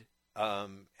Dredd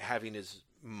having his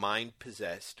mind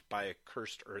possessed by a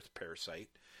cursed Earth parasite,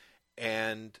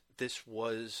 and this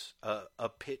was a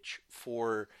pitch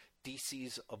for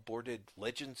DC's aborted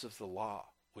Legends of the Law,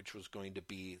 which was going to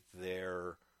be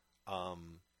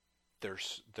um,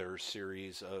 their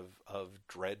series of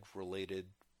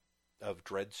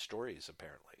Dread stories,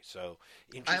 apparently. So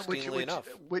And which interestingly which enough,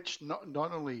 which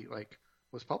not only like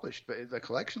was published, but the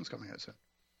collection's coming out soon.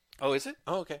 oh, is it?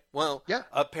 Oh, okay. Well, Yeah,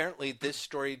 apparently this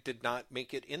story did not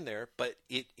make it in there, but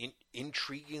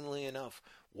intriguingly enough,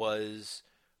 was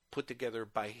put together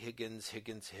by Higgins.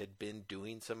 Higgins had been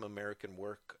doing some American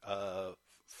work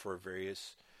for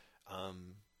various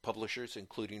publishers,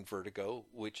 including Vertigo,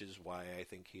 which is why I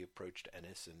think he approached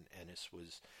Ennis, and Ennis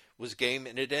was game,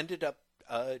 and it ended up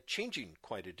changing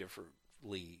quite a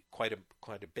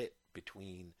bit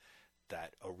between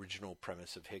that original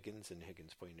premise of Higgins and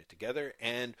Higgins putting it together,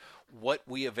 and what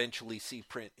we eventually see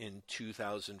print in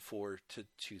 2004 to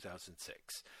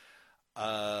 2006.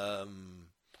 Um,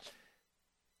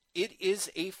 it is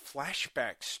a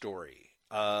flashback story,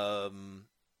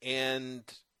 and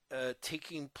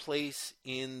taking place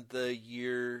in the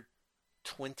year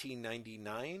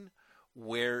 2099,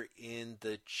 wherein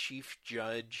the chief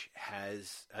judge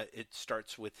has it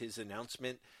starts with his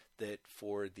announcement that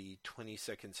for the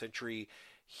 22nd century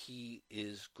he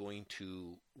is going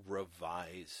to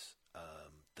revise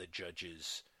the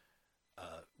judge's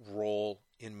role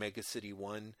in Mega City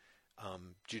 1.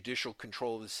 Judicial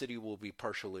control of the city will be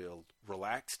partially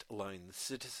relaxed, allowing the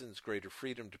citizens greater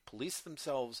freedom to police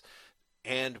themselves.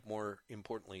 And more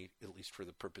importantly, at least for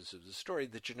the purpose of the story,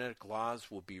 the genetic laws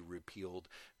will be repealed,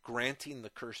 granting the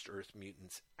Cursed Earth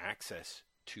mutants access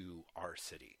to our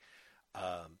city.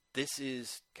 This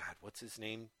is, God, what's his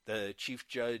name? The chief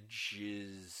judge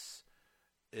is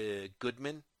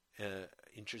Goodman.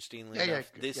 Interestingly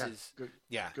enough, this is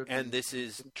and this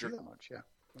is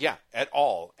yeah, at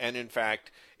all. And in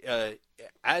fact,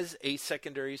 as a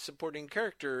secondary supporting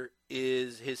character,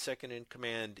 is his second in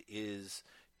command is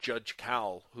Judge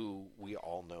Cal, who we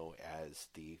all know as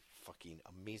the fucking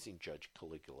amazing Judge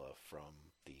Caligula from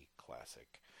the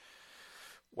classic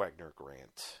Wagner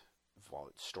Grant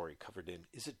story covered in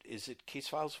is it Case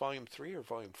Files Volume 3 or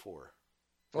Volume 4?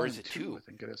 Or is it 2? I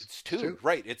think it is. It's 2.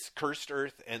 Right. It's Cursed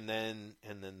Earth and then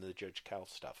the Judge Cal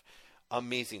stuff.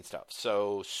 Amazing stuff.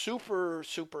 So super,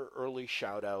 super early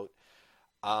shout out.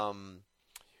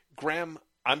 Graham,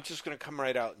 I'm just going to come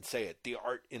right out and say it. The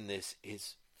art in this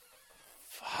is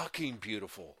fucking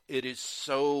beautiful. It is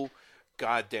so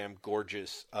goddamn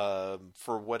gorgeous.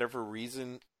 For whatever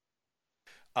reason,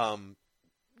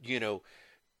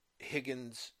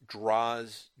 Higgins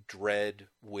draws Dredd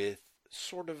with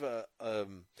sort of a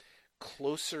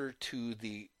closer to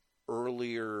the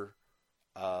earlier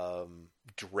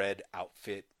Dredd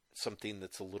outfit, something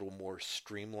that's a little more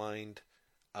streamlined.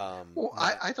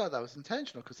 I thought that was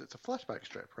intentional because it's a flashback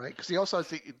strip, right? Because he also has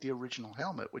the original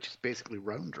helmet, which is basically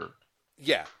rounder.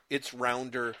 Yeah, it's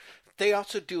rounder. They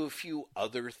also do a few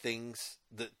other things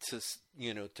that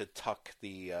to tuck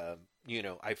the.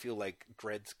 I feel like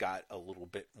Dredd's got a little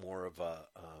bit more of a.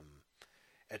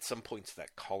 At some points,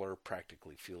 that collar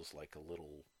practically feels like a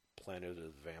little Planet of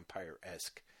the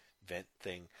Vampire-esque vent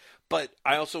thing. But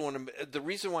I also want to. The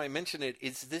reason why I mention it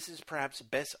is this is perhaps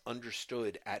best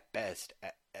understood at best,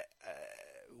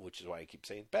 which is why I keep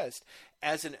saying best,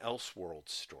 as an Elseworlds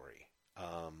story.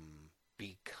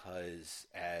 Because,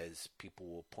 as people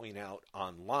will point out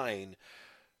online,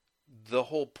 the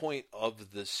whole point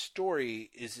of the story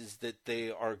is that they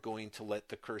are going to let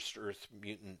the Cursed Earth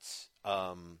mutants.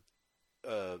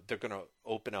 They're going to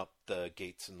open up the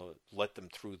gates and let them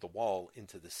through the wall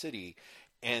into the city,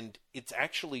 and it's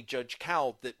actually Judge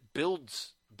Cal that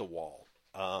builds the wall.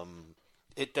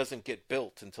 It doesn't get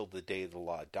built until the day the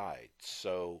law died.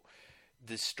 So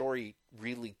this story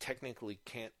really technically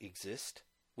can't exist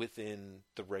within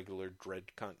the regular Dredd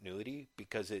continuity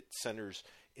because it centers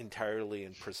entirely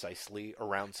and precisely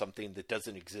around something that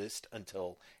doesn't exist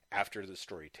until after the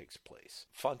story takes place.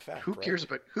 Fun fact. Who cares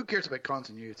about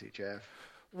continuity, Jeff?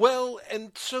 Well,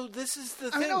 and so this is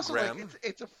the thing, also, Graham.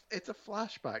 Like, it's a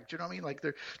flashback. Do you know what I mean? Like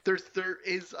there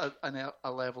is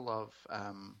a level of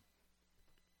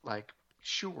like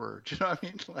sure. Do you know what I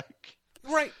mean? Like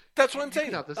right. That's what I'm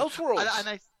saying. Elseworlds.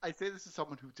 And I say this as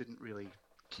someone who didn't really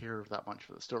care that much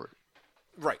for the story.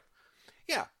 Right.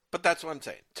 Yeah, but that's what I'm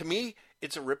saying. To me,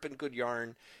 it's a ripping good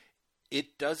yarn.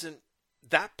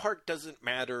 That part doesn't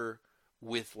matter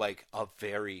with like a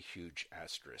very huge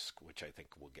asterisk, which I think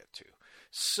we'll get to.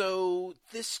 So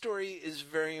this story is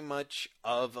very much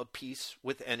of a piece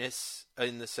with Ennis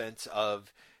in the sense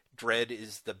of Dredd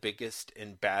is the biggest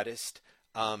and baddest.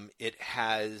 It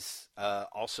has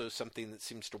also something that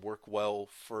seems to work well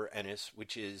for Ennis,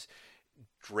 which is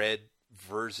Dredd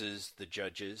versus the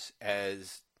judges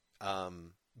as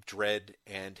Dredd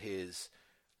and his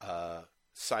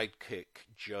sidekick,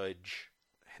 Judge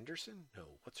Henderson? No,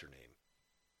 what's her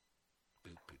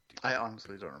name? I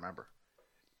honestly don't remember.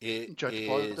 Judge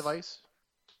Plot Device?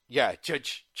 Yeah,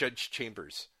 Judge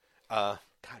Chambers. God,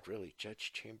 really,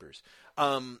 Judge Chambers.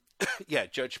 Yeah,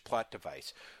 Judge Plot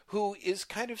Device, who is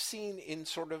kind of seen in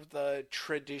sort of the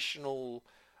traditional,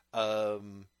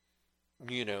 Dredd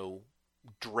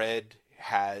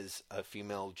has a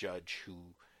female judge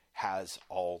who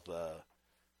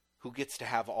gets to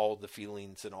have all the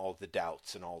feelings and all the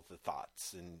doubts and all the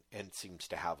thoughts and seems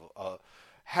to have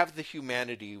the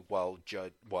humanity while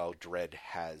Dredd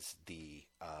has the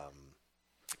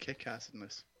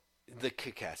kick-assedness. The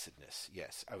kick-assedness,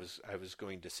 yes. I was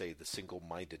going to say the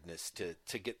single-mindedness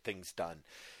to get things done.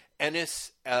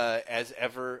 Ennis, as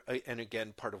ever, and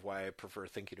again, part of why I prefer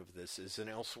thinking of this is in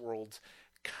Elseworlds,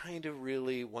 kind of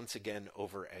really, once again,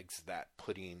 over-eggs that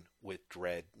pudding with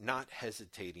Dredd, not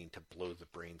hesitating to blow the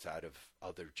brains out of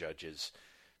other judges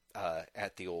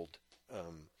at the old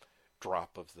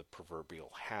drop of the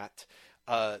proverbial hat.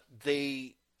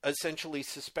 They essentially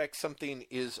suspect something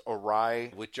is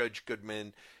awry with Judge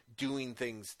Goodman doing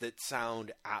things that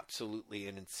sound absolutely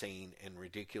insane and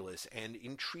ridiculous. And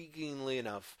intriguingly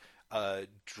enough,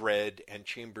 Dredd and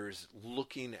Chambers,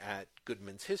 looking at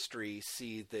Goodman's history,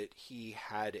 see that he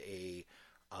had a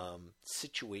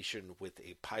situation with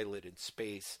a pilot in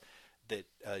space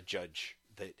that judge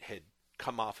that had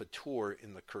come off a tour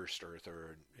in the Cursed Earth,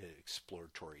 or an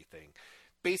exploratory thing.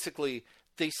 Basically,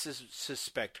 they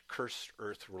suspect Cursed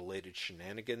Earth related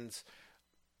shenanigans.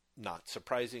 Not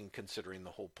surprising, considering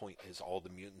the whole point is all the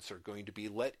mutants are going to be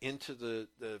let into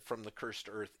from the Cursed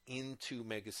Earth into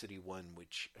Mega City 1,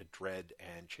 which Dredd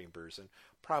and Chambers and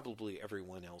probably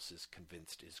everyone else is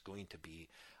convinced is going to be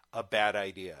a bad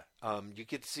idea. You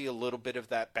get to see a little bit of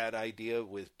that bad idea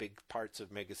with big parts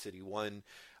of Mega City 1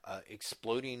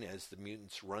 exploding as the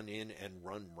mutants run in and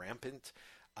run rampant.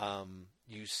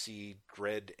 You see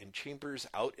Dredd and Chambers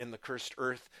out in the Cursed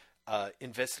Earth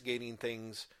investigating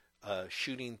things,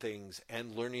 shooting things,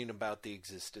 and learning about the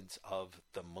existence of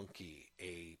the Monkey,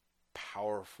 a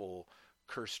powerful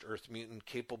Cursed Earth mutant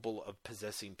capable of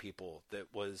possessing people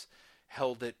that was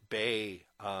held at bay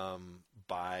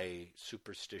by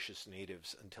superstitious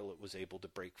natives until it was able to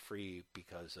break free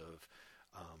because of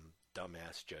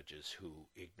dumbass judges who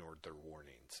ignored their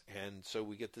warnings. And so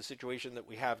we get the situation that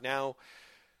we have now,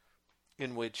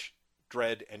 in which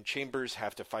Dredd and Chambers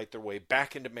have to fight their way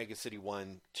back into Mega City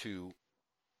 1 to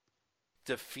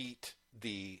defeat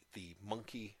the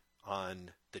Monkey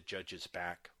on the judge's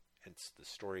back, hence the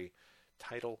story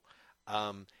title.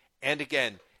 And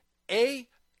again,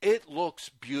 it looks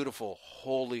beautiful.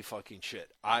 Holy fucking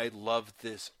shit. I love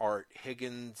this art.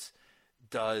 Higgins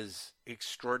does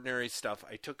extraordinary stuff.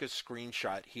 I took a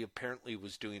screenshot. He apparently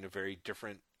was doing a very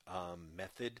different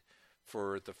method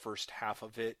for the first half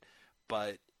of it,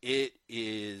 but to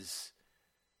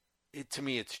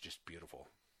me, it's just beautiful.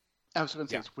 I was going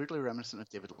to say, it's weirdly reminiscent of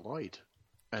David Lloyd.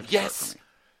 Yes.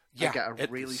 Yeah. I get a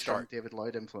really strong David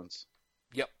Lloyd influence.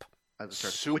 Yep. At the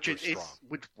start. Super strong.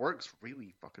 Which works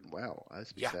really fucking well,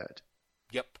 as we said.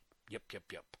 Yep.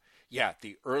 Yeah,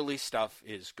 the early stuff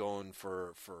is going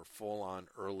for full-on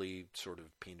early sort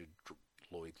of painted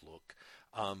Lloyd look.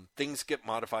 Things get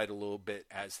modified a little bit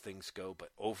as things go, but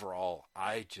overall,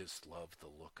 I just love the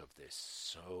look of this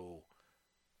so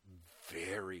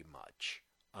very much.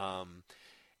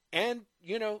 And,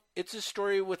 it's a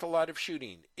story with a lot of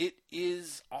shooting. It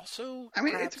is also...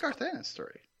 it's a Garth Ennis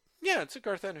story. Yeah, it's a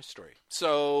Garth Ennis story.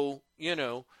 So,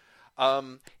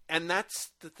 and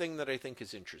that's the thing that I think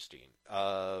is interesting.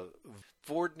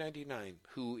 Ford99,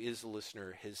 who is a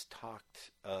listener, has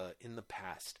talked in the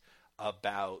past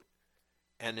about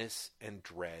Ennis and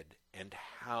Dredd and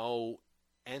how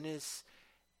Ennis,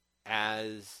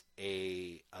 as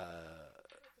a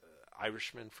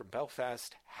Irishman from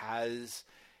Belfast, has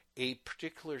a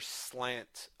particular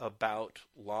slant about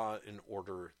law and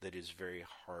order that is very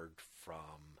hard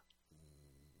from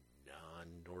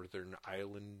non-Northern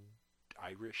Ireland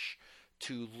Irish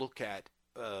to look at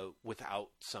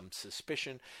without some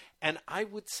suspicion. And I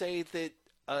would say that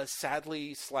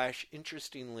sadly /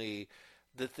 interestingly,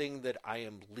 the thing that I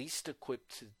am least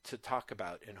equipped to talk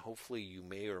about, and hopefully you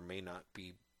may or may not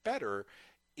be better,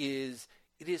 is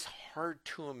it is hard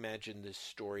to imagine this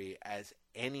story as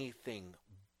anything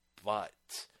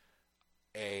but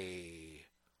a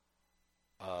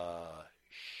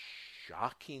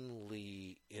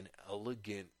shockingly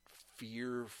inelegant,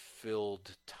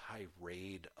 fear-filled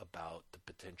tirade about the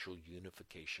potential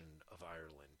unification of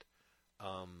Ireland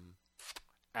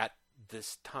at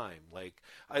this time. Like,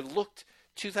 I looked,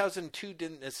 2002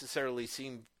 didn't necessarily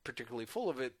seem particularly full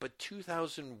of it, but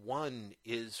 2001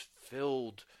 is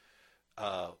filled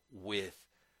with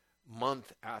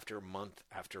month after month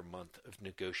after month of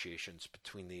negotiations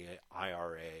between the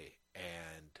IRA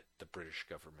and the British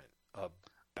government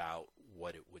about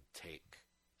what it would take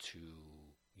to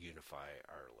unify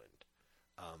Ireland.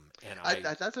 And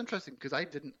that's interesting, because I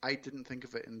didn't think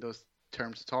of it in those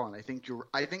terms at all, and I think you're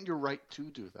right to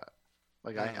do that.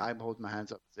 Like, I'm holding my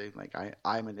hands up saying, like,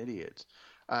 I'm an idiot,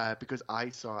 because I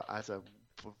saw it as a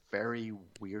very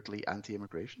weirdly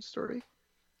anti-immigration story.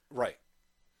 Right.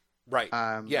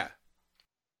 Yeah.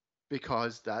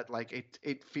 Because that, like,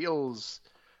 it feels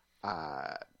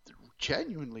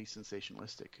genuinely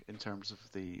sensationalistic in terms of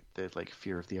the like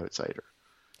fear of the outsider.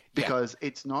 Because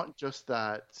it's not just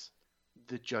that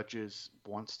the judges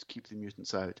want to keep the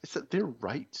mutants out; it's that they're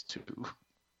right to.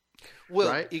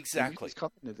 Well, right? exactly. The mutants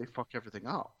come in and they fuck everything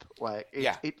up. Like,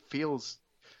 it feels,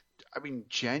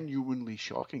 genuinely,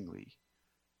 shockingly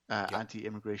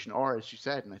anti-immigration, or as you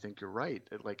said, and I think you're right,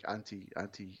 like anti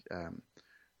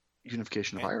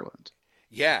unification of Ireland.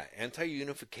 Yeah,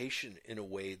 anti-unification in a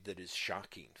way that is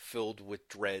shocking, filled with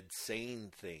Dredd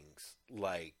saying things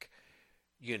like,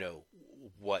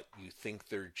 what, you think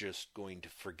they're just going to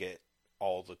forget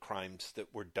all the crimes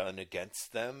that were done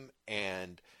against them,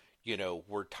 and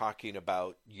we're talking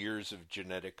about years of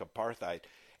genetic apartheid.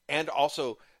 And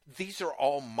also, these are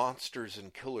all monsters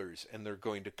and killers, and they're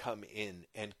going to come in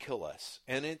and kill us.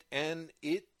 It And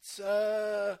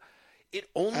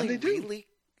only they do. really,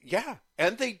 yeah,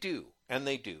 and they do.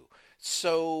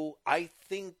 So I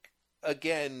think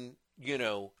again,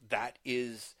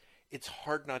 it's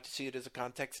hard not to see it as a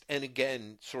context, and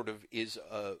again, sort of is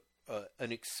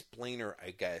an explainer,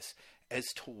 I guess,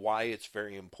 as to why it's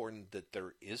very important that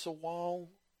there is a wall.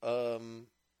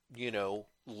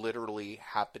 Literally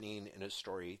happening in a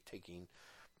story taking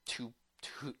two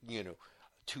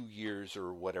 2 years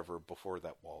or whatever before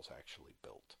that wall's actually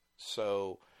built.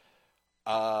 So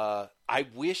I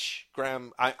wish,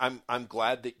 Graham, I'm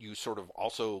glad that you sort of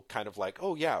also kind of like,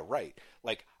 oh yeah, right.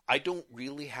 Like I don't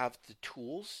really have the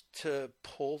tools to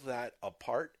pull that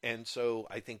apart, and so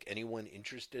I think anyone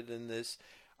interested in this,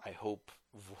 I hope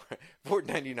Vord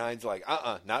 99's like,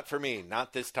 not for me,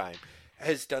 not this time,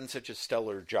 has done such a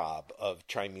stellar job of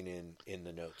chiming in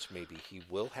the notes. Maybe he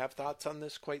will have thoughts on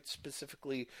this quite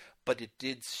specifically, but it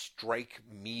did strike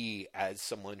me as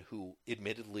someone who,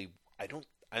 admittedly, I don't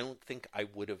think I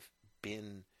would have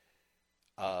been.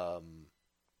 I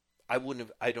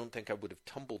don't think I would have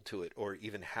tumbled to it or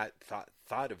even had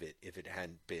thought of it if it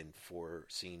hadn't been for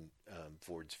seeing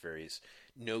Vord's various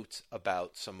notes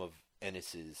about some of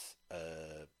Ennis's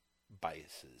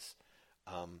biases.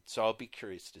 So I'll be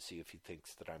curious to see if he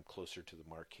thinks that I'm closer to the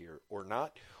mark here or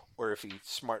not, or if he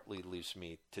smartly leaves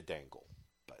me to dangle.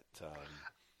 But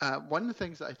one of the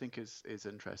things that I think is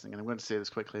interesting, and I'm going to say this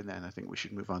quickly, and then I think we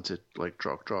should move on to like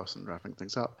Dross and wrapping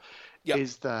things up,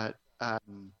 is that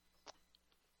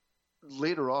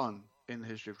later on in the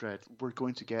history of Dread, we're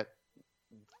going to get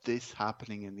this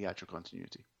happening in the actual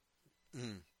continuity.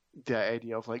 The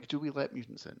idea of like, do we let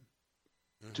mutants in?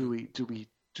 Mm-hmm.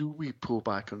 Do we pull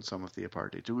back on some of the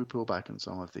apartheid? Do we pull back on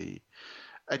some of the?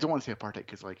 I don't want to say apartheid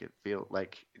because it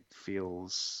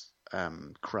feels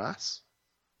crass.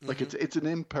 Mm-hmm. Like it's an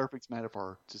imperfect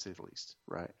metaphor to say the least,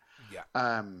 right? Yeah.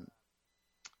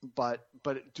 But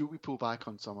do we pull back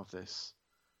on some of this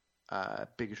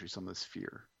bigotry, some of this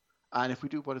fear? And if we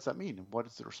do, what does that mean? And what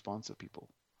is the response of people?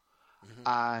 Mm-hmm.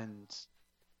 And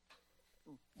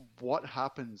what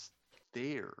happens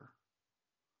there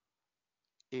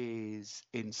is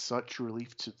in such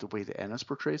relief to the way that Ennis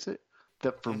portrays it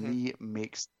that for me it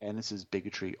makes Ennis's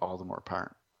bigotry all the more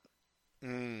apparent.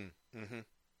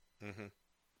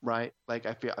 Right? Like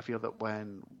I feel that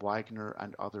when Wagner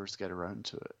and others get around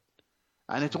to it,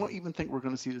 and I don't even think we're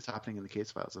going to see this happening in the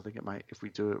Case Files. I think it might, if we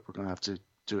do it, we're going to have to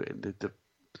do it in the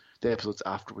episodes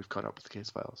after we've caught up with the Case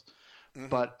Files.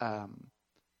 But I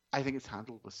think it's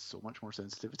handled with so much more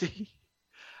sensitivity.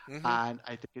 And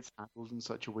I think it's handled in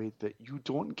such a way that you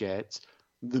don't get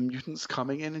the mutants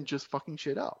coming in and just fucking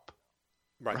shit up.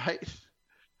 Right?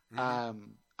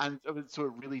 And so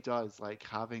it really does, like,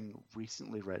 having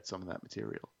recently read some of that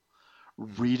material,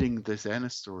 reading this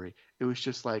Ennis story, it was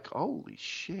just like, holy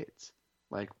shit.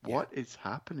 Like, what is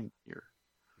happening here?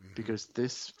 Because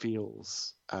this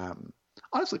feels,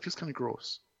 honestly, it feels kind of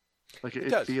gross. Like,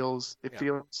 it feels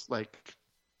like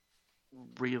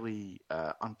really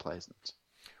unpleasant.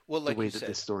 Well, like the way that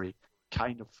this story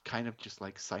kind of just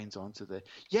like signs on to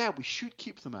we should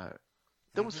keep them out.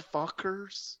 Those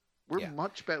fuckers. We're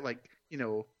much better. Like,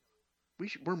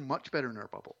 we're much better in our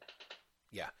bubble.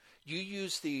 Yeah, you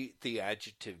use the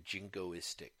adjective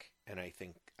jingoistic, and I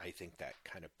think that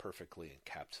kind of perfectly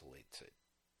encapsulates it.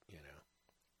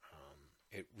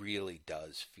 It really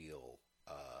does feel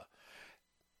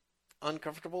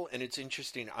uncomfortable, and it's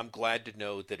interesting. I'm glad to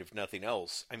know that if nothing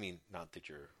else, I mean, not that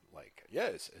you're like,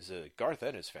 yes, as a Garth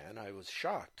Ennis fan, I was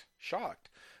shocked.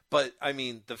 But I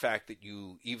mean, the fact that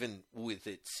you, even with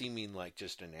it seeming like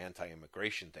just an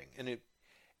anti-immigration thing, and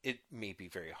it may be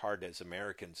very hard as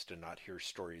Americans to not hear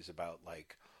stories about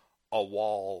like a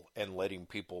wall and letting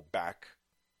people back,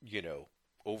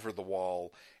 over the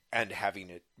wall, and having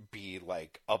it be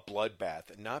like a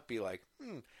bloodbath, and not be like,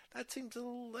 that seems a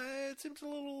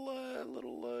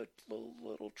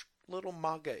little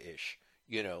MAGA-ish,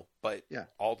 But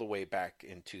all the way back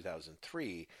in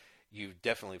 2003, you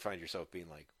definitely find yourself being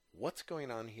like, what's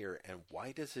going on here, and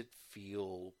why does it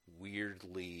feel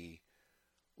weirdly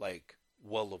like,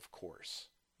 well, of course,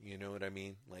 you know what I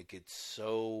mean? Like it's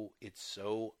so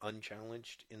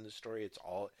unchallenged in the story. It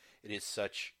is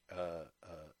such a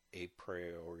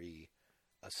priori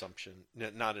assumption,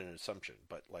 not an assumption,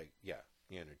 but like,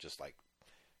 just like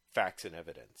facts and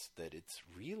evidence, that it's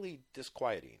really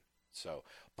disquieting. So,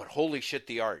 but holy shit,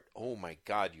 the art. Oh my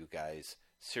God, you guys,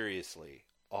 seriously.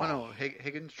 Oh no,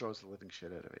 Higgins draws the living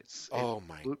shit out of it.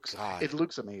 God. It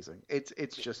looks amazing.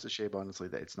 It's just a shame, honestly,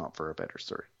 that it's not for a better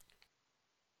story.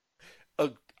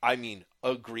 I mean,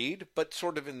 agreed, but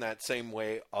sort of in that same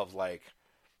way of like,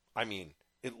 I mean,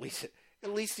 at least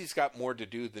he's got more to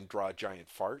do than draw giant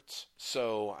farts.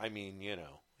 So I mean,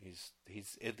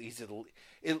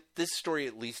 this story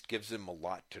at least gives him a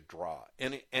lot to draw,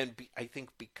 I think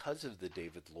because of the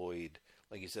David Lloyd,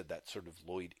 like you said, that sort of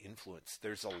Lloyd influence,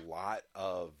 there's a lot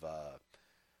of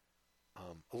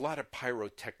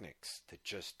pyrotechnics that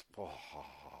just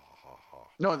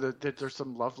No, there's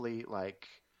some lovely like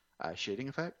shading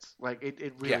effects. Like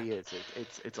it really is.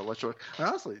 It's a luxury. And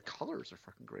honestly, the colors are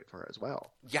fucking great for it as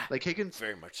well. Yeah, like Higgins,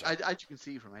 very much so. As you can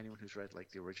see from anyone who's read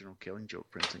like the original Killing Joke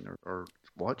printing or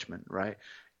Watchmen, right?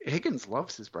 Higgins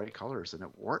loves his bright colors, and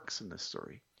it works in this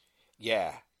story.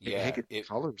 Yeah. Higgins'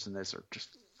 colors in this are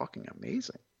just fucking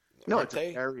amazing. No, it's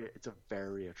a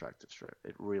very attractive strip.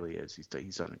 It really is. He's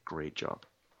done a great job.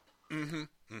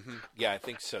 Yeah, I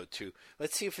think so too.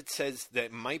 Let's see if it says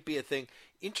that might be a thing.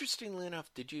 Interestingly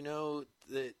enough, did you know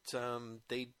that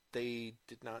they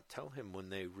did not tell him when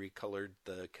they recolored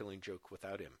the Killing Joke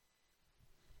without him?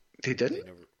 They didn't?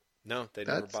 They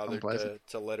never bothered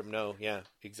to let him know. Yeah,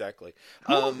 exactly.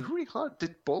 Who recolored?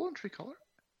 Did Boland recolor?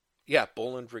 Yeah,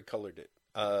 Boland recolored it.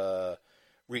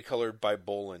 Recolored by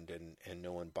Boland, and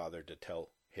no one bothered to tell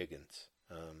Higgins.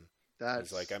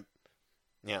 He's like,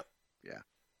 Yeah,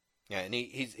 and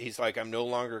he's like, I'm no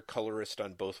longer colorist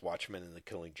on both Watchmen and The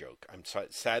Killing Joke. I'm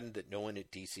saddened that no one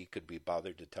at DC could be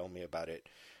bothered to tell me about it,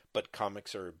 but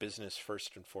comics are a business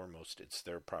first and foremost. It's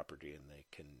their property, and they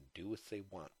can do what they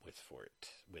want with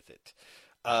it.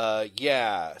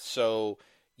 Yeah, so,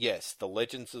 yes, the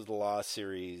Legends of the Law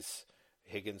series,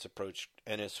 Higgins approached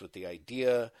Ennis with the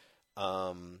idea.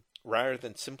 Rather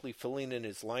than simply filling in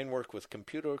his line work with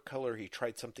computer color, he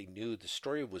tried something new. The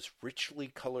story was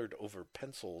richly colored over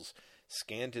pencils,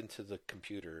 scanned into the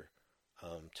computer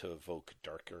to evoke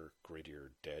darker, grittier,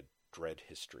 dread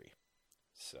history.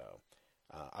 So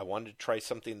I wanted to try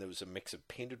something that was a mix of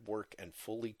painted work and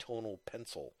fully tonal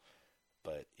pencil,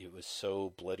 but it was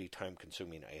so bloody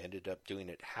time-consuming. I ended up doing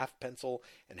it half pencil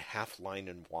and half line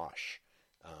and wash.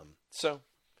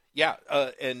 Yeah,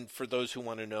 and for those who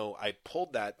want to know, I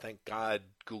pulled that. Thank God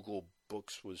Google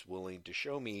Books was willing to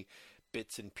show me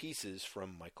bits and pieces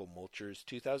from Michael Mulcher's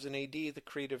 2000 AD, The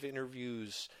Creative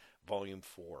Interviews, Volume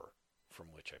 4, from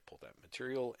which I pulled that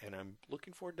material, and I'm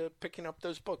looking forward to picking up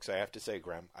those books. I have to say,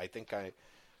 Graham, I think I'm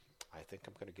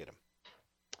going to get them.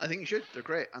 I think you should. They're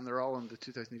great, and they're all on the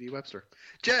 2000 AD Webster.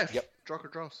 Jeff, yep. Drock or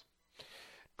Dross?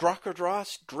 Drock or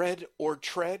Dross, Dread or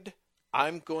Tread?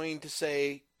 I'm going to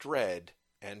say Dread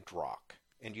and Drock.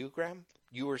 And you, Graham?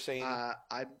 You were saying...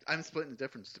 I'm splitting the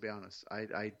difference, to be honest.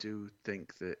 I do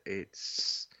think that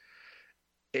it's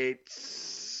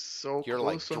so You're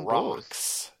close like on Drox.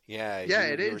 both. Yeah,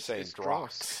 it is. You were saying it's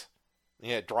Drox.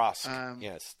 Yeah, Drosk.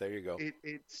 Yes, there you go.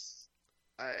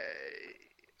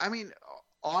 I mean,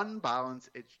 on balance,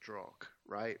 it's Drock,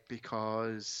 right?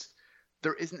 Because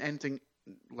there isn't anything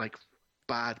like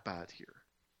bad here.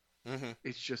 Mm-hmm.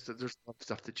 It's just that there's a lot of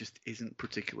stuff that just isn't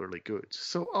particularly good.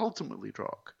 So ultimately,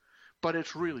 Drock. But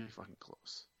it's really fucking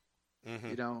close. Mm-hmm.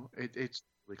 You know, it's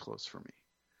really close for me.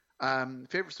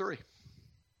 Favorite story?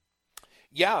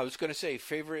 Yeah, I was going to say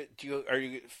favorite.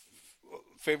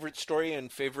 Favorite story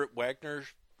and favorite Wagner?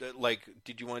 Like,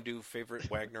 did you want to do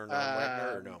favorite Wagner,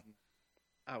 non-Wagner, or no?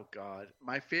 Oh God,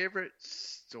 my favorite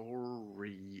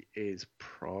story is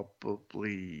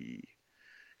probably.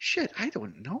 Shit, I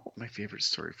don't know what my favorite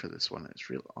story for this one is,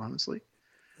 real honestly.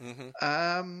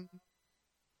 Mm-hmm.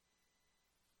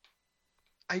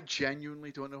 I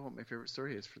genuinely don't know what my favorite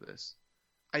story is for this.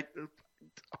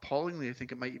 Appallingly, I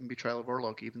think it might even be Trial of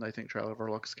Orlok, even though I think Trial of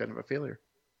Orlok is kind of a failure.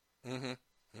 Mm-hmm.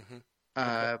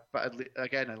 Mm-hmm. But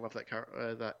again, I love that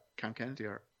Cam Kennedy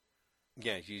art.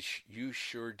 Yeah, you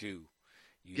sure do.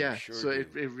 So it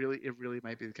really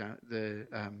might be the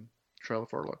Trial of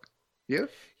Orlok. You?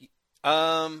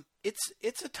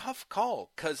 It's a tough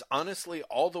call because honestly,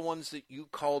 all the ones that you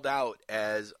called out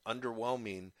as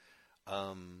underwhelming,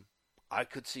 I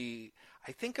could see.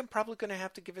 I think I'm probably going to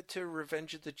have to give it to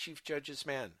Revenge of the Chief Judge's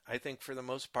Man. I think for the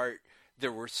most part,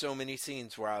 there were so many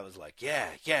scenes where I was like,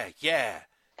 yeah,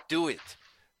 do it.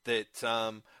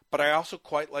 But I also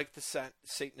quite like the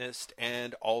Satanist,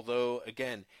 and although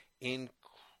again,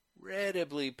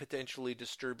 incredibly potentially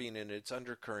disturbing in its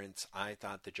undercurrents, I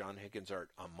thought the John Higgins art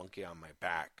on Monkey on My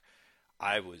Back,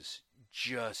 I was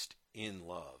just in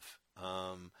love.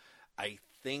 I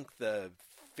think the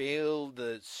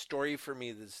story for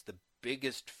me that's the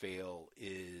biggest fail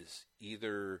is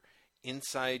either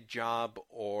Inside Job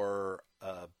or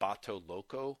Bato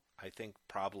Loco. I think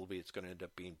probably it's going to end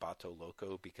up being Bato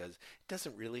Loco because it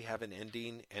doesn't really have an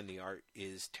ending and the art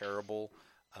is terrible.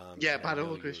 Yeah, and I Bad know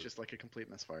Oloco is you're... just like a complete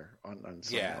misfire on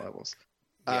so Yeah. many levels.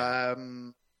 Yeah.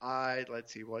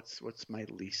 Let's see, what's my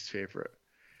least favorite?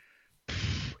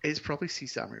 It's probably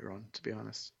Sesame Run, to be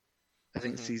honest. I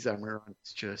think Hmm. Sesame Run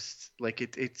is just like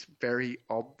it's very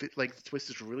obvious. Like the twist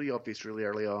is really obvious really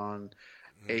early on.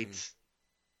 Hmm. It's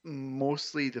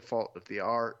mostly the fault of the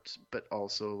art, but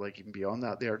also like even beyond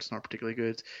that, the art's not particularly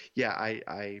good. Yeah,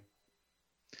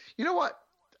 you know what?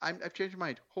 I've changed my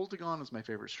mind. Holding On is my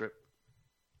favorite strip.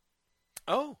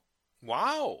 Oh,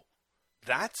 wow.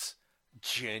 That's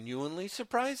genuinely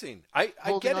surprising. I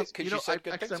Holding get On, it because you said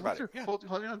good things I'm with about it. you. Yeah.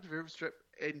 Holding On to my favorite strip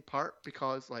in part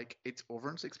because like it's over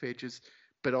in 6 pages,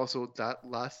 but also that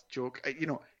last joke.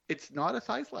 It's not a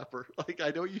thigh slapper. Like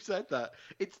I know you said that.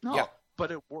 It's Yeah. not,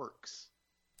 but it works.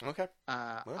 Okay.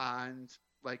 Well, And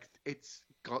like it's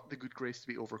got the good grace to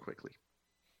be over quickly.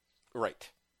 right.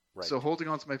 Right. So Holding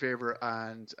On's my favorite,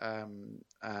 and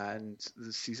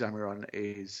the Sesame Run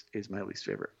is my least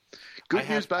favorite. Good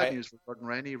news, bad news for Gordon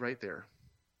Rennie, right there.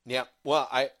 Yeah. Well,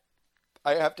 I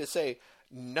have to say,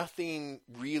 nothing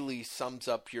really sums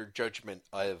up your judgment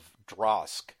of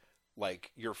Drosk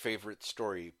like your favorite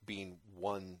story being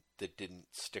one that didn't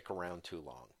stick around too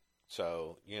long.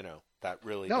 So, that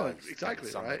really No, does kind of exactly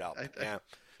sum right. it up. Yeah.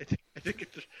 I think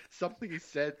it's something he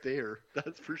said there.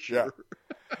 That's for Yeah, sure.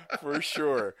 for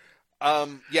sure.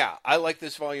 Yeah, I like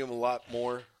this volume a lot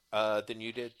more than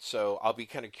you did. So I'll be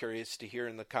kind of curious to hear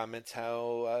in the comments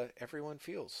how everyone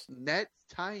feels. Next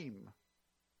time,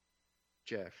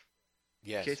 Jeff,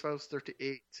 Yes. Case Files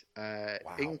 38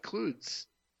 Wow. includes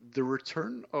the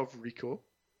return of Rico.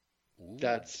 Ooh.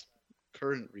 That's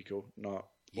current Rico, not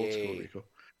old school Yay. Rico.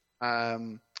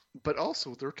 But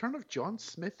also the return of John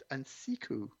Smith and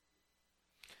Siku.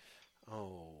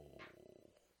 Oh.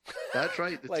 That's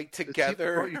right. Like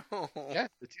together. Yeah,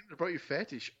 the team that brought you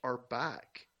Fetish are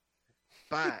back.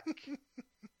 Back.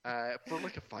 For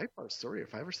like a 5-part story, a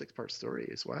 5 or 6-part story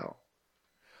as well.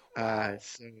 Wow.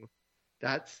 So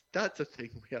that's a thing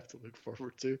we have to look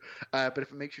forward to. But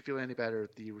if it makes you feel any better,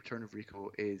 the return of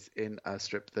Rico is in a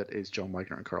strip that is John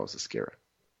Wagner and Carlos Esquerra.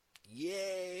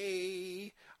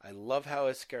 Yay! I love how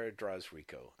Esquerra draws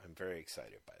Rico. I'm very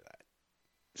excited by that.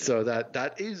 So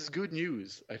that is good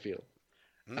news, I feel.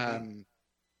 Mm-hmm.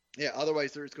 Yeah,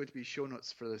 otherwise there's going to be show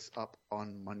notes for this up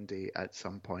on Monday at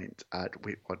some point at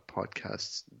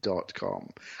waitwhatpodcasts.com.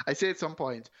 I say at some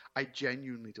point, I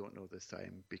genuinely don't know this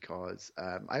time because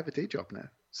I have a day job now.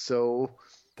 So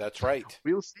That's right.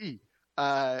 We'll see.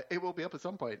 It will be up at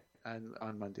some point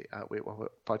on Monday at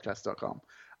waitwhatpodcasts.com.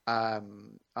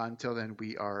 Until then,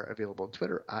 we are available on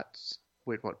Twitter at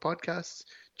waitwhatpodcasts.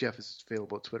 Jeff is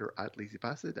available on Twitter at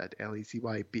LazyBastard, at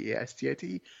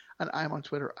LazyBastit, and I'm on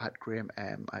Twitter at Graham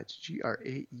M, at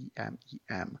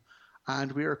GraEmem.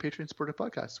 And we are a Patreon supported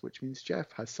podcast, which means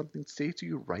Jeff has something to say to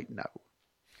you right now.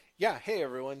 Yeah, hey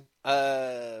everyone.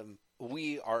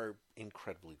 We are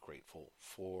incredibly grateful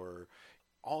for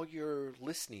all your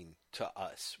listening to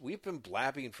us. We've been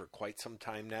blabbing for quite some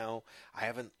time now. I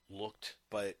haven't looked,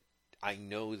 but I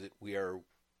know that we are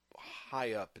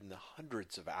high up in the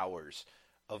hundreds of hours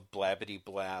of blabbity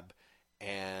blab,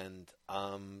 and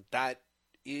that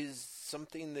is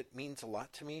something that means a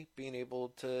lot to me, being able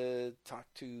to talk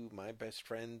to my best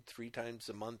friend 3 times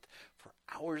a month for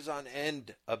hours on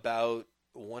end about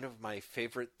one of my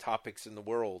favorite topics in the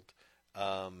world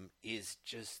is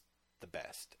just the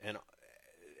best. And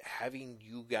having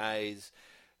you guys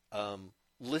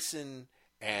listen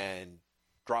and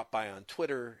drop by on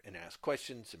Twitter and ask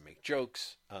questions and make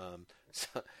jokes.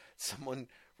 Someone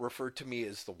referred to me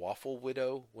as the Waffle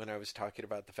Widow when I was talking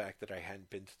about the fact that I hadn't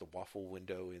been to the Waffle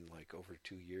Window in like over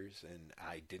 2 years, and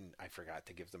I forgot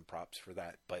to give them props for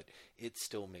that, but it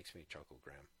still makes me chuckle,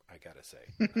 Graham. I gotta say,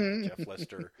 Jeff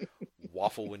Lester,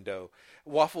 Waffle Widow.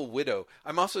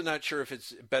 I'm also not sure if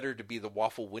it's better to be the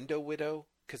Waffle Window Widow,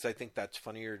 because I think that's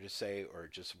funnier to say, or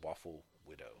just Waffle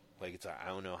Widow. Like I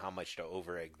don't know how much to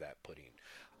over egg that pudding.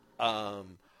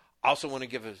 Also want to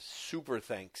give a super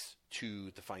thanks to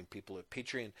the fine people at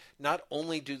Patreon. Not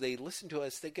only do they listen to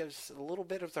us, they give us a little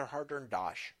bit of their hard-earned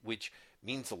dosh, which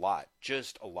means a lot,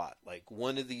 just a lot. Like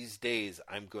one of these days,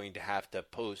 I'm going to have to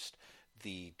post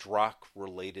the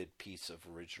Drock-related piece of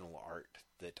original art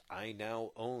that I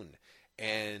now own,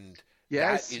 and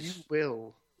yes, that is you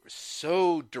will.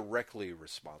 So directly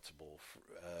responsible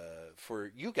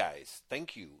for you guys.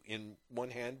 Thank you in one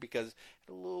hand, because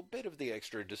a little bit of the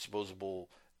extra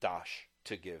disposable dosh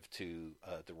to give to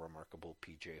the remarkable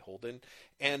PJ Holden,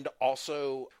 and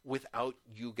also without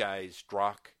you guys,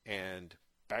 Drock and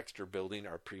Baxter building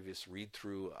our previous read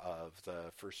through of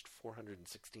the first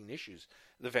 416 issues,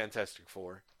 the Fantastic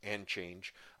Four and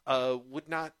change, would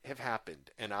not have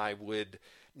happened, and I would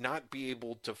not be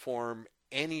able to form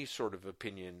any sort of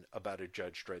opinion about a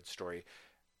Judge Dredd story,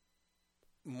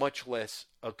 much less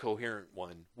a coherent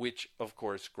one, which, of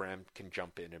course, Graham can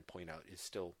jump in and point out is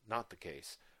still not the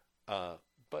case.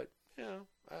 But,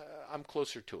 I'm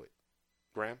closer to it.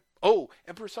 Graham? Oh,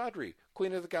 Empress Audrey,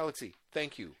 Queen of the Galaxy,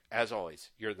 thank you. As always,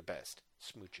 you're the best.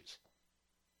 Smooches.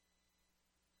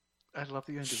 I love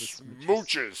the end of the smooches.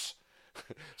 Smooches!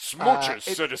 Smooches,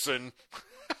 citizen!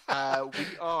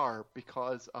 We are,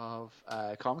 because of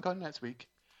Comic-Con next week.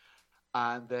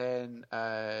 And then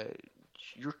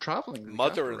you're traveling.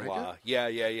 Mother-in-law. Right?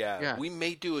 Yeah. We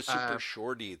may do a super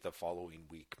shorty the following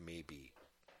week, maybe,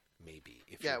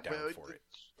 if you're down for it.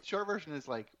 Short version is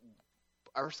like,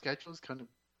 our schedules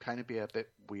kind of be a bit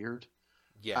weird.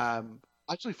 Yeah.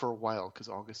 Actually, for a while, because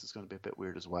August is going to be a bit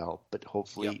weird as well, but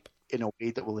hopefully in a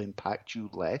way that will impact you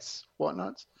less,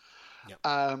 whatnot.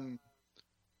 Yep.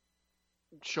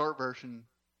 Short version,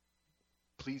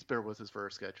 please bear with us for our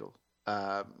schedule.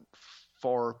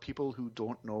 For people who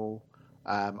don't know,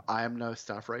 I am now a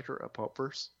staff writer at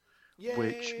Popverse.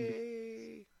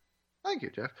 Yay! Thank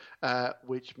you, Jeff.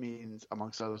 Which means,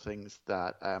 amongst other things,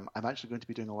 that I'm actually going to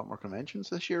be doing a lot more conventions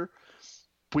this year,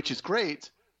 which is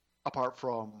great, apart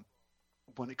from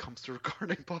when it comes to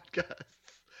recording podcasts,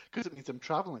 because it means I'm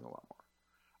traveling a lot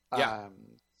more. Yeah.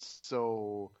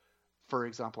 So, for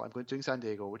example, I'm going to do San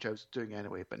Diego, which I was doing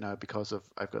anyway, but now because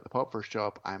I've got the Popverse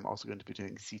job, I'm also going to be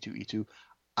doing C2E2,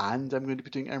 and I'm going to be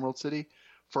doing Emerald City.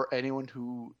 For anyone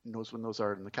who knows when those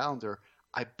are in the calendar,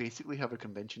 I basically have a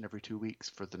convention every 2 weeks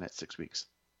for the next 6 weeks.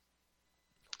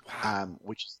 Wow.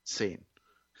 Which is insane.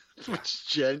 Which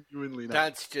genuinely not.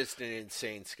 That's just an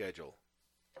insane schedule.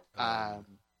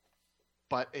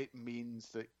 But it means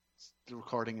that the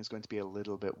recording is going to be a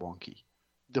little bit wonky.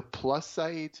 The plus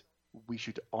side, we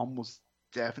should almost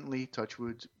definitely, touch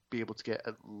wood, be able to get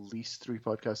at least 3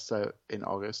 podcasts out in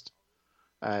August.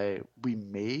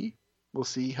 We'll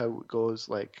see how it goes.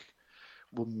 Like,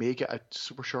 we'll make it a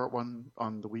super short one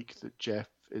on the week that Jeff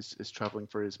is traveling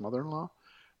for his mother-in-law.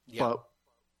 Yeah. But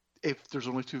if there's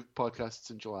only 2 podcasts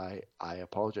in July, I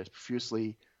apologize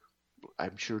profusely.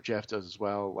 I'm sure Jeff does as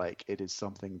well. Like, it is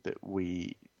something that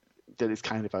is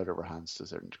kind of out of our hands to a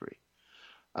certain degree.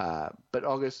 But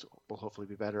August will hopefully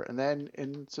be better. And then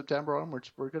in September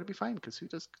onwards, we're going to be fine, because who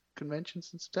does conventions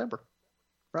in September?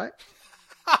 Right?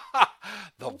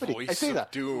 Nobody. Voice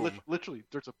of doom. Literally,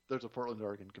 there's a Portland,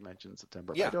 Oregon convention in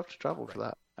September. Yeah. I don't have to travel for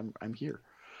that. I'm here.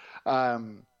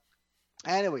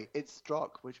 Anyway, it's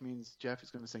Strock, which means Jeff is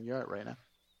going to sing you out right now.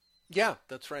 Yeah,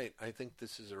 that's right. I think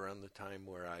this is around the time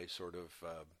where I sort of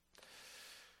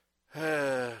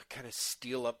kind of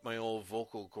steal up my old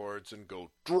vocal cords and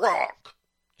go, Drock!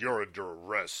 You're under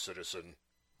arrest, citizen.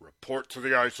 Report to the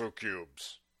ISO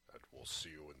cubes, and we'll see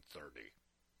you in 30.